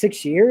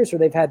 6 years where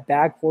they've had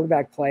bad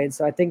quarterback play. And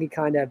so I think it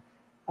kind of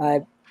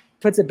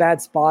puts a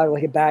bad spot,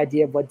 like a bad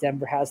idea of what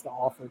Denver has to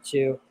offer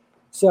too.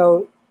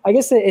 So I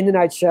guess in the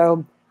night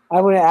show,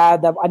 I want to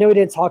add that I know we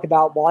didn't talk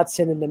about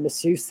Watson and the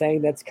masseuse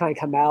thing that's kind of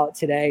come out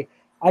today.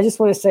 I just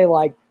want to say,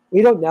 like,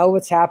 we don't know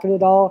what's happened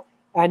at all.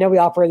 I know we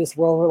operate in this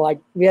world where, like,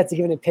 we have to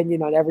give an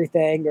opinion on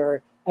everything,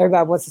 or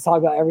everybody wants to talk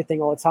about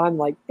everything all the time.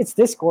 Like, it's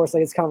discourse,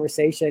 like it's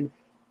conversation,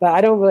 but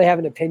I don't really have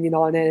an opinion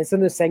on it. It's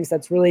one of those things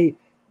that's really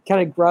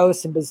kind of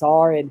gross and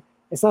bizarre, and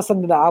it's not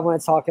something that I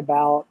want to talk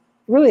about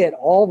really at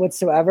all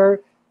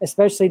whatsoever,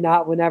 especially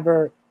not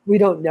whenever we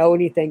don't know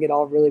anything at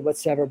all really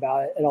whatsoever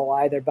about it at all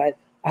either. But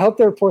I hope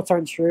the reports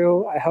aren't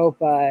true. I hope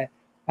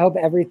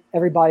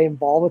everybody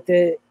involved with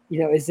it,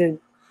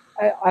 isn't.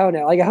 I don't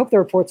know. Like, I hope the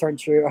reports aren't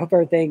true. I hope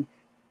everything,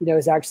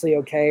 is actually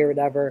okay or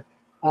whatever.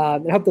 I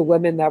hope the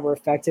women that were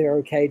affected are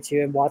okay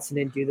too. And Watson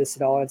didn't do this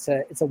at all. It's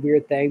a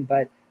weird thing,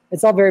 but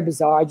it's all very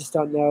bizarre. I just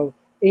don't know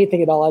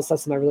anything at all. That's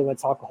something I really want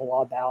to talk a whole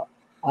lot about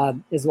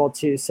as well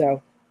too.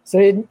 So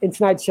in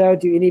tonight's show,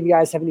 do any of you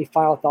guys have any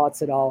final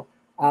thoughts at all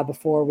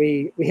before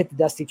we hit the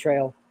dusty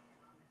trail?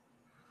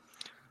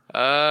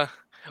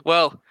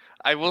 Well,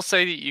 I will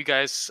say that you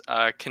guys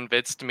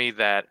convinced me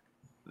that.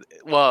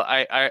 Well,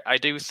 I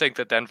do think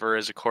that Denver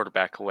is a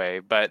quarterback away,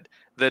 but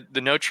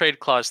the no trade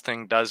clause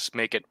thing does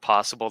make it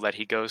possible that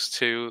he goes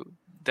to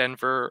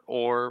Denver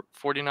or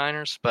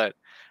 49ers, but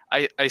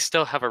I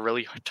still have a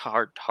really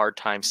hard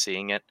time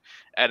seeing it.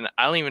 And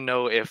I don't even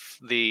know if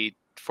the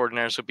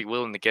 49ers would be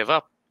willing to give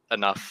up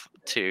enough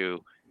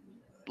to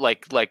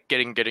like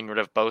getting rid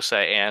of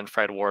Bosa and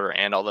Fred Warner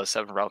and all those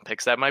 7th-round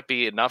picks. That might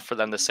be enough for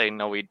them to say,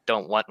 no, we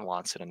don't want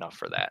Watson enough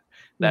for that.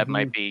 That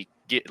might be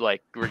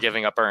like we're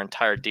giving up our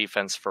entire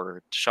defense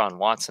for Deshaun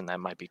Watson. That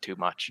might be too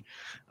much.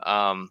 With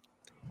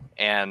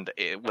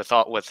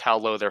how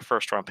low their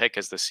 1st-round pick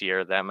is this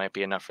year, that might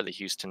be enough for the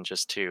Houston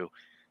just to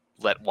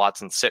let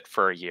Watson sit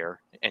for a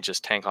year and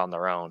just tank on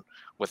their own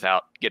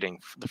without getting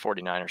the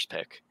 49ers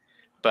pick.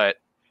 But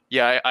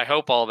yeah, I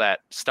hope all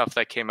that stuff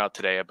that came out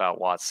today about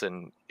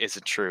Watson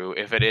isn't true.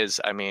 If it is,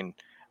 I mean,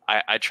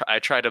 I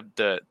try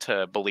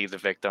to believe the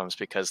victims,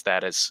 because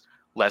that is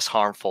less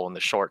harmful in the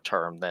short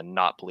term than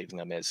not believing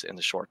them is in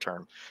the short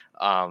term.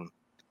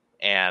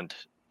 And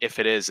if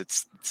it is,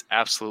 it's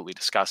absolutely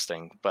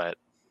disgusting. But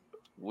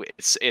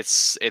it's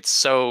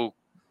so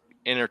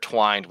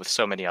intertwined with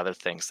so many other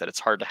things that it's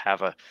hard to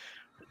have a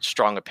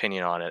strong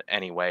opinion on it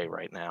anyway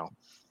right now.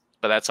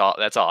 But that's all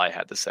I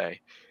had to say.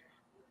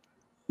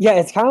 Yeah,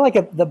 it's kind of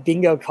like the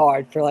bingo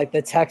card for like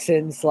the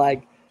Texans,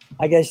 like,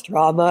 I guess,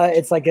 drama.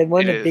 It's like in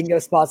one of the bingo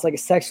spots, like a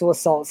sexual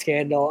assault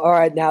scandal. All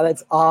right, now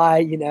that's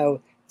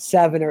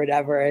 7 or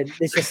whatever, and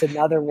it's just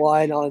another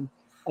one on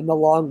the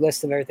long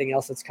list of everything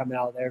else that's coming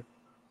out there.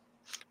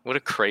 What a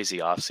crazy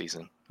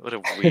offseason. What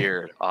a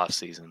weird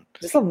offseason.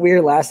 Just a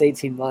weird last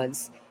 18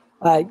 months.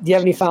 Do you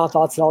have any final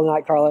thoughts at all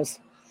tonight, Carlos?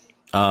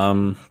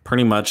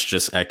 Pretty much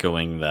just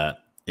echoing that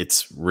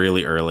it's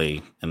really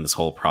early in this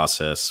whole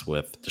process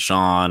with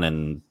Deshaun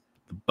and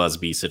the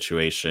Busby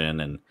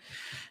situation,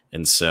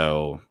 and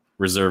so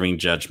reserving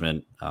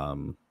judgment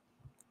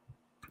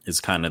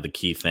is kind of the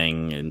key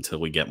thing until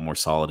we get more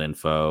solid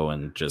info,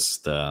 and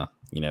just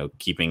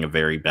keeping a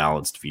very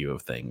balanced view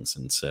of things,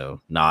 and so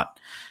not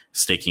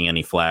staking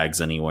any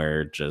flags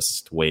anywhere,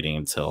 just waiting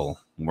until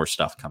more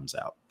stuff comes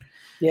out.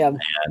 Yeah.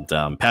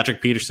 And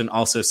Patrick Peterson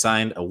also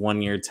signed a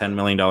 1-year, $10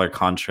 million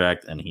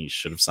contract, and he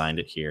should have signed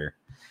it here.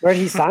 Where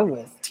did he sign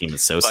with? The team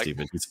is so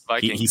stupid.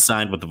 He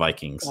signed with the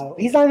Vikings. Oh,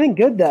 he's not even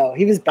good though.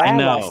 He was bad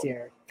last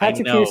year.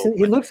 Patrick Peterson,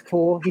 he looks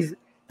cool.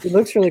 He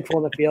looks really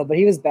cool in the field, but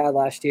he was bad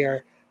last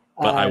year.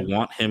 But I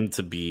want him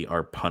to be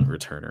our punt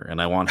returner,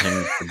 and I want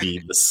him to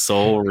be the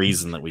sole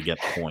reason that we get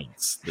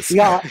points.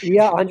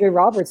 Yeah, Andre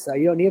Roberts though.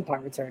 You don't need a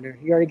punt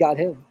returner. You already got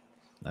him.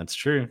 That's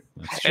true.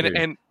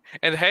 And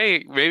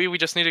hey, maybe we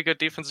just need a good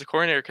defensive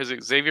coordinator, because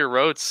Xavier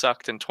Rhodes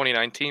sucked in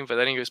 2019, but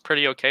then he was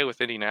pretty okay with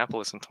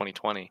Indianapolis in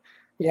 2020.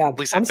 Yeah,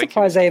 I'm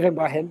surprised they haven't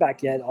brought him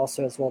back yet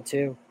also as well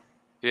too.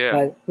 Yeah.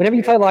 But whenever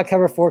you play a lot of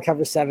cover 4,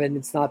 cover 7,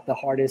 it's not the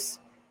hardest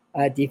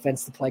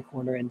defense to play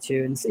corner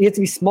into. And so you have to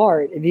be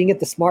smart. If you can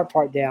get the smart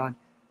part down,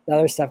 the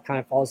other stuff kind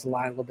of falls in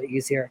line a little bit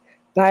easier.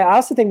 But I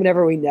also think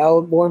whenever we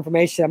know more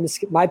information,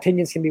 my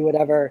opinions can be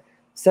whatever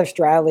Steph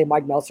Stradley and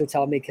Mike Meltzer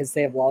tell me, because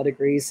they have law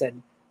degrees,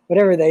 and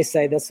whatever they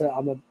say, that's what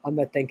I'm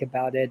gonna think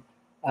about it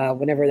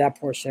whenever that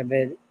portion of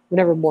it,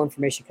 whenever more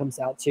information comes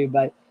out too.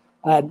 But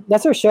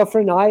that's our show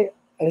for tonight.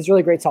 It was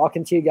really great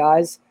talking to you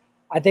guys.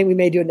 I think we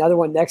may do another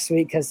one next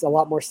week, because a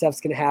lot more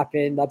stuff's going to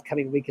happen the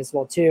upcoming week as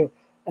well too.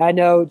 I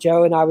know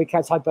Joe and we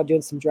kind of talked about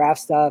doing some draft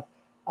stuff.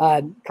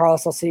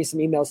 Carlos, I'll send you some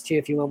emails too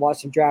if you want to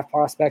watch some draft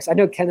prospects. I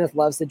know Kenneth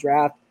loves the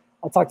draft.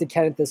 I'll talk to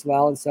Kenneth as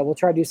well, and so we'll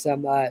try to do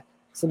some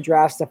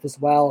draft stuff as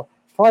well.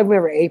 Probably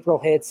whenever April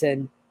hits,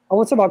 and I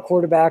want to talk about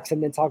quarterbacks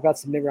and then talk about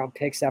some mid-round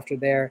picks after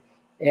there.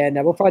 And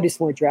we'll probably do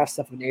some more draft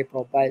stuff in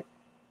April. But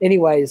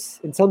anyways,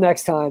 until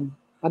next time,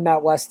 I'm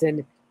Matt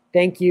Weston.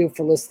 Thank you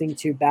for listening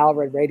to Battle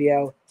Red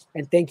Radio,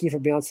 and thank you for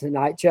being on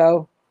tonight,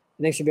 Joe.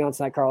 And thanks for being on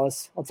tonight,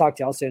 Carlos. I'll talk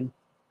to y'all soon.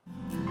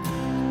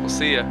 We'll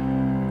see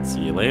ya.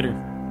 See you later.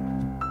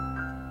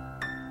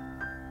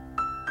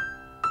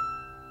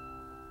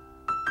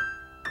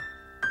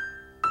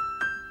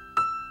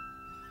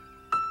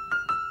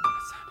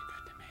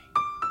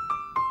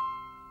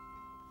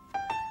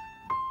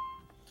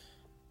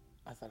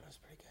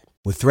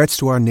 With threats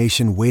to our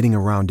nation waiting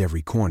around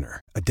every corner,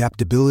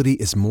 adaptability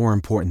is more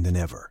important than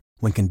ever.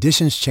 When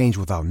conditions change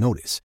without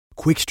notice,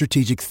 quick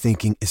strategic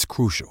thinking is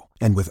crucial.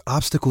 And with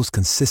obstacles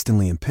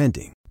consistently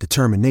impending,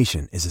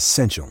 determination is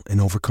essential in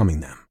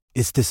overcoming them.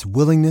 It's this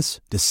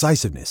willingness,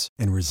 decisiveness,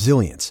 and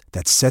resilience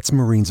that sets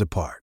Marines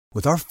apart.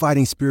 With our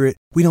fighting spirit,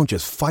 we don't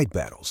just fight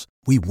battles,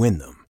 we win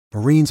them.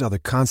 Marines are the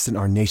constant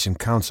our nation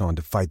counts on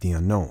to fight the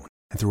unknown.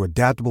 And through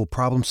adaptable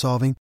problem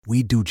solving,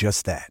 we do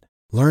just that.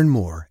 Learn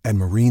more at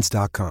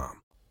marines.com.